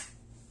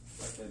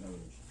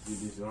 Did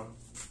this one?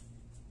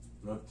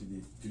 Not today.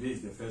 Today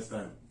is the first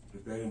time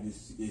preparing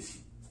this AC.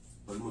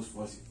 Almost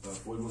 4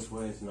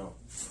 years now.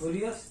 4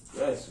 years?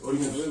 Yes,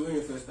 almost. When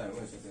your first time?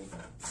 When second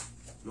time?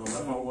 No,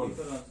 number one.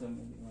 People also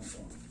maybe one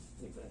time.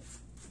 Repair.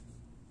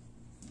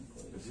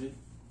 You see?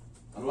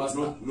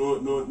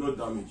 No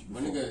damage.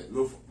 When you get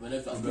No. when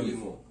it's actually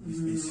more. This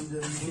AC.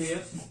 2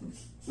 years?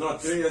 No,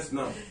 3 years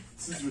now.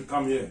 Since we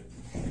come here.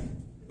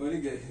 When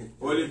you get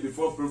Only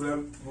before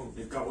problem,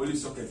 it can only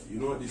socket. You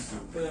know this thing.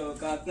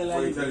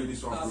 Before you tell you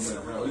this one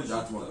problem, only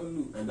that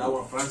one. And that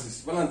one,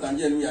 Francis. When I'm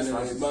Tangier, me and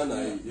Francis,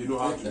 you know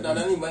how to and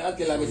I need my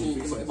Akela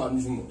machine about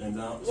this more. And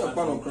now, Yeah,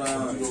 part of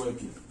crime. continue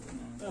working.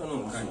 I don't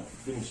know. Also,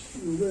 finish.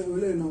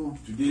 We know.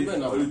 Today, When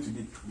now? only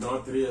today.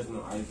 No, 3 years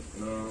now.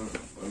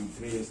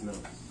 3 years now.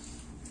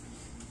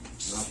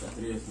 After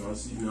 3 years now,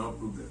 see no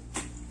problem.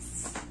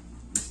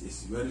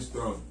 It's very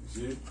strong.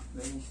 See?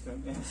 Very strong.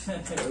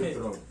 Very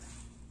strong.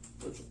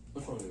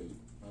 Which one is it?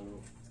 I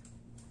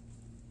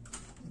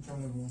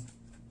don't know.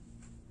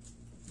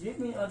 Give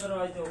me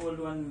otherwise the old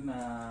one,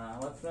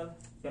 what's called?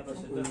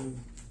 Capacitor.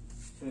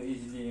 So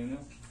easily, you know.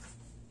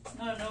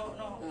 No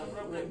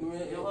problem.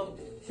 You have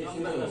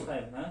Session longer.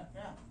 style, huh?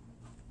 Yeah.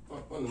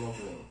 What the more?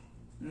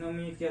 No,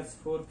 me gets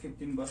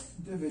 415 bucks.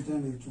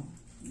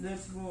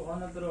 Let's go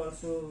another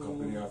also.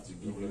 Company have to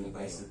give you a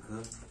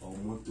bicycle or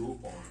motor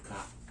or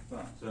car.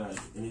 So that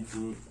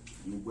anything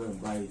you go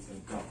and buy it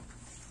and come.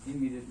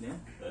 Immediately.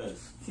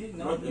 Yes. See,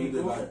 now Not we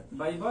immediately. go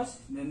by bus,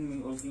 then we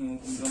walking.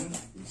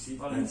 You see,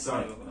 All and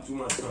sun, 5 o'clock. too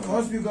much sun.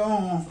 What speaker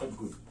on? Not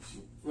good. You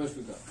see. Where's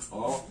speaker?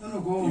 Or No,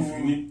 go if you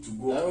on. need to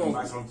go Yeah, and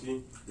buy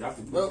something, you have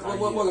to put Well, car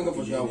what here. can go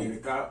for shower? The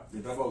car, the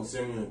driver will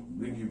send you and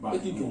bring you back.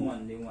 Take it to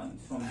They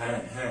want from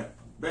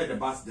But the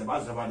bus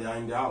driver, they are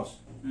in the house.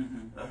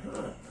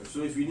 Mm-hmm.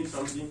 So if you need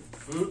something,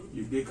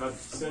 if they can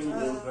send you, they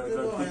can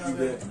go take you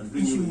there and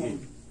bring you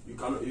in. You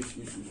cannot, if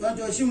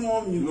But she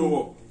mom you you know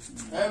what?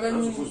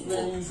 When you supposed to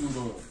when you should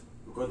go.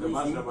 Because the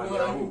bus driver, they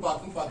are home.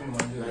 Impact in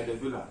Like Nigeria. the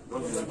villa,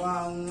 not the ba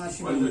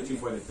when waiting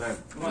for the time.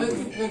 When you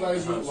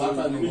So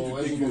you need to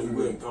take you and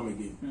go and come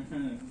again.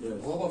 Mm-hmm. Yes.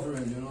 What of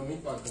friends, you know,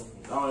 meet back.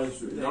 That one is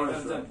true. That one is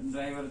true.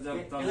 Driver job.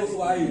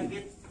 Why?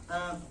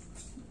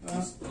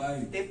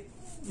 Tip. Tip.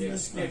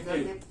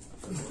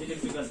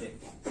 Electrical tip.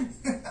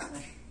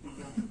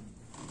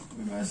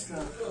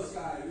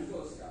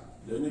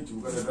 They need to,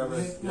 because the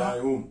drivers, they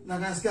are home. na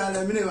kan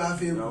skala mi ne wa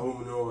They fe. are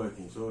home, no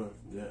working. So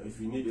if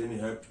you need any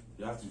help,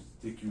 they have to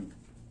take you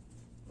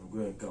and go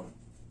and come.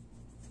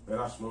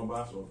 Whether small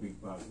bus or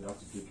big bus, they have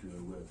to take you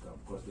and go and come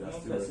because they are No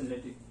still working.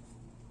 facility.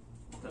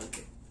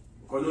 Okay.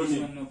 Because no This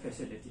need, one no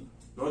facility.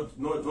 not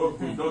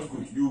good, not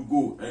good. You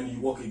go and you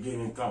walk again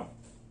and come.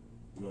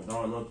 No, that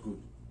one not good.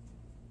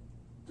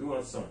 Too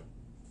much sun.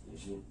 You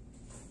see.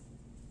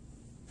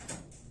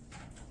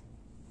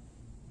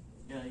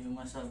 Yeah, you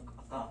must have a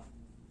car.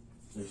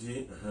 You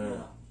see.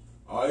 Yeah.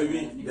 Or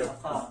even Yeah,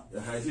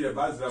 I see the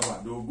bus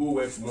driver. They will go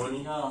work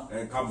morning Yeah.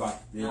 and come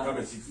back. They Yeah. come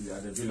and sit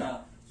at the villa.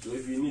 Yeah. So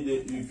if you need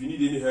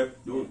any help,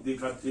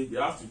 they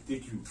have to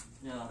take you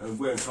Yeah. and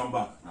go and come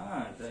back.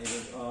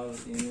 Drivers all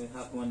you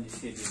have only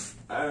schedule.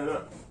 I don't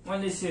know.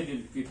 Only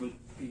scheduled people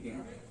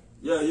picking.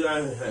 Yeah.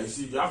 You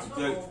see, you have to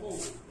tell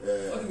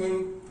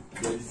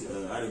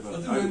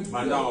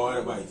Banda or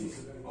whatever it is,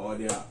 or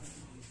they are,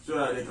 so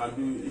that they can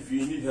do. If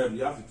you need help,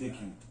 they have to take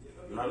you.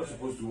 You are not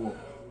supposed to walk.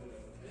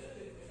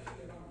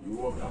 You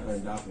walk up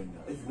and down and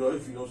down. If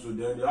you know, so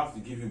then they have to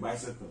give you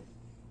bicycle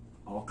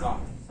or car.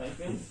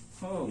 Cycle?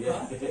 Oh,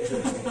 Yeah.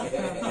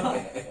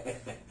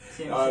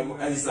 Same.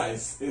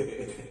 Exercise.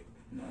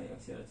 No,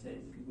 exercise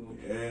is good.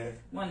 Yeah.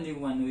 Only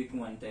 1 week,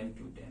 1 time,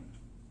 2 time.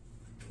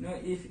 No,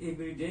 if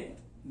every day,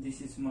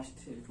 this is must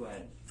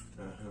required.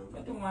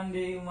 But 1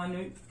 day, 1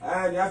 week.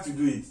 And they have to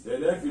do it.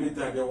 And then if you need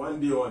time, then one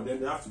day or then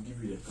they have to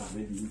give you the car.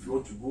 Maybe if you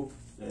want to go,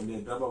 then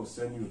the driver will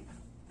send you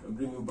and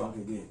bring you back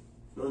again.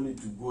 No need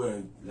to go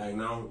and like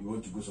now you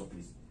want to go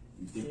someplace.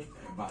 You take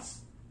a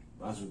bus.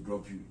 Bus will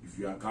drop you. If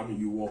you are coming,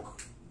 you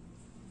walk.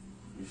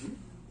 You see?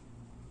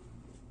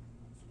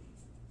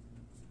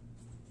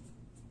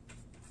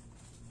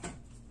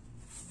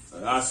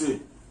 That's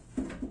it.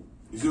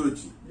 Is it what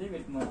you? Leave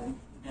it more than.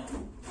 Yeah.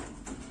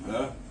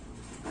 Huh?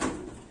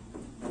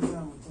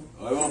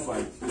 I won't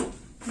fight.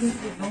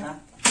 Huh?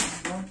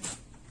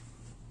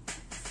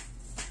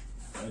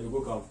 I will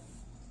go come.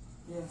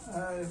 We are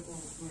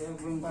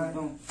going to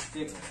no,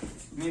 check.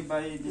 We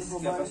buy this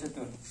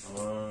capacitor.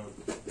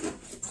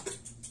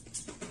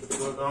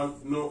 So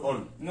no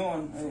on. No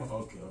one.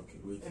 Okay,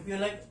 wait. If you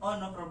like, oh,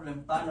 no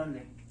problem. Pan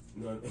only.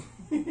 No.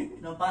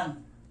 No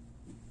pan.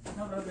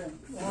 No problem.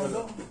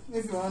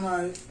 If you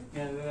wanna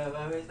Yeah, we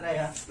will try.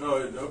 Huh?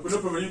 No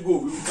problem. You go.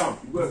 We will come.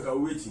 You go and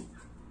come waiting.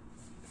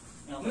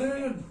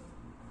 Yeah.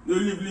 No,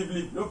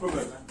 leave. No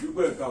problem. You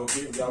go and come,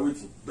 okay? We are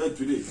waiting. But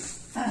today.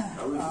 I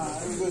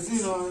waiting. you go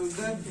see no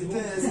that it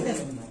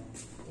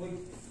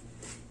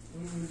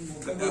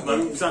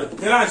Man, sorry.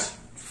 Kelash.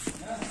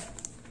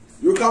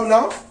 You come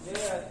now?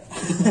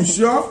 Yeah.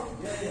 Sure?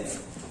 Yeah.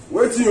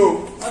 Waiting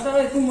you.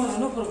 Otherwise tomorrow,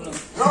 no problem.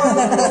 No.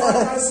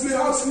 I'll sleep.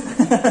 I'll sleep.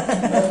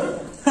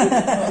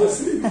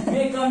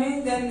 We come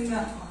in, then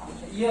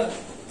here,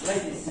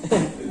 like this.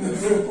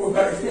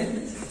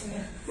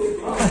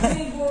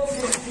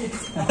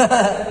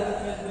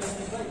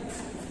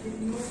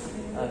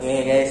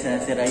 Okay guys,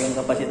 sira yung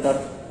kapasitor.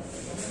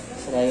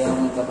 Sira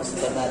yung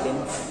kapasitor natin.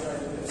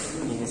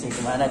 Hindi kasi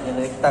kumana.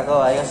 Direkta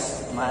ko,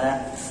 ayos.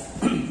 Kumana.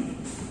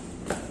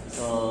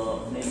 So,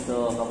 need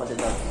to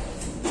kapasitor.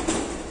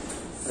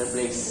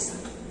 Replace.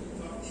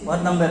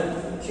 What number?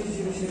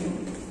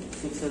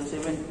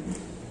 607.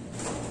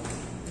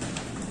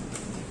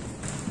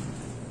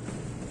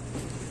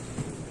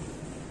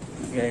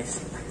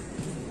 Guys,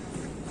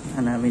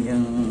 hanapin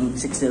yung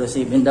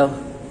 607 daw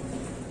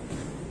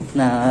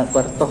na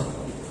kwarto.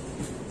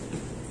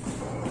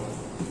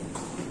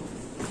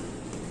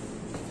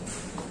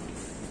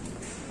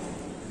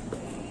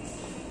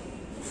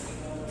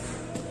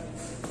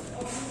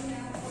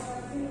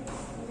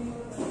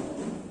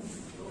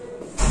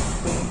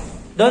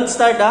 Don't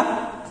start,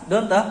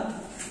 Don't,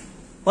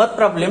 What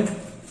problem?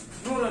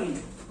 No running.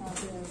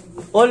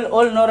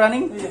 All no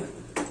running? Yeah.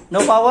 No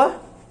power?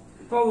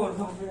 Power.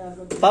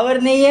 Power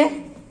नहीं है?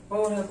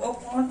 Power have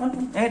off,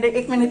 on.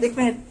 एक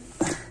minute.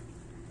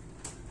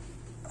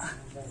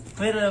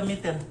 Where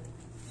meter?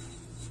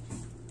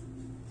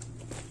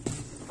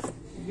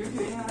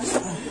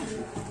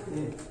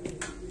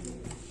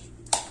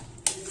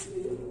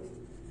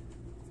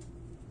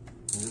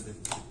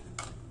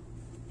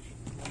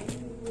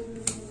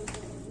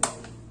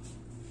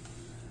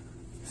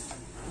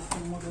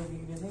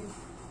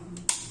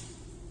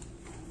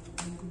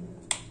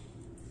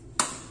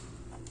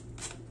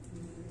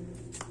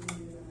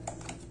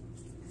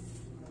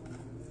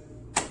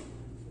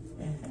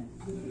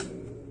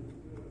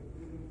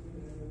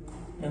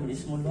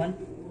 small one.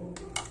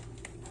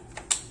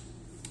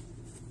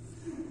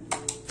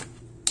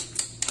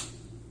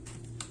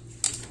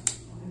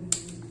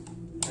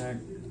 Third.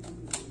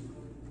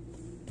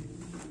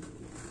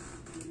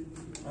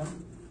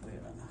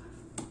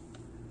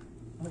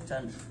 What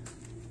chance?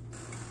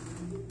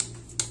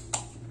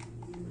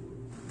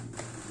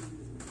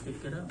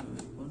 Pick it up.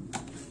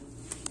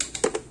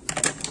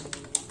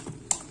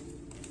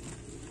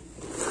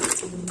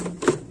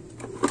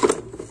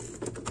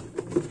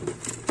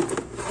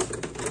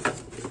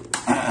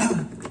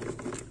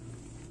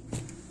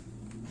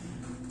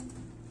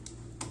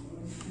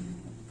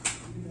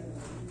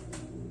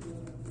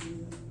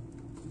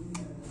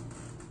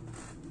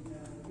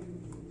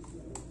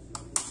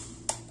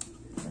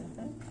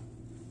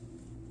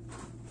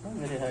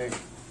 Very hard.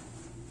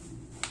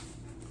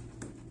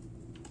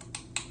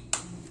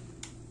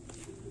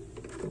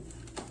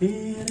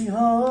 Very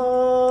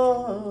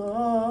hard.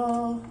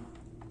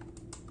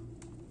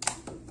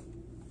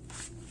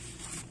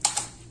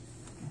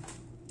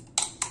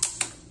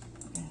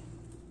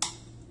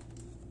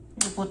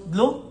 You put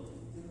glue?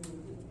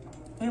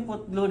 You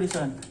put glue this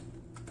one?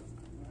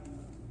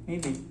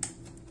 Maybe.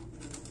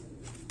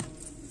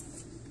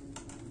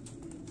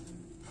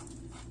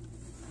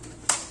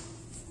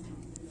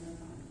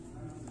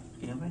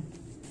 Okay, man.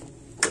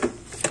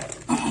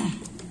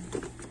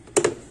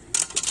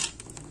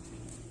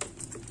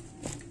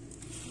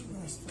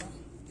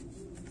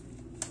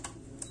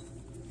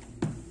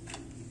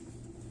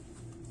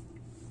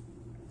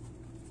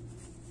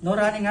 No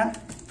running, huh?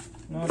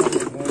 No,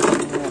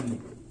 only.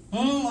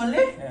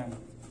 Only? Yeah.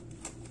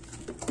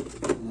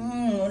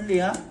 Only,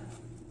 huh?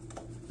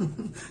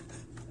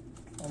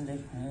 Only.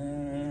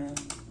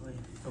 Wait,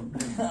 stop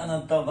doing.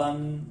 Taban.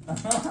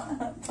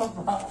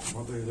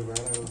 Wat is er bijna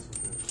wel zo?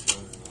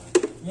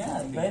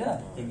 Yeah, better.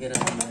 Figure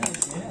out.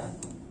 Yeah.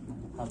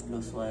 Half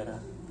loose wire.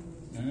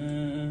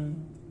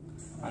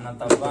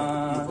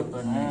 Taban. Ikot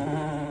on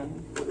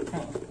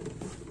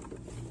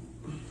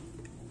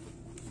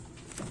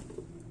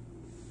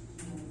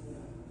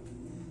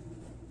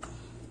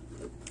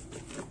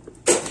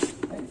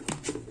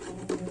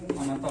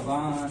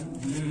Taban.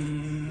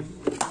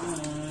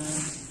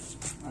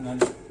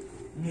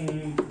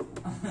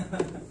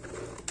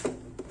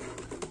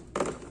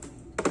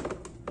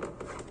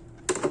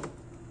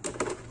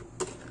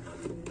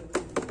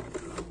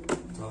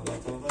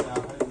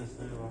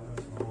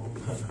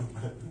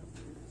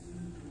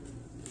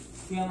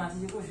 Kaya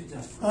masih cukup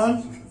sudah. On.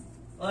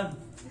 On.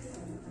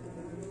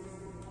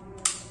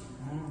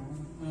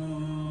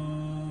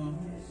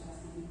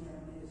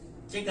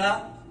 Check up.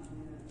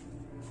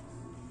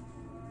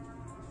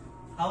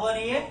 हवा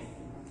नहीं है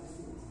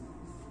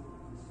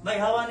भाई,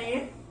 हवा नहीं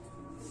है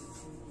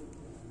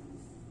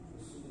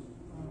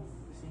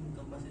sing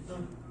kapasitor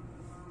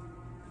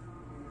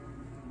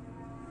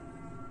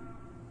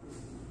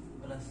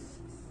plus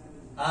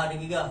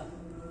digiga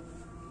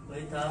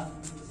wait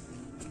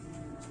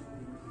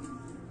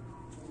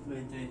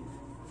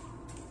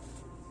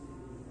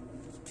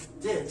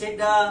check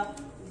the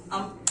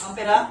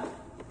ampere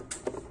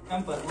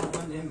Ampere,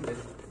 1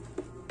 ampere.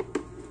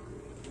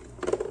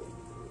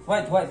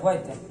 Wait,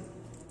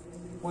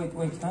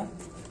 huh?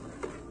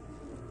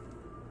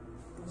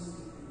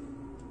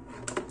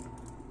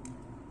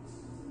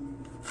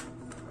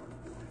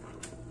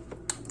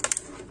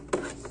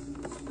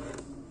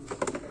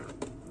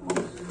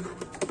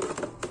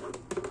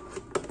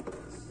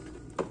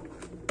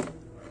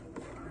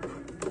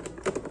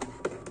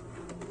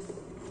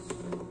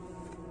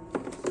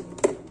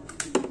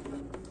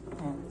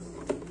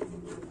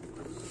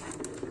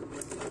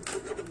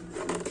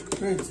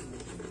 Wait.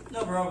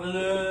 no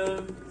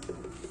problem.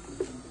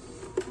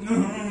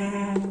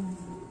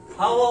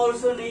 हवा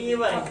also नहीं है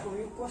भाई.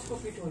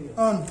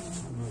 On.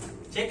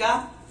 Check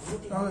ah.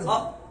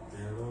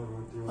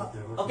 Okay.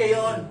 Okay,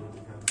 you're on.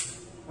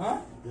 Huh?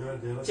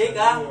 Check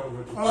ah.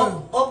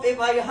 Off if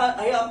I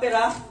ampere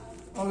ah.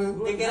 Okay.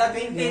 Take care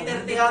 20,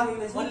 30 ah.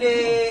 Only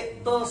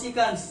 2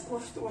 seconds.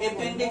 If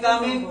 20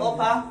 coming, off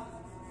ah.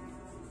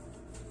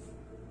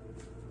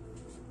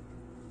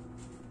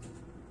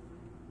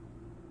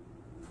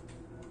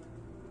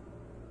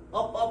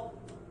 Off.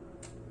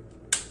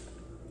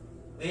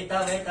 Wait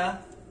ah.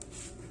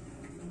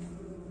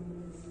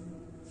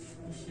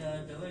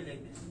 The way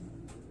like this.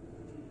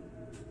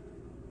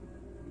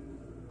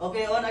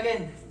 Okay, on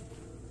again.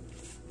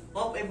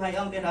 Off if high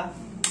ampere ha.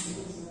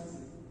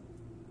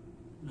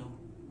 No.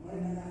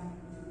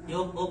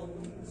 You off.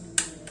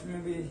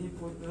 Maybe he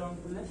put wrong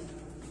place.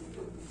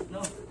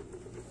 No.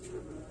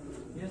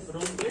 Yes.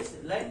 Wrong place.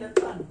 Line that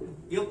one.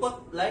 You put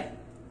line.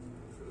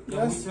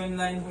 Yes. Which one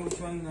line, which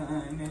one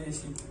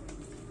is he?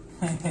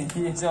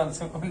 He is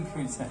also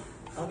confused.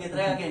 Okay,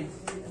 try again.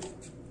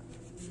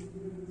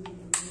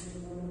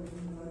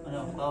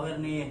 Ano, power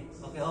ni.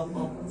 Okay, off.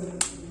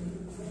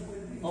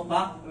 Off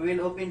ha. We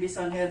will open this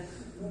one here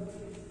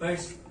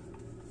first.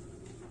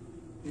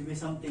 Maybe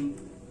something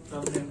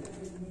problem.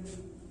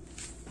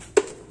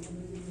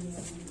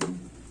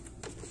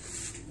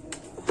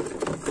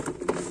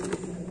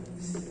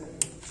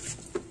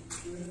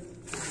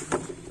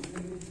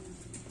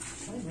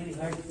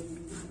 Hard.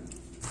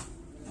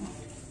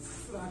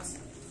 Flat.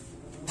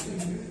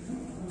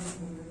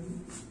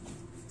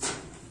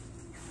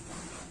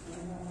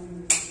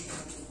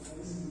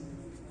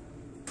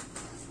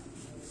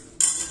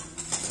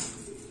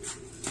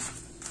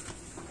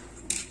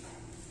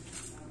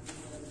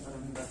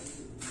 Parandas.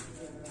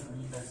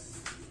 Parandas.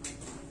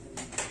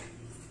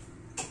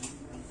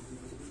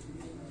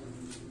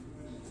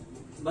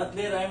 But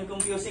there I'm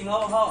confusing.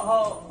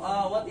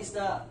 What is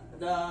the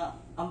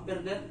ampere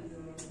there?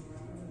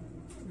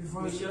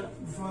 Before Measure?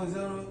 before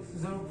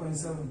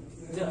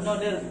 0.7. No,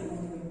 there.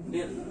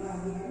 Yeah.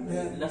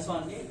 Last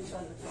one. This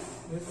one.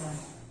 This one.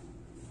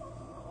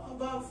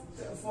 About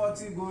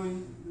 40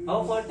 going.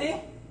 Oh,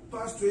 40?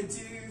 Past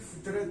 20,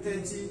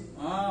 30.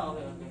 Ah,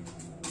 okay.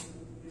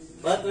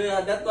 But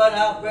that one,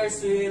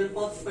 first we will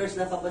put first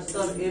the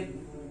capacitor.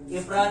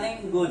 If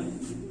running, good.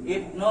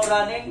 If no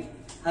running,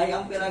 high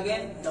ampere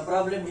again. The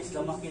problem is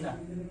the makina.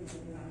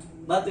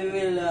 But we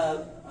will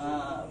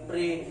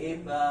pray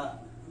if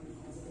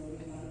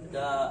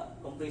the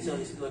compressor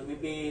is good.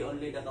 Maybe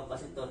only the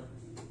capacitor,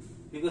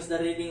 because the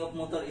reading of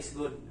motor is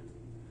good.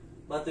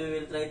 But we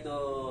will try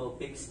to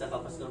fix the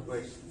capacitor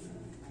first.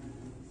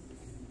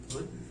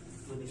 Good.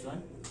 Good, this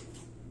one.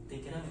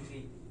 Take it out and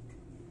see.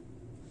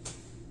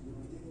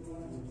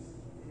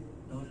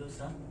 No loss,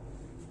 huh?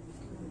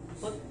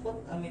 Put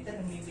a meter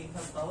and maybe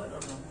have power or no?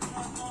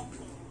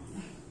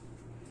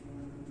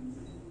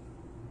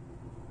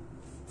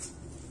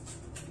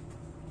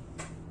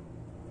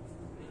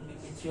 We'll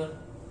make it sure.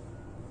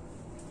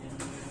 Then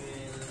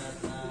we will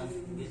not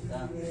get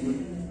good.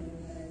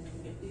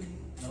 Okay.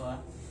 No,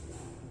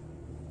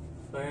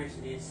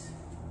 first is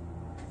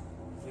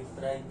we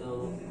try to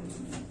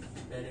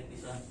direct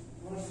this one.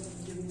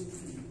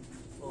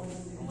 Oh,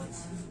 how much?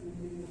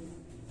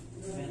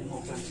 Very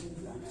more first.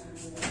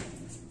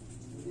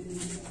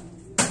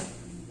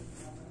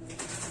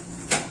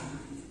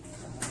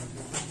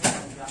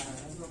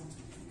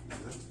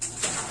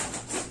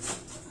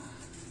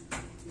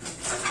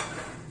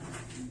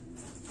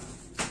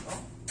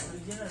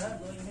 Original, huh?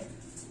 Going ahead.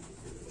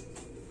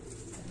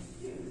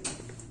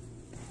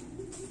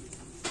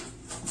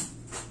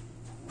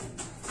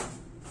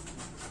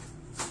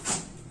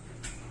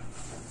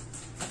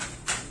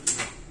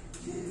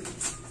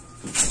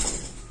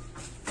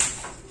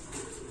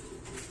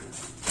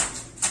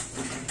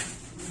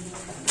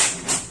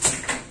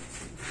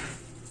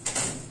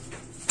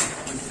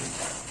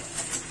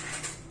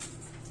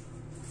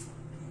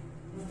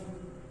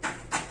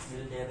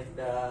 We'll direct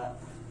the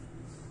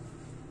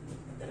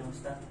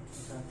thermostat.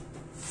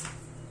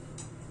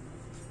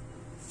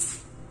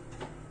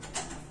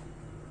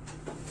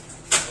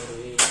 Or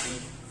we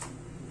need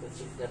to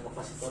check the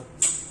capacitor.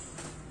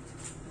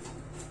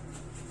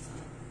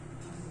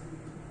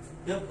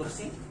 Yo,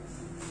 kursi?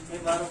 May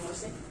baro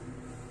kursi?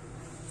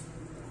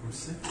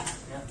 Kursi?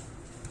 Yeah.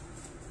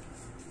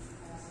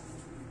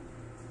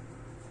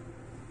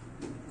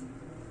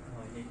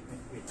 Oh, wait,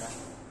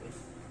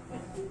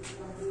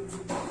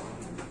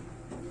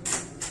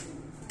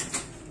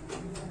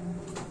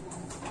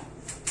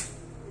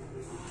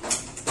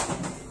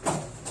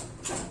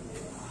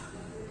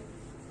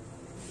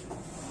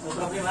 no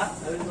problem, ha?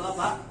 I will go up,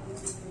 ha?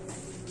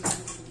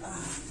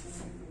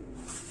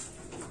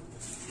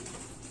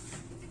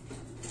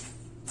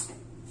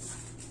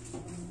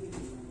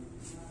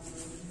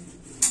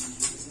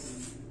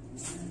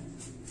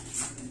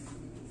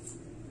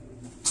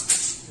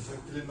 It's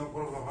actually no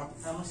problem, huh?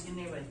 Vamos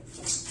kini, ba?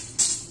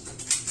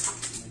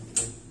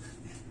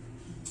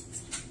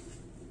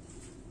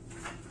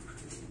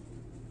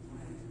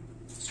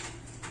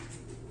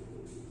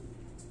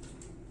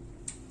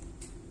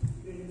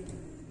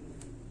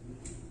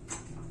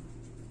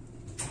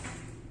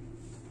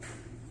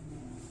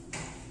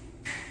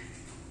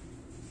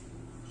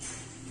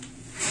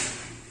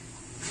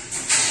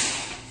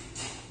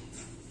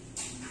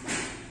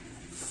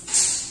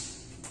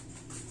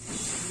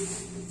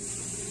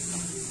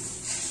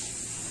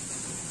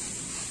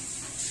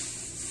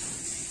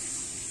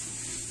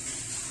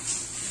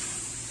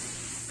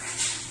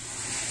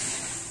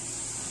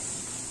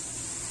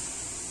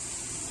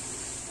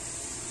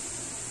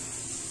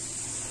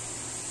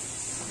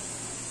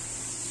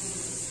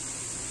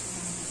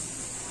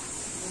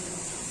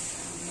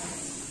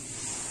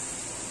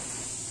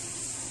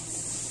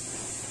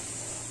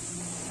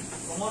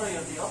 Tomorrow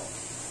you'll be off?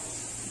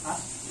 Huh?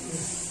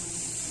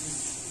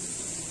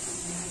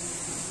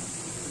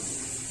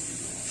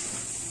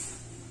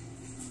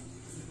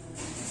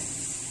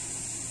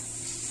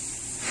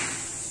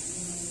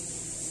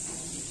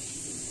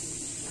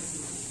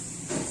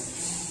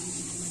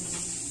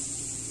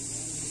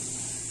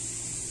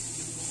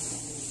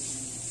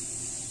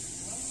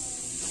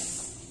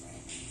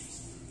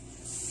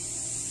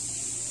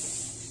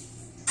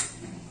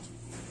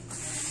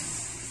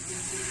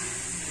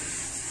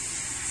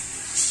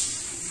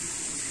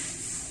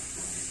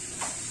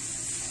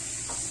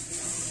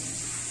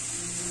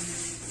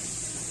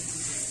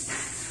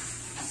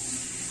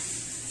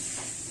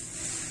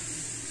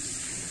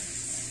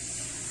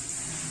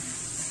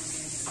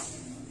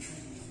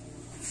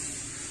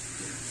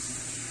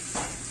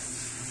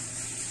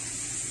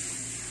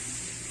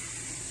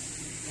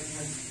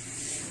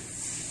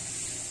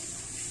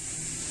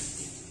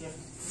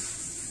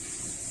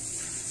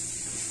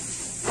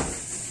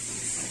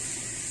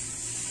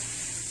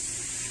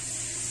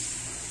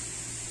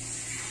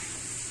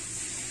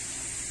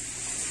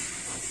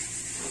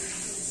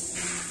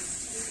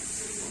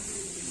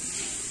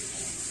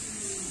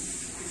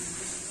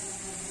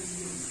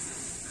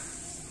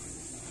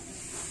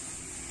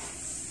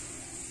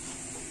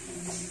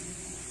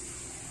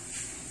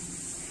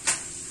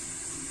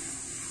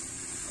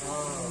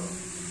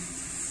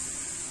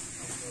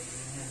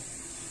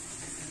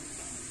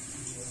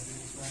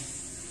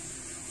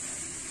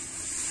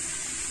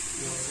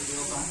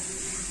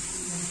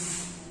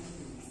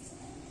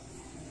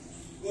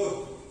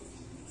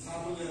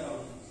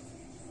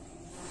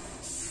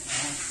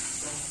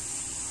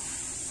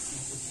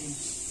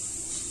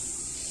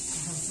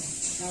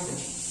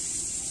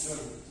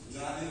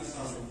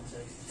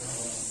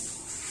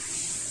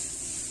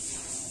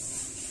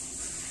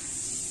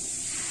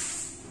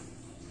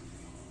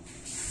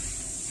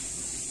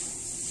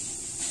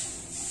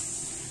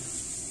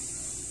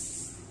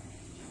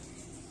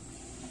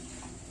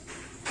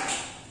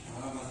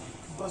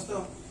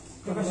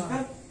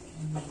 Check.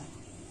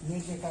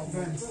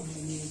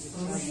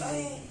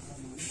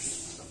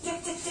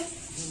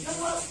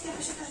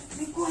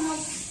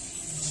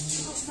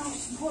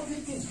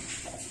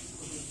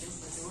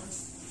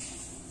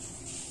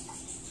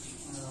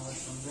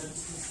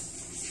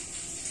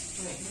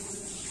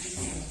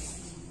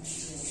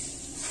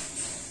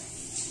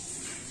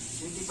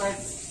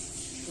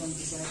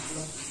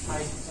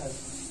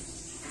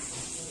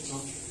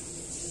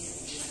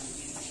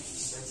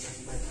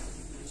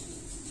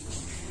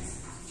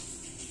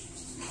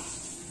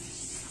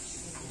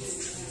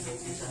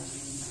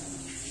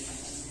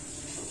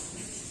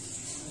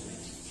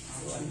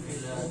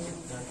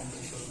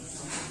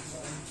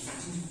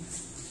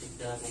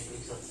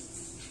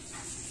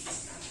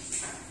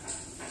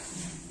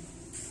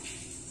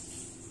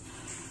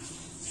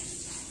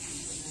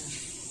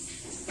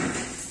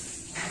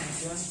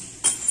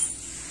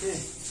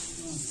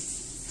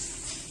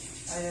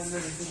 I am the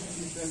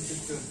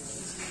picture.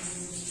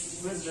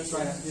 Where's the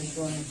fire? This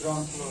one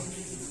ground floor.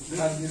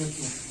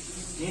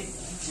 502.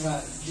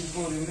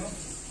 Before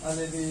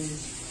already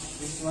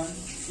this one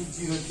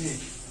 603.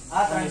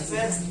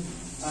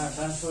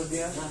 Transfer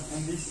there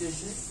and this is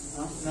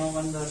now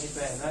under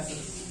repair, right?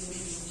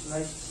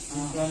 Like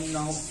this one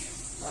now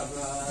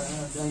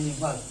dining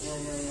hall.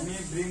 Me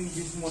bring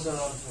this motor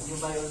also. You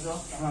buy also?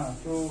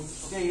 So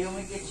Okay, you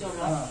make it sure.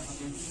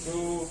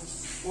 so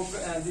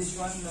this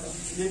one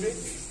leave it.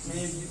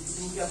 Maybe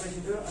 2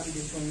 capacitor and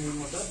this one new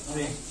motor.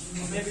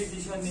 Maybe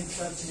this one needs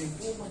something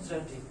too much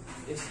dirty.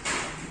 Yes.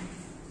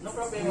 No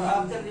problem.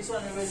 After this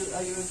one, I will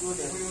go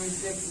there. We will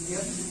check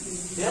here.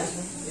 Yes?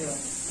 Yeah.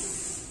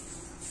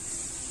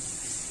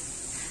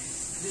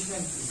 This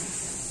one.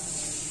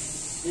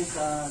 This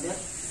there.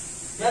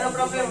 Yeah, no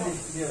problem.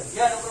 Yeah.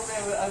 Yeah, no problem.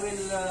 I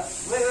will.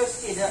 Where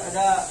is it?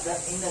 The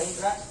in the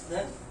entrance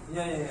there.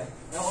 Yeah.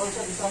 Now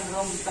also this one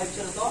room is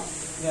 502.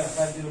 Yeah,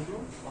 502.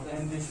 Okay.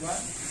 And this one.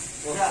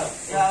 Yeah.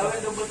 I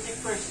will double check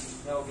first.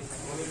 Yeah, okay.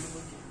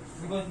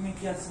 Because me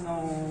catch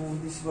now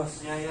this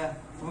bus. Yeah.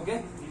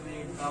 Okay. You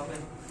will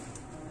open.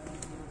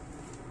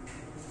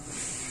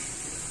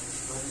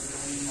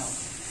 Now.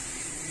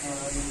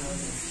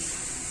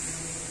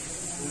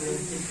 We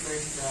will check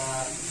first the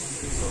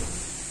compressor.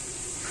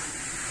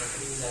 The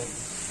 3 line.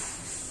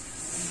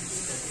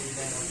 The 3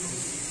 line of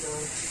compressor.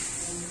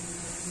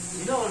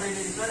 You know already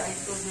this one I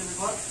told you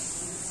before.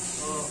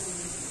 So,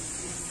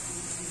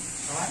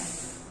 come on.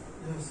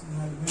 Yes,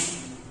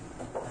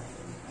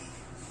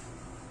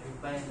 We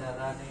find the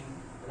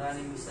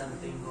running is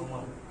something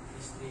common.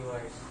 These 3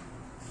 wires.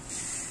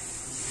 This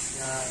is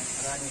the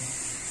running.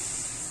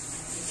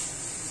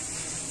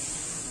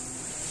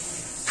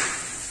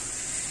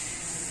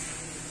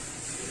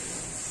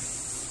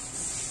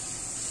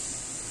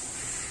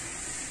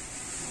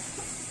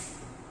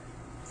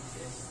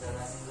 This is the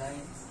running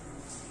line.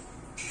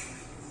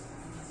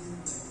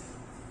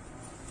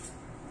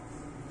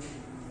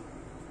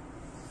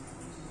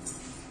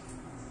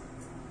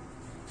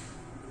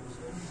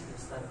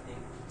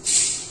 Starting.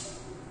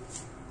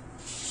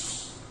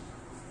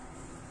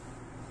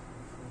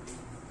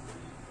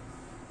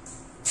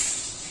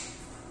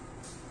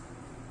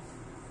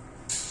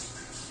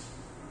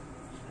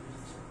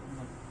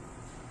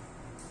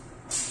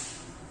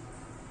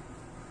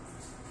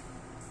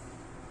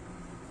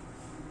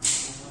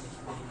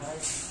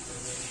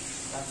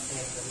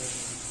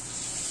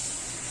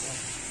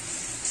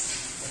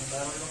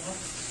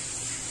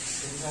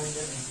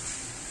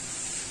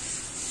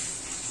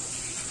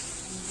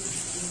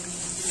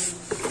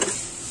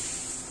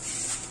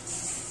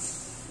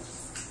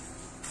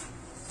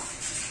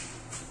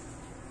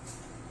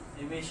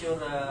 You make sure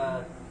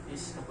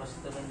this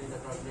capacitor will be the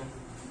problem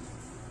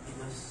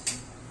because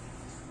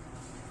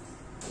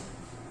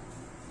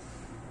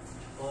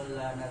all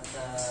not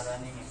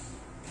running.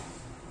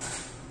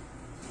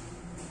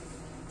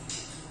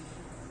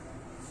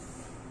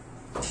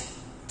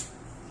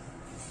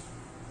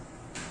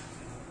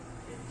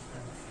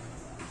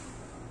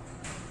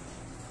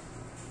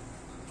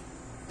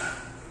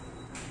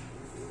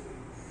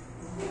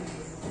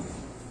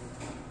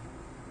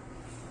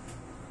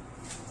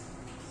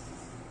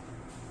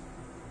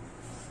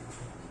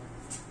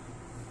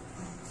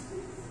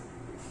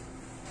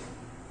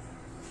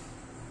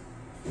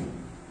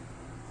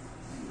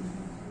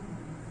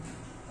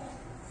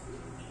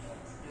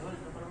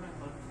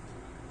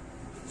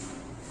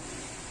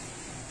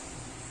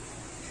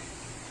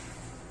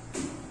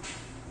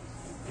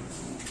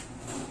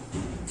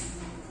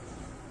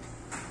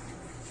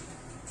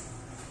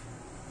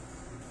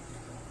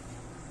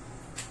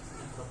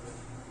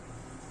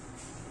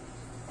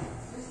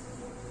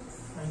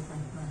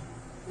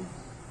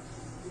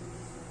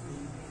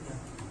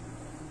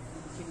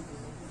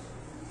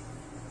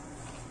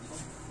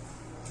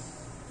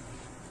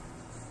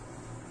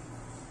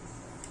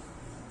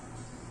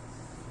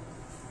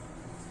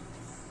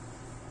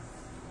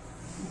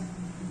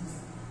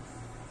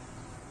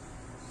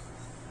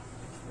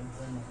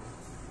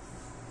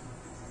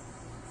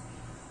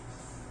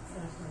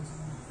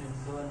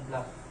 Blue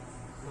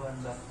and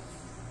black.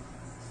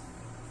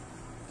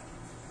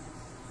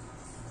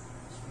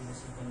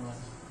 second one.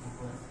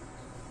 Before.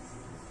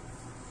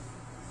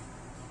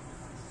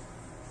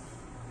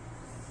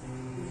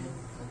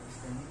 What is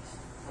the next?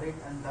 Right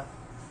and lock.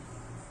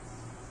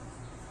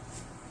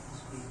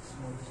 Speed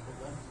small is the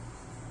one.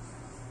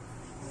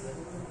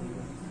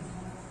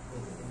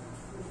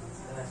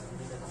 Last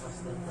is the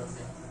capacitor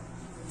problem.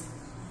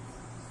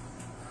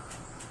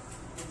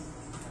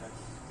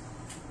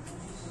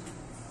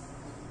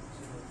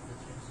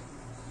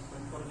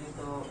 Control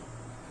dito.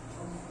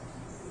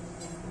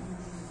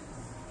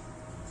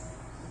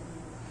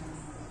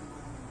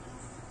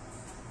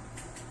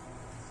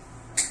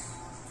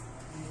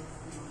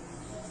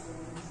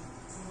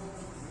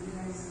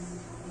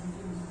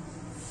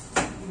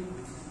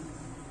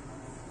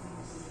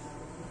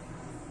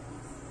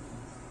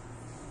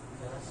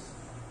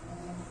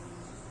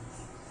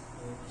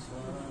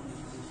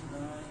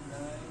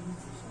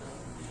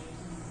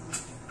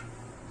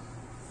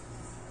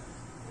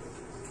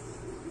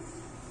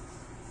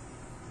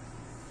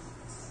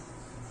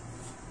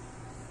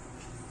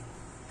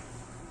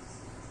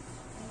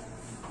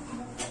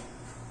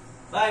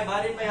 Bye,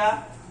 body pa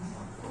ya.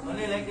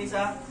 Only like this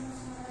ha.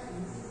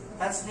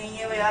 Touch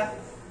ninyo ba ya.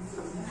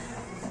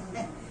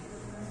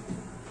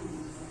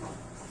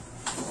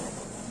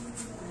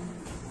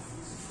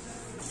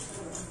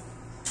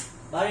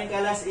 Baring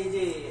kalas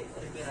AJ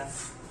repair.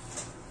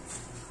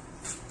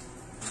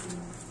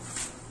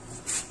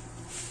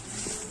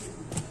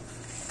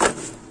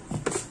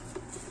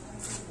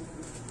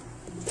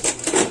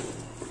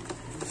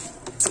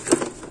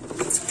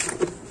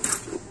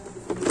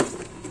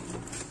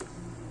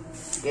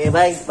 Okay,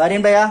 bye.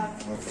 Barin ba ya?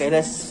 Okay,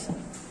 let's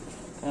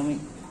kami.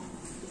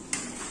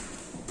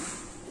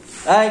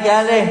 Ay,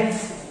 kaya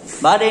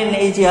barin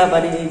AJ ha,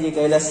 barin AJ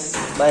kay let's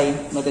buy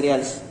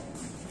materials.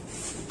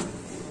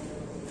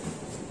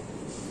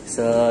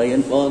 So,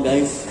 yun po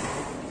guys.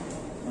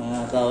 Mga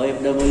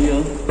ka-OFW.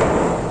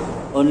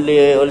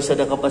 Only also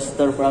the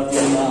capacitor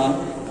problem.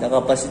 The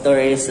capacitor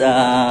is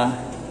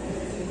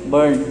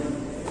burned.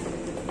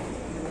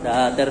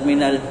 The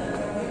terminal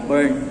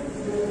burned.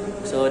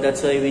 So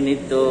that's why we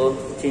need to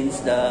change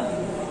the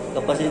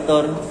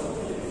capacitor.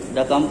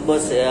 The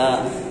campus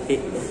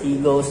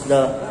he goes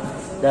the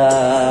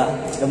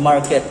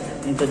market,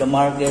 into the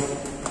market.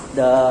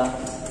 The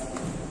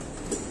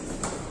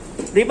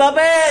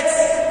Ripapets!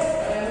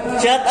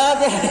 Shout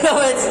out kay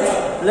Ripapets!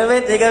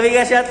 Lumit, ikaw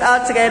shout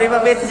out sa kay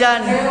Ripapets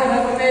dyan.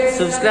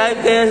 Subscribe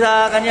kayo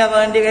sa kanya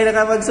kung hindi kayo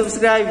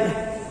nakapag-subscribe.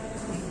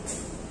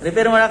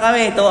 Repair muna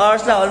kami. 2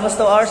 hours na.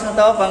 Almost 2 hours na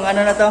to. Pang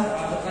ano na to?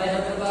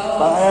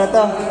 Pang ano na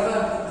to?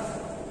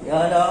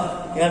 Yan o.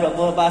 Yan,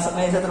 pumapasok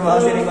na yun sa trabaho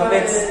si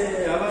Ripapets.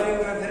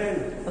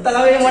 Punta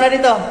kami muna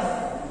dito.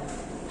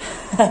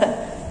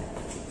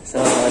 So,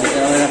 dito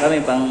na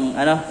kami pang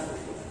ano?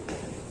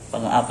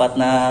 Pang 4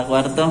 na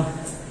kwarto.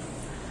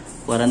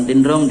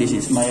 Quarantine room. This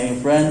is my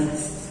friend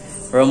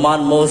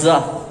Roman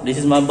Moza.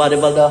 This is my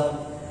bodybuilder.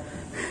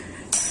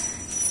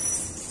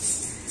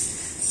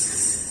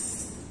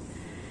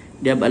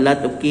 They have a lot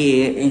of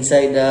key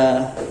inside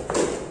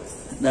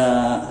the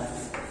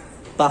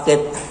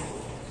pocket.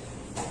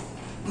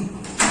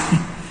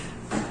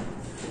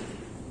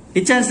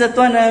 The chance that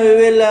one we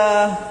will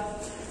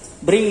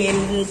bring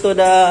into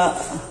the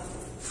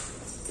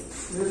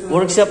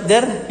workshop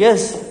there.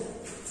 Yes.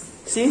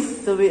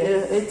 See, to be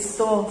it's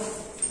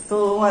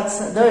too much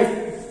dirt.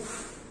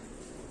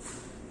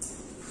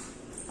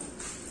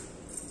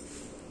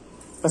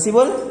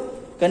 Possible?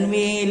 Can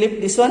we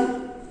lift this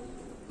one?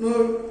 No.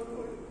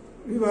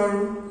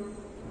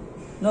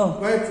 No.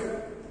 Right.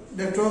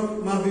 The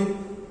top, maybe.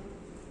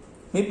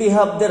 Maybe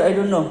have there, I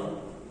don't know.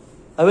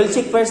 I will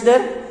check first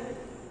there.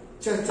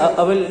 Check.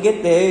 I will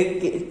get the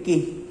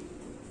key.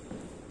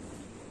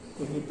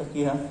 Get the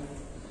key, huh?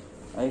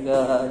 I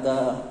got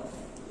the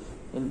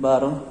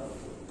wheelbarrow.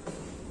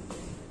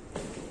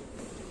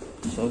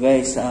 So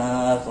guys,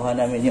 kuha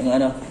namin yung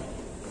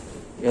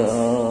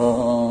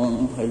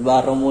yung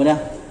wheelbarrow muna.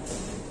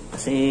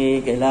 Kasi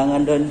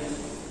kailangan doon.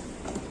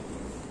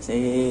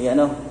 Kasi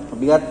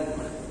mabigat.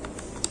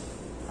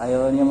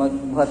 Ayaw niya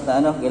magbuhat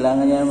na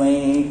kailangan niya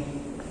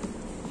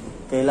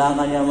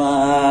kailangan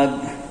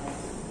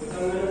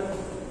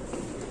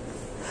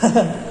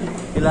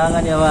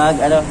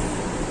niya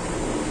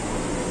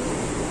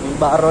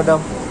baro daw.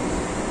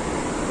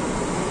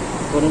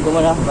 Kunin ko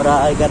muna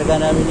para ay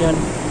karga namin yun.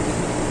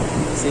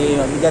 Kasi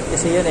mabigat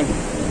kasi yun eh.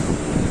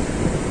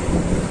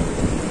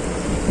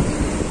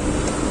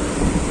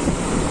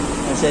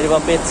 Ang si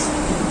Ripapets.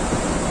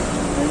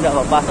 Hindi,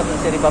 papasok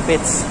ng si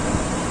Ripapets.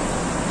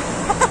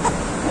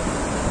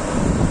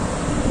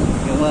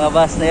 Yung mga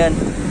bus na yun.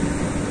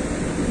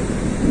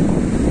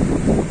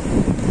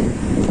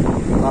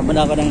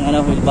 Mabana ako ng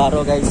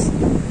wheelbarrow guys.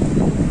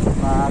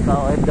 Mga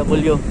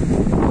ka-OFW.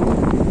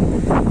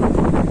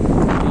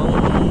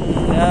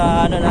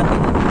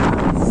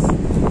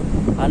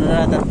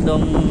 Yung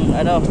tatlong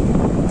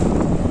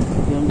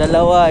yung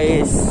dalawa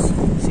is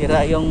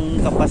sira yung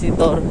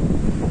kapasitor,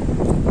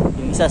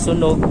 yung isa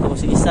sunog,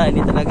 tapos yung isa hindi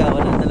talaga,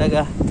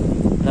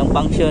 walang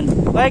function.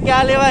 Why,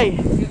 kali, why?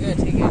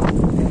 Sige.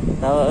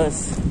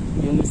 Tapos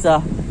yung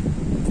isa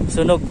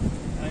sunog.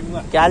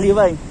 Kali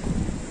ba eh.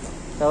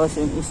 Tapos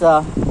yung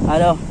isa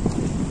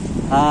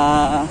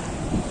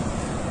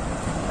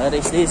what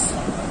is this?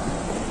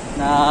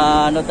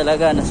 Na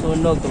talaga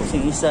nasunog. Tapos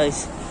yung isa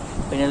is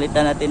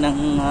pinalitan natin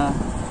ng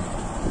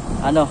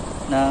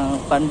ng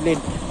fan blade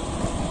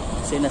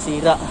kasi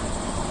nasira.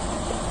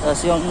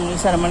 Tapos yung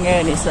isa naman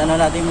ngayon is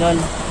natin yun,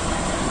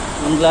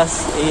 yung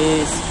glass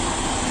is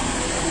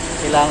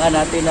kailangan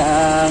natin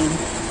ng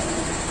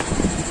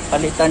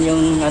palitan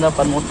yung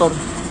pan motor.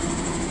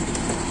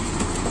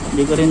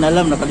 Hindi ko rin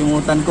alam,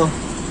 nakalimutan ko.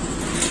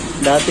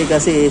 Dati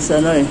kasi is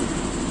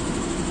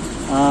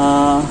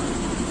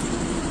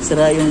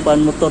sira yung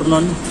pan motor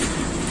nun,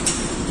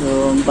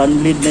 yung fan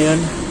blade na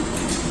yun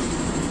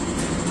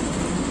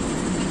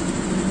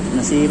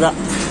nasira.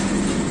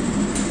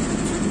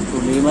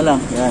 Problema lang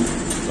yan,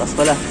 pas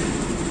pala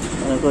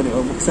ko di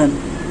mabuksan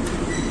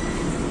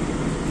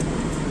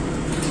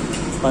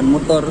pan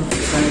motor.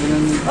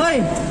 Oy,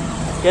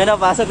 yan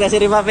pasok na si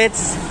Riva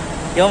Pets.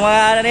 Yung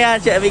mga yan,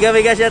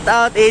 biga shout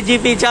out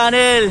AGP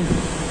channel.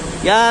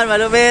 Yan,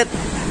 malupit.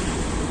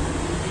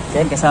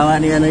 Yan, kasama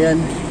ni yan.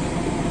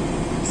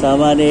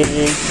 Kasama ni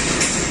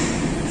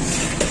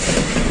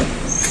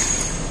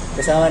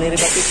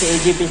Riva Pets sa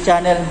AGP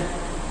channel.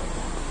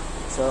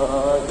 So,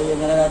 ito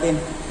yung natin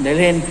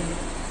dalhin.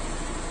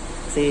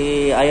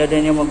 Kasi ayaw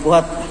din yung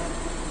magbuhat.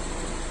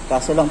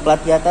 Kaso lang flat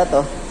yata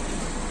to.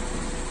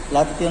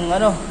 Flat yung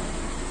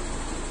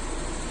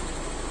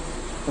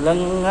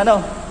walang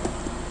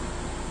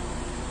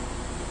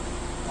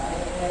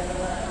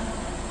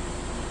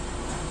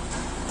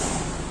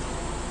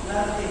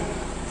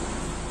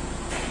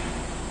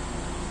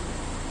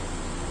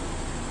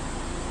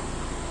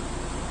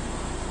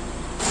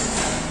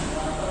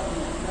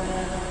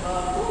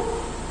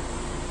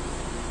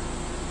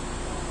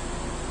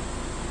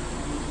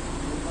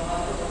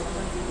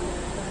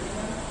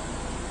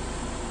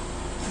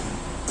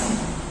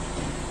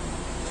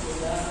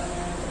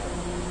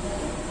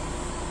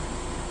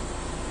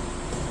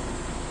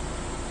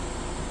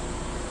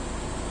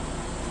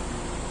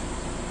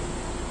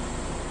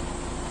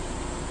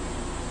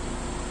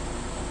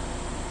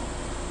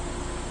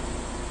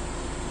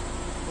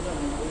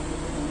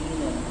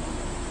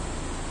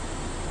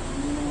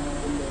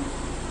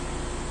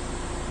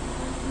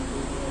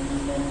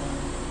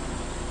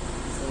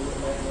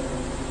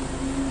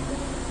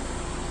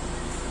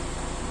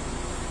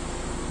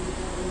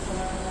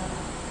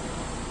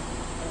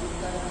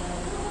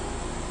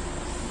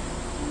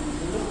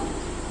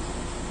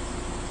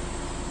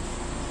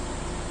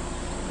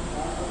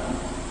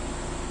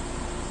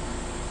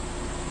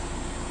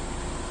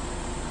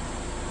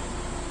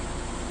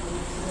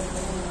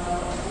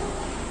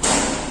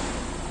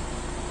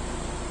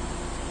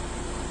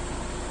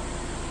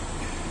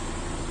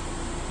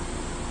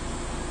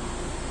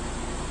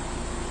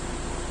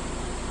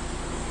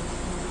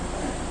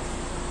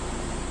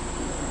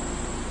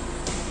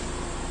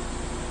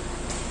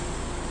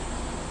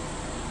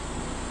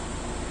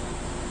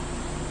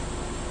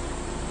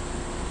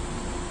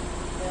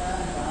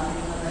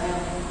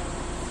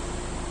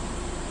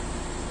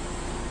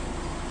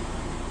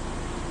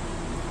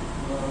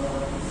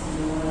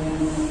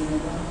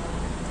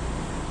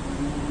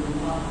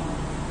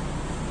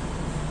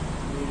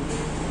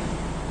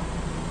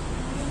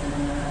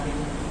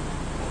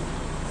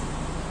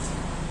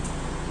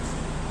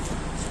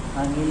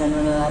hanginan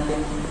na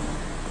natin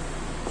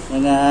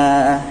mga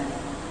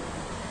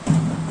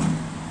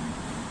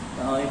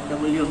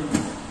OFW.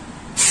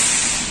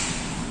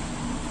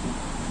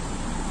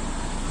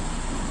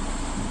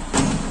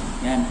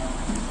 Yan.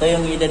 Ito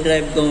yung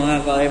ida-drive ko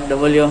mga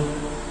OFW.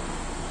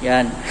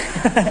 Yan.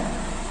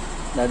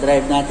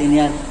 Da-drive natin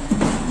yan.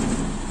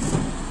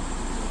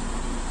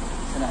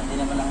 So natin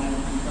naman lang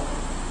yung dito.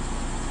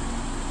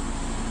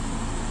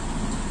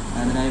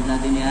 Da-drive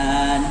natin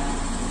yan.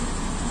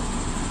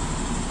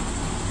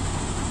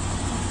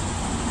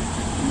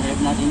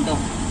 Drive natin to.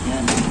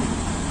 Yan.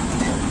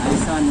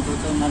 Ayos naman.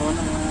 Natuto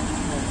marunong mga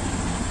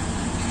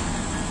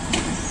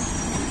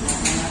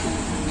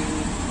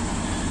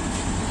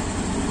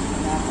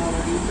nakawa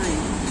dito eh.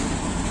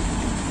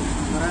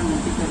 Parang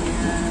muntik kami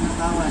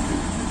nakawan.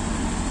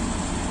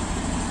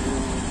 So,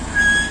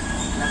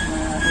 lock na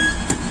natin.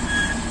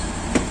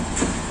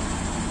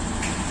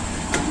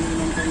 Kami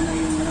lang tayo na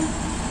yung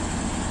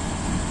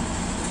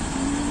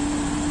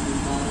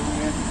baro na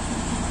yan.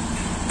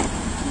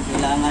 Yung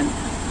kailangan.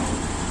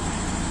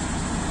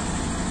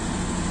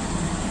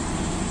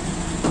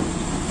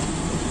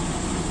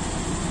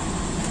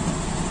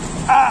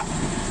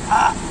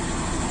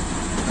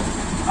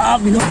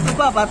 Binuto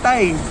pa,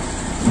 patay.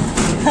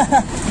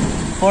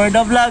 For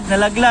the vlog,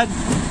 nalaglag.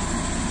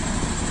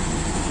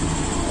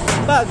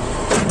 Pag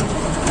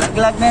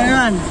nalaglag na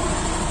naman.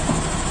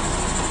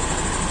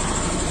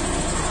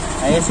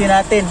 Ayusin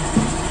natin.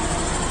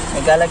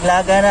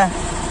 Naglalaglaga na.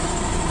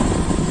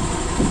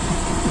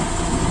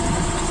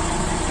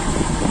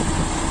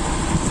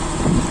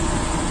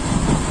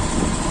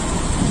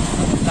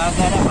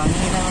 Naglalaglaga na,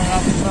 pangin naman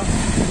natin to.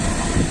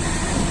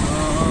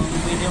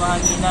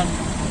 mahanginan.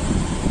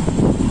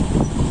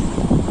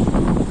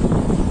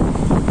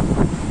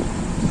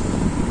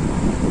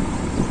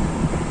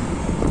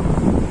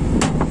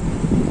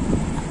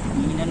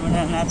 Hanginan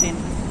muna natin.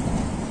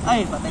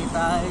 Ay, patay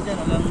tayo dyan.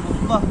 Walang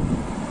bomba.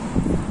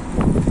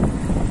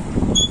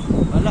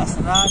 Wala,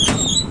 sarado.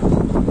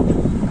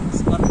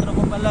 Squadro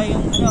ko pala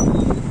yung ano.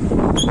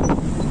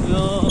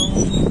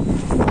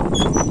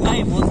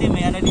 Ay, buti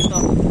may ano dito.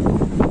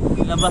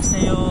 Labas na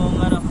yung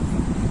ano.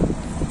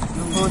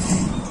 Yung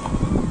hose.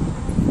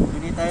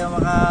 Hindi tayo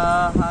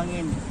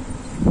makahangin.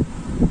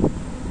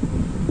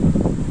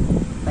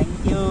 Thank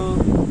you.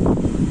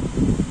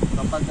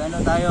 Kapag ano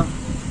tayo.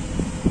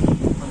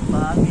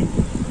 Pagpahangin.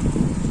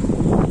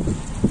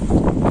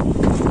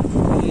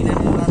 Hanginan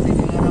na natin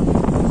yung ano.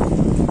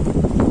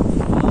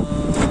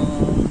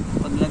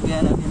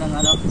 Paglagyan natin ng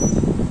ano.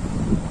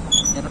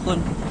 Aircon.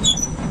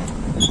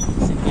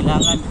 Kasi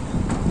kailangan.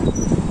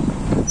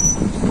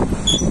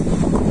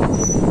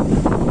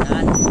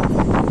 Yan.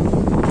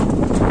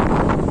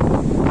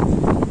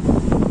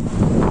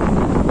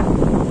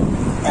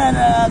 Yan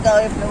na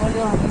gawin na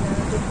wala.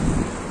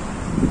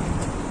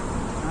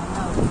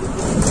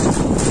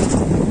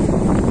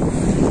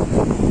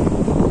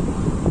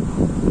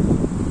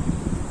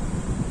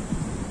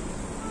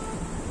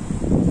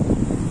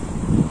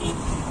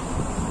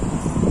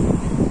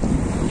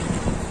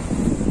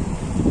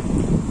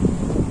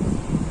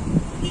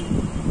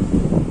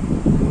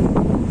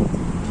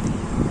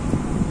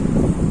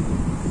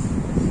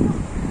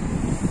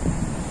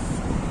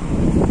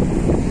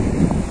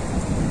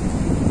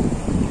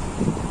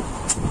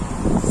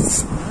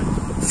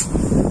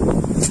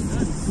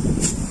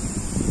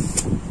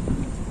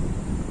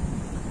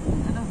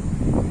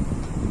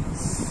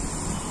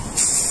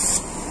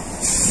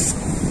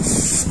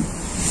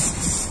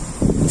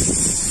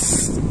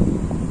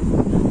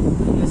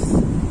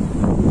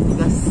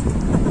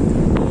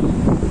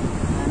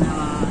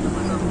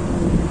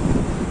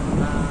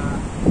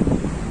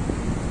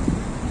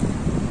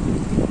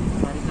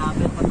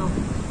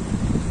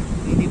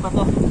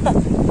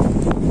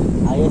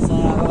 Ayos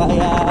na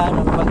kakayan.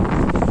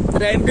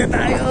 Mag-drive na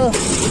tayo.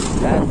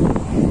 Yan.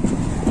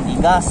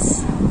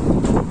 Tigas.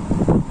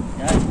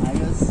 Yan.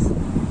 Ayos.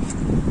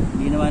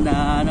 Hindi naman na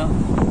ano.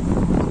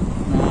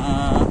 Na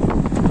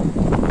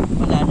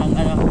wala nang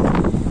ano.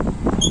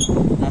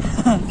 Na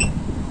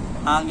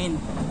hangin.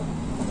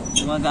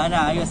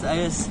 Gumagana. Ayos.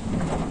 Ayos.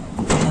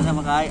 Sana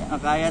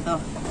makaya to.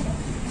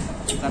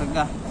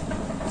 Karga.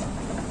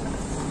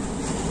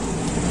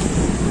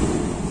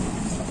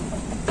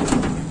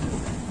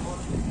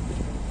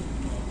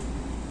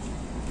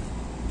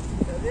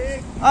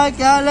 Hi,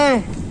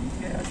 Kelly.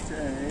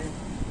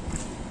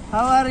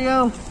 How are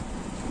you?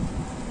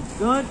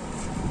 Good.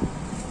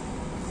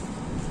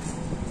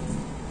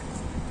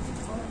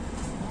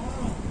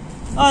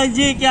 Oh,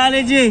 जी क्या हाल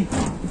है जी?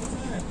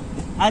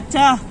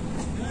 अच्छा.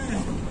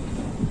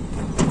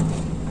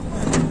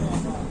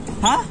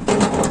 हाँ?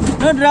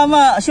 No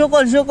drama.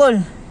 Syukol.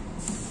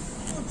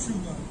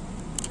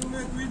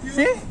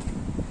 See?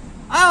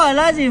 Ah,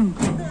 lazim.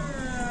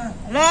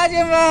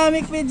 Lazim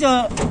make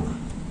video.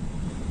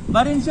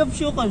 Barin shop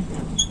syukol.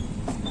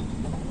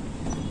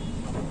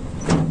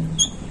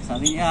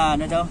 Sabi niya,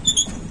 ano daw?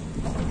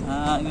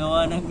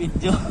 Gawa ng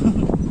video.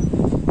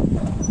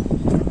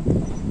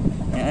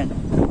 Ayan.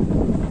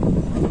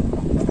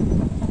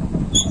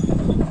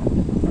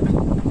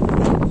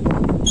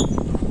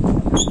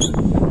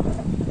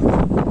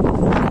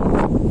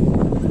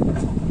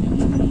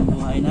 Yung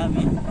buhay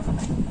namin.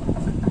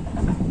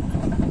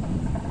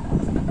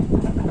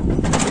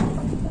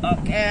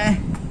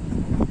 Okay.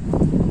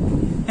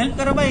 Help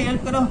ka ba?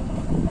 Help ka daw.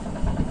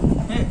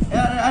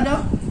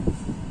 Ano?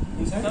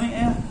 Kami,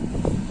 ayo.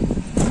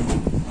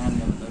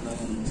 Ano ba ito?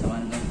 Sa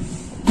wanda.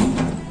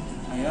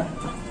 Ayo.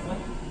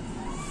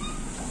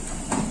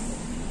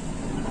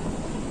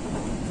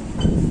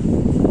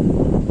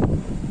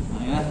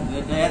 Ayo.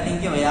 Kaya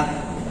thank you, ya.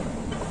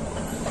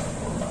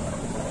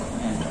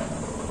 Ayan.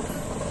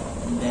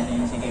 Hindi na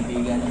yung si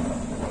kaibigan.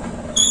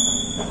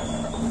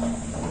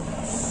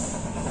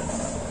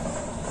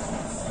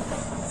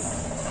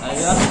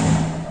 Ayo.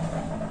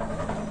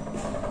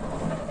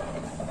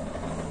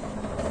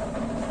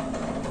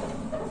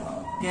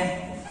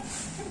 Okay.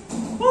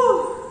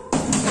 Woo!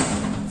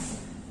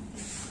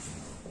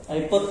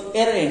 I put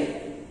air in.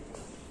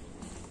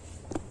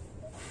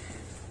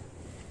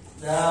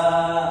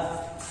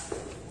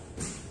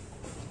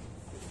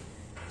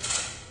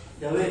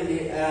 The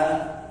way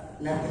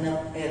not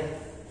enough air.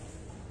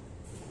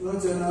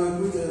 Not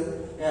enough.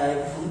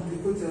 Yeah,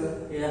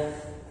 yeah.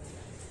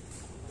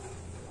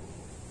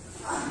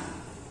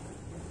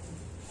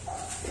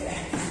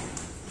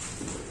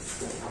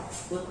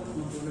 Put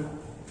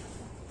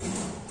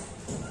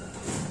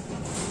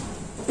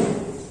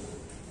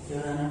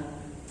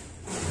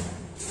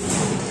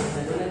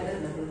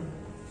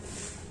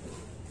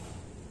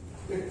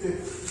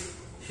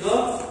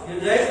Sure? You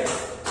drive?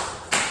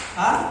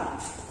 Huh?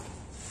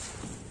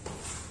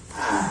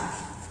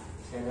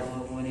 Saya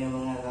mau muna yung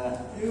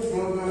mga You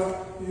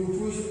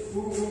push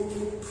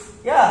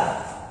Yeah,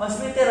 much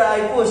better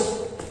I push.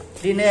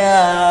 Then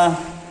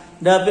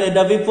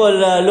the people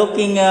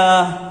looking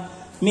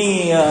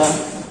me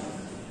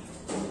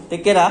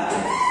take it up.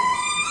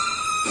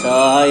 So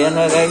ayan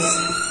na guys.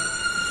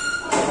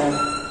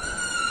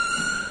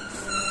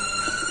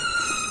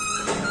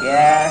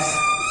 Yes.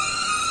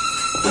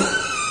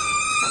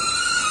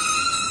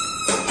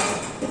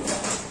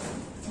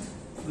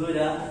 Good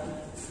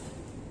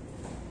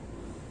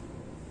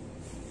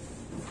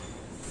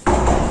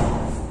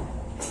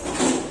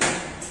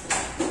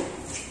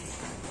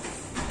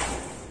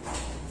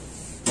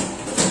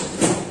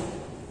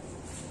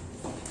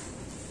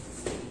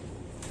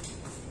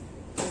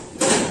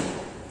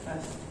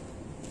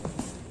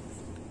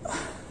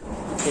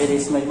Here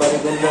is my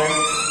bodybuilder.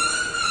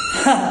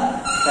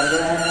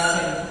 Kailangan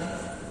namin.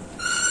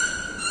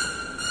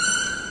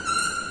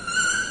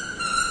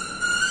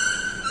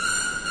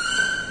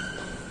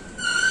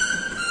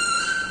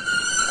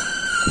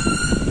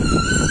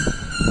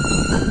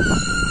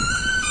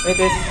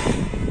 Wait.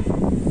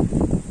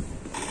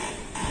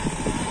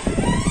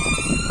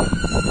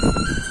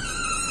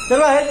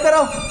 Chalo, help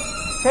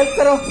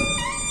karo.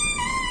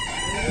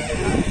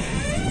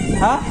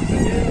 Ha?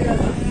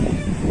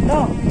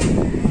 No.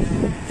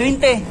 20.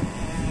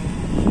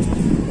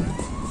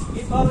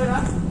 Keep over,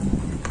 ha?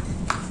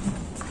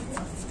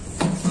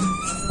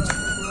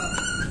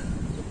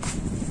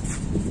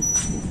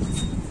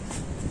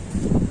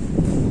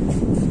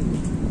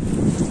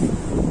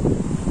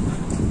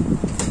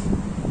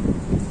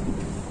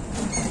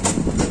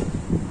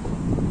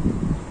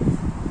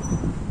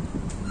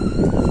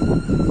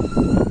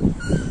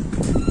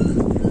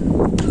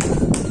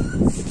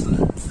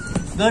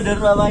 Good,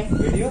 bye-bye.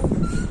 Video?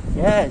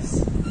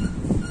 Yes.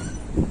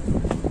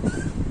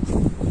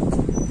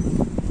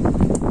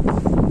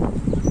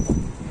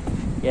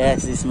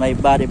 Yes, this is my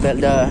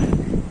bodybuilder.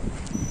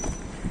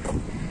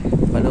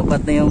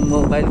 Palupat na yung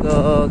mobile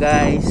ko,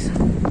 guys.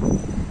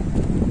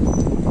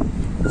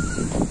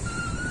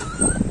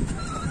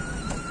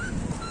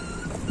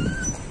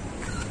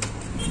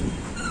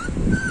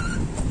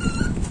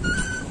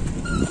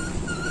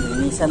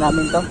 Linisan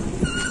namin to.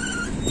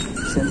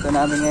 Sento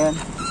namin ngayon.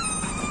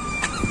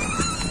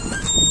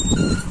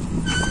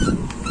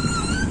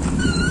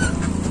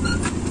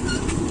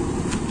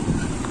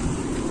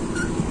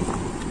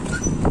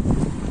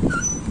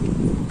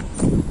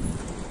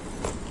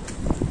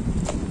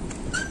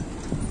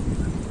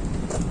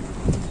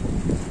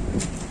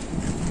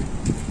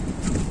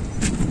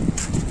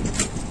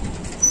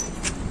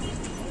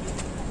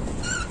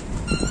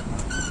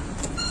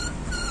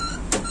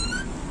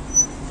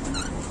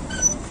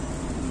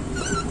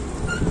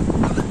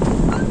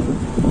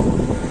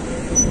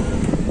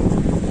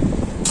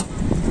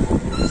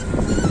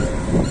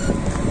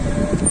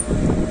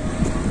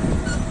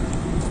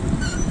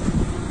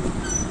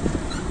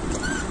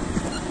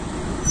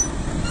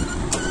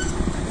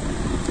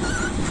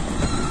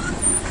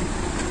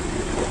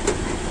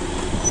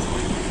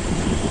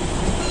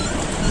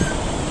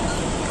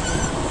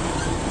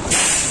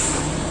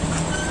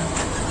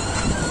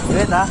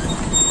 Wait, ha?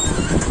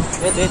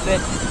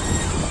 Wait.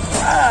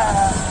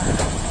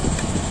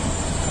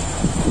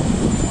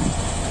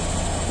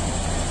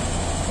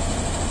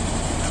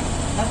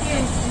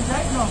 Nothing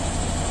inside, no?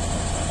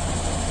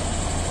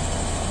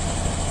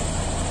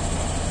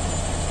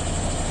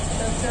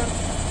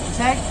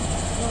 Inside?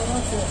 No,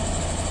 not sure.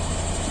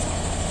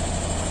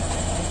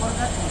 Before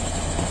that,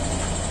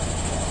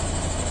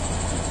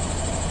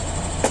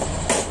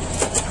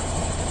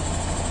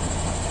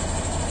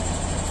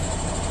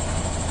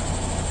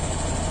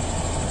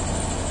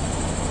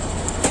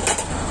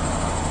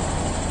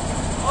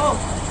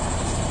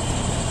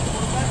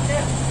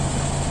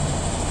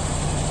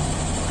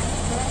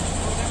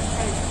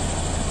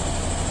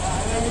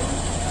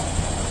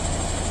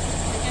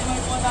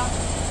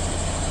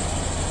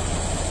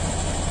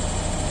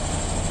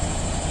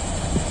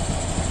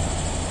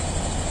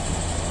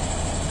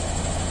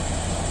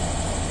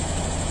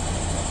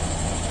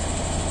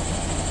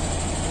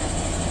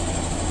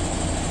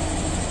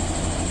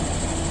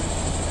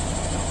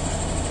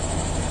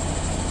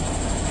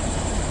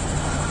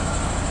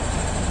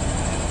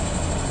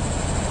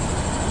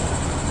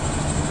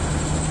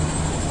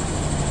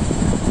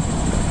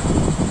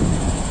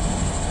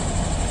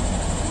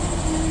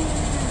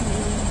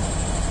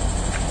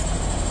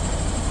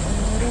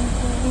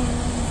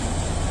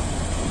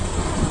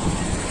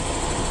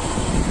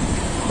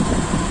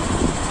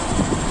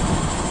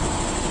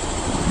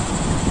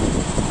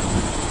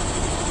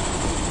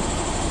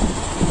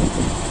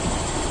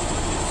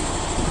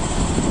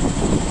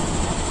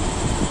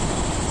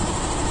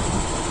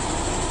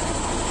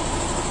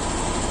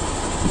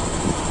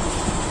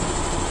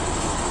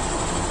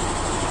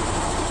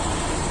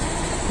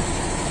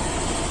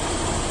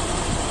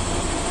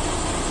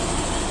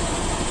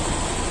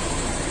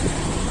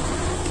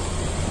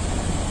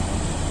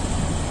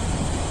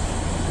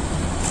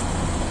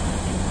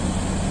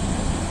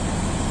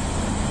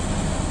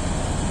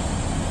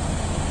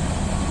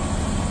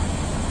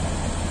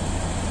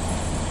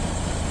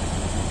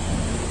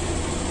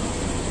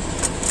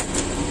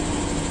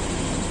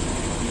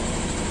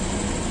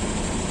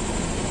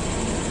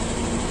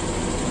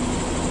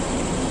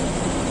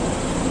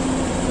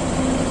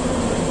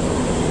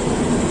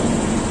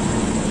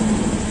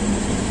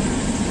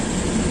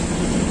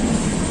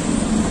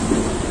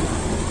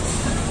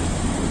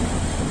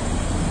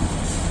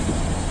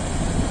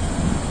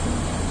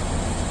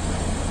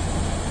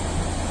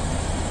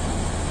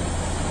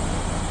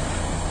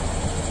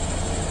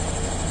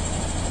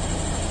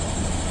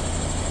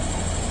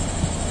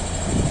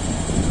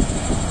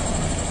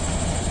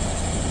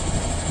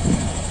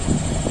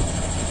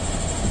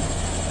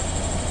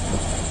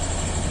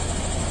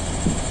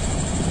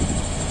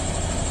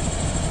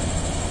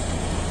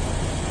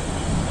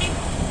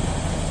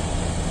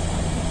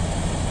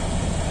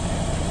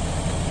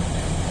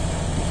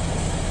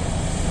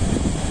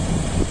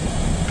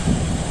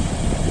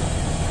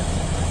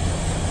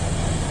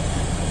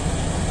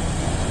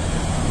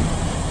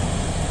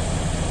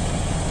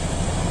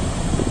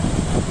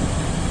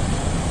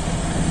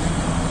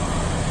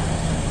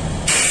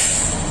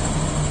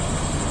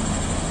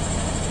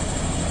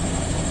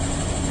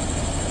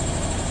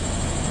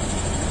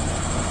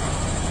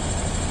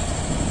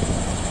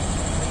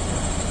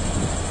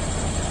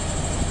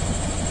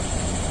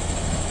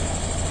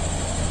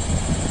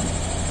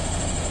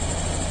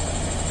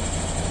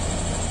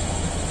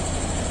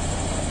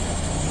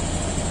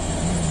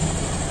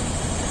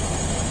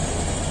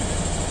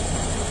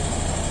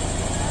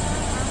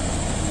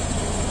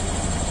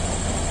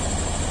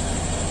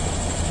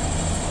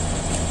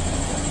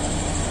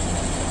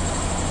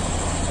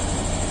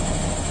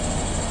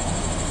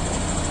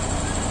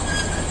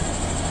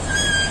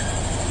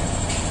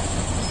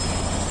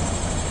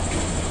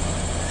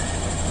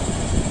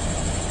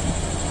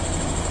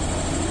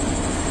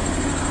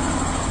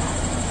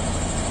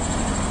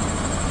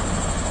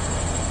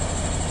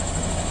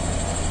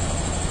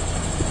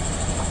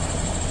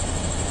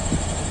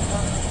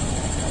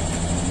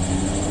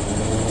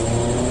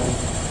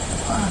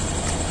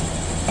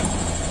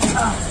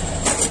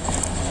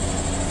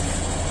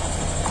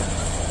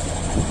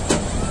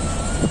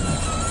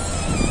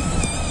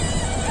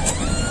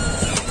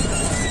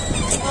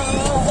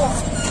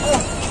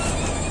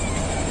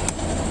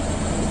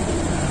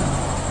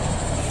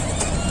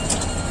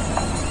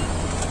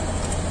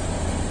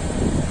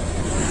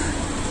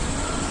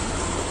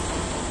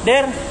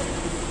 Der.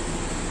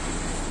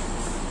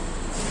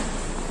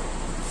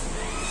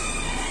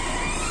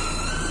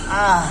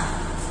 Ah.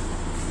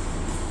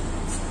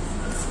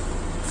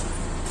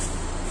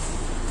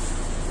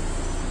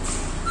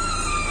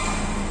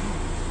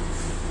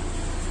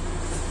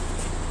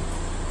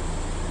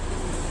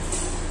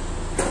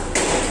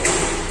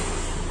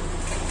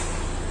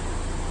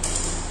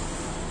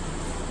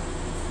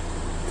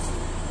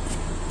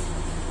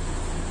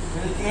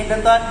 Clean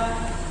tonton.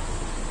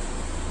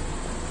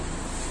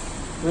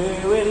 We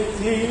will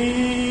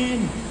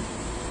clean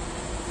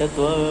the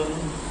world.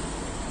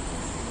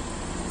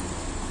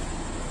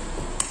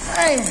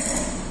 Ay.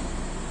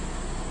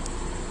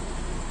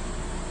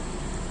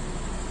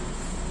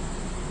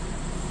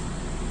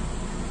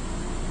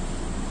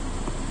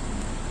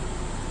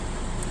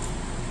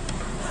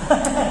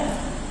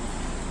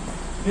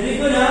 Very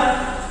good, huh?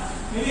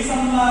 Maybe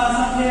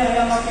someday I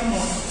am working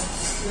more.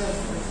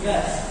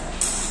 Yes.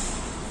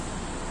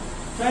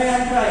 Try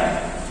and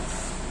try.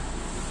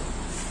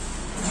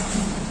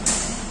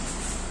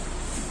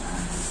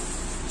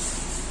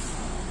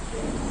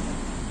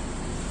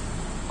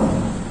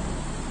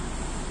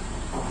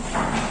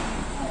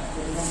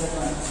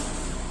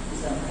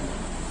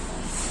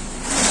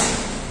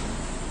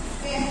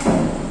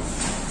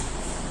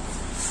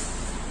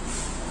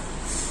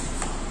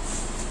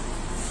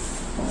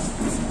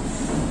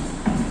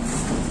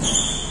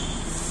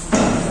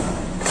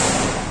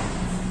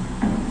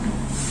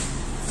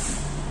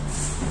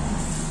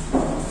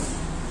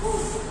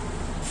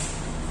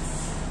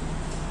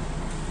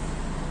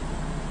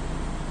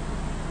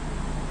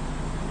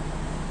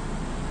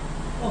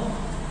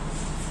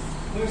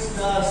 Where's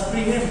the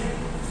spring here?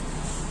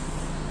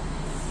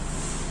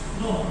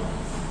 No.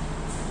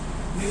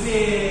 Maybe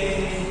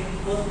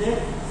not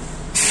there.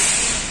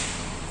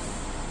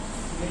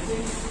 Let's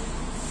see.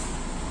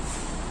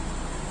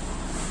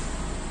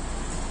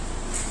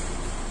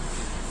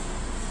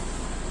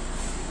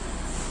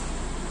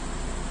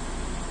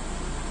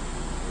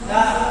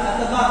 At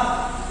the back.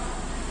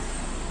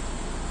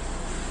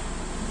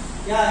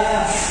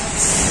 Yeah.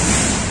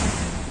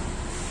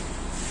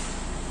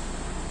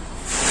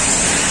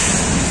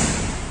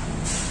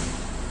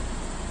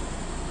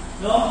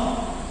 No?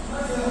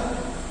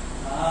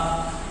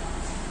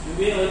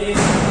 Maybe only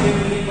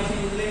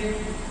possibly.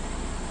 Here.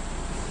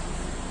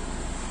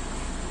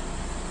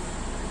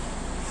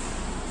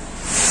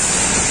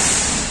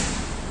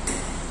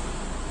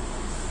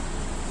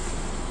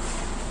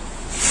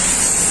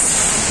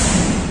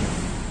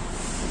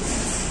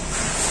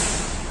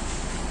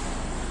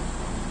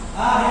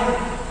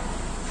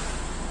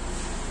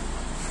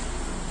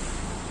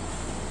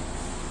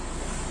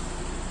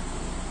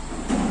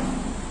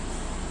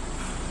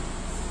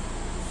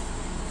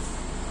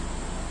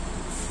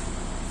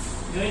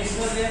 You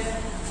install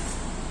it.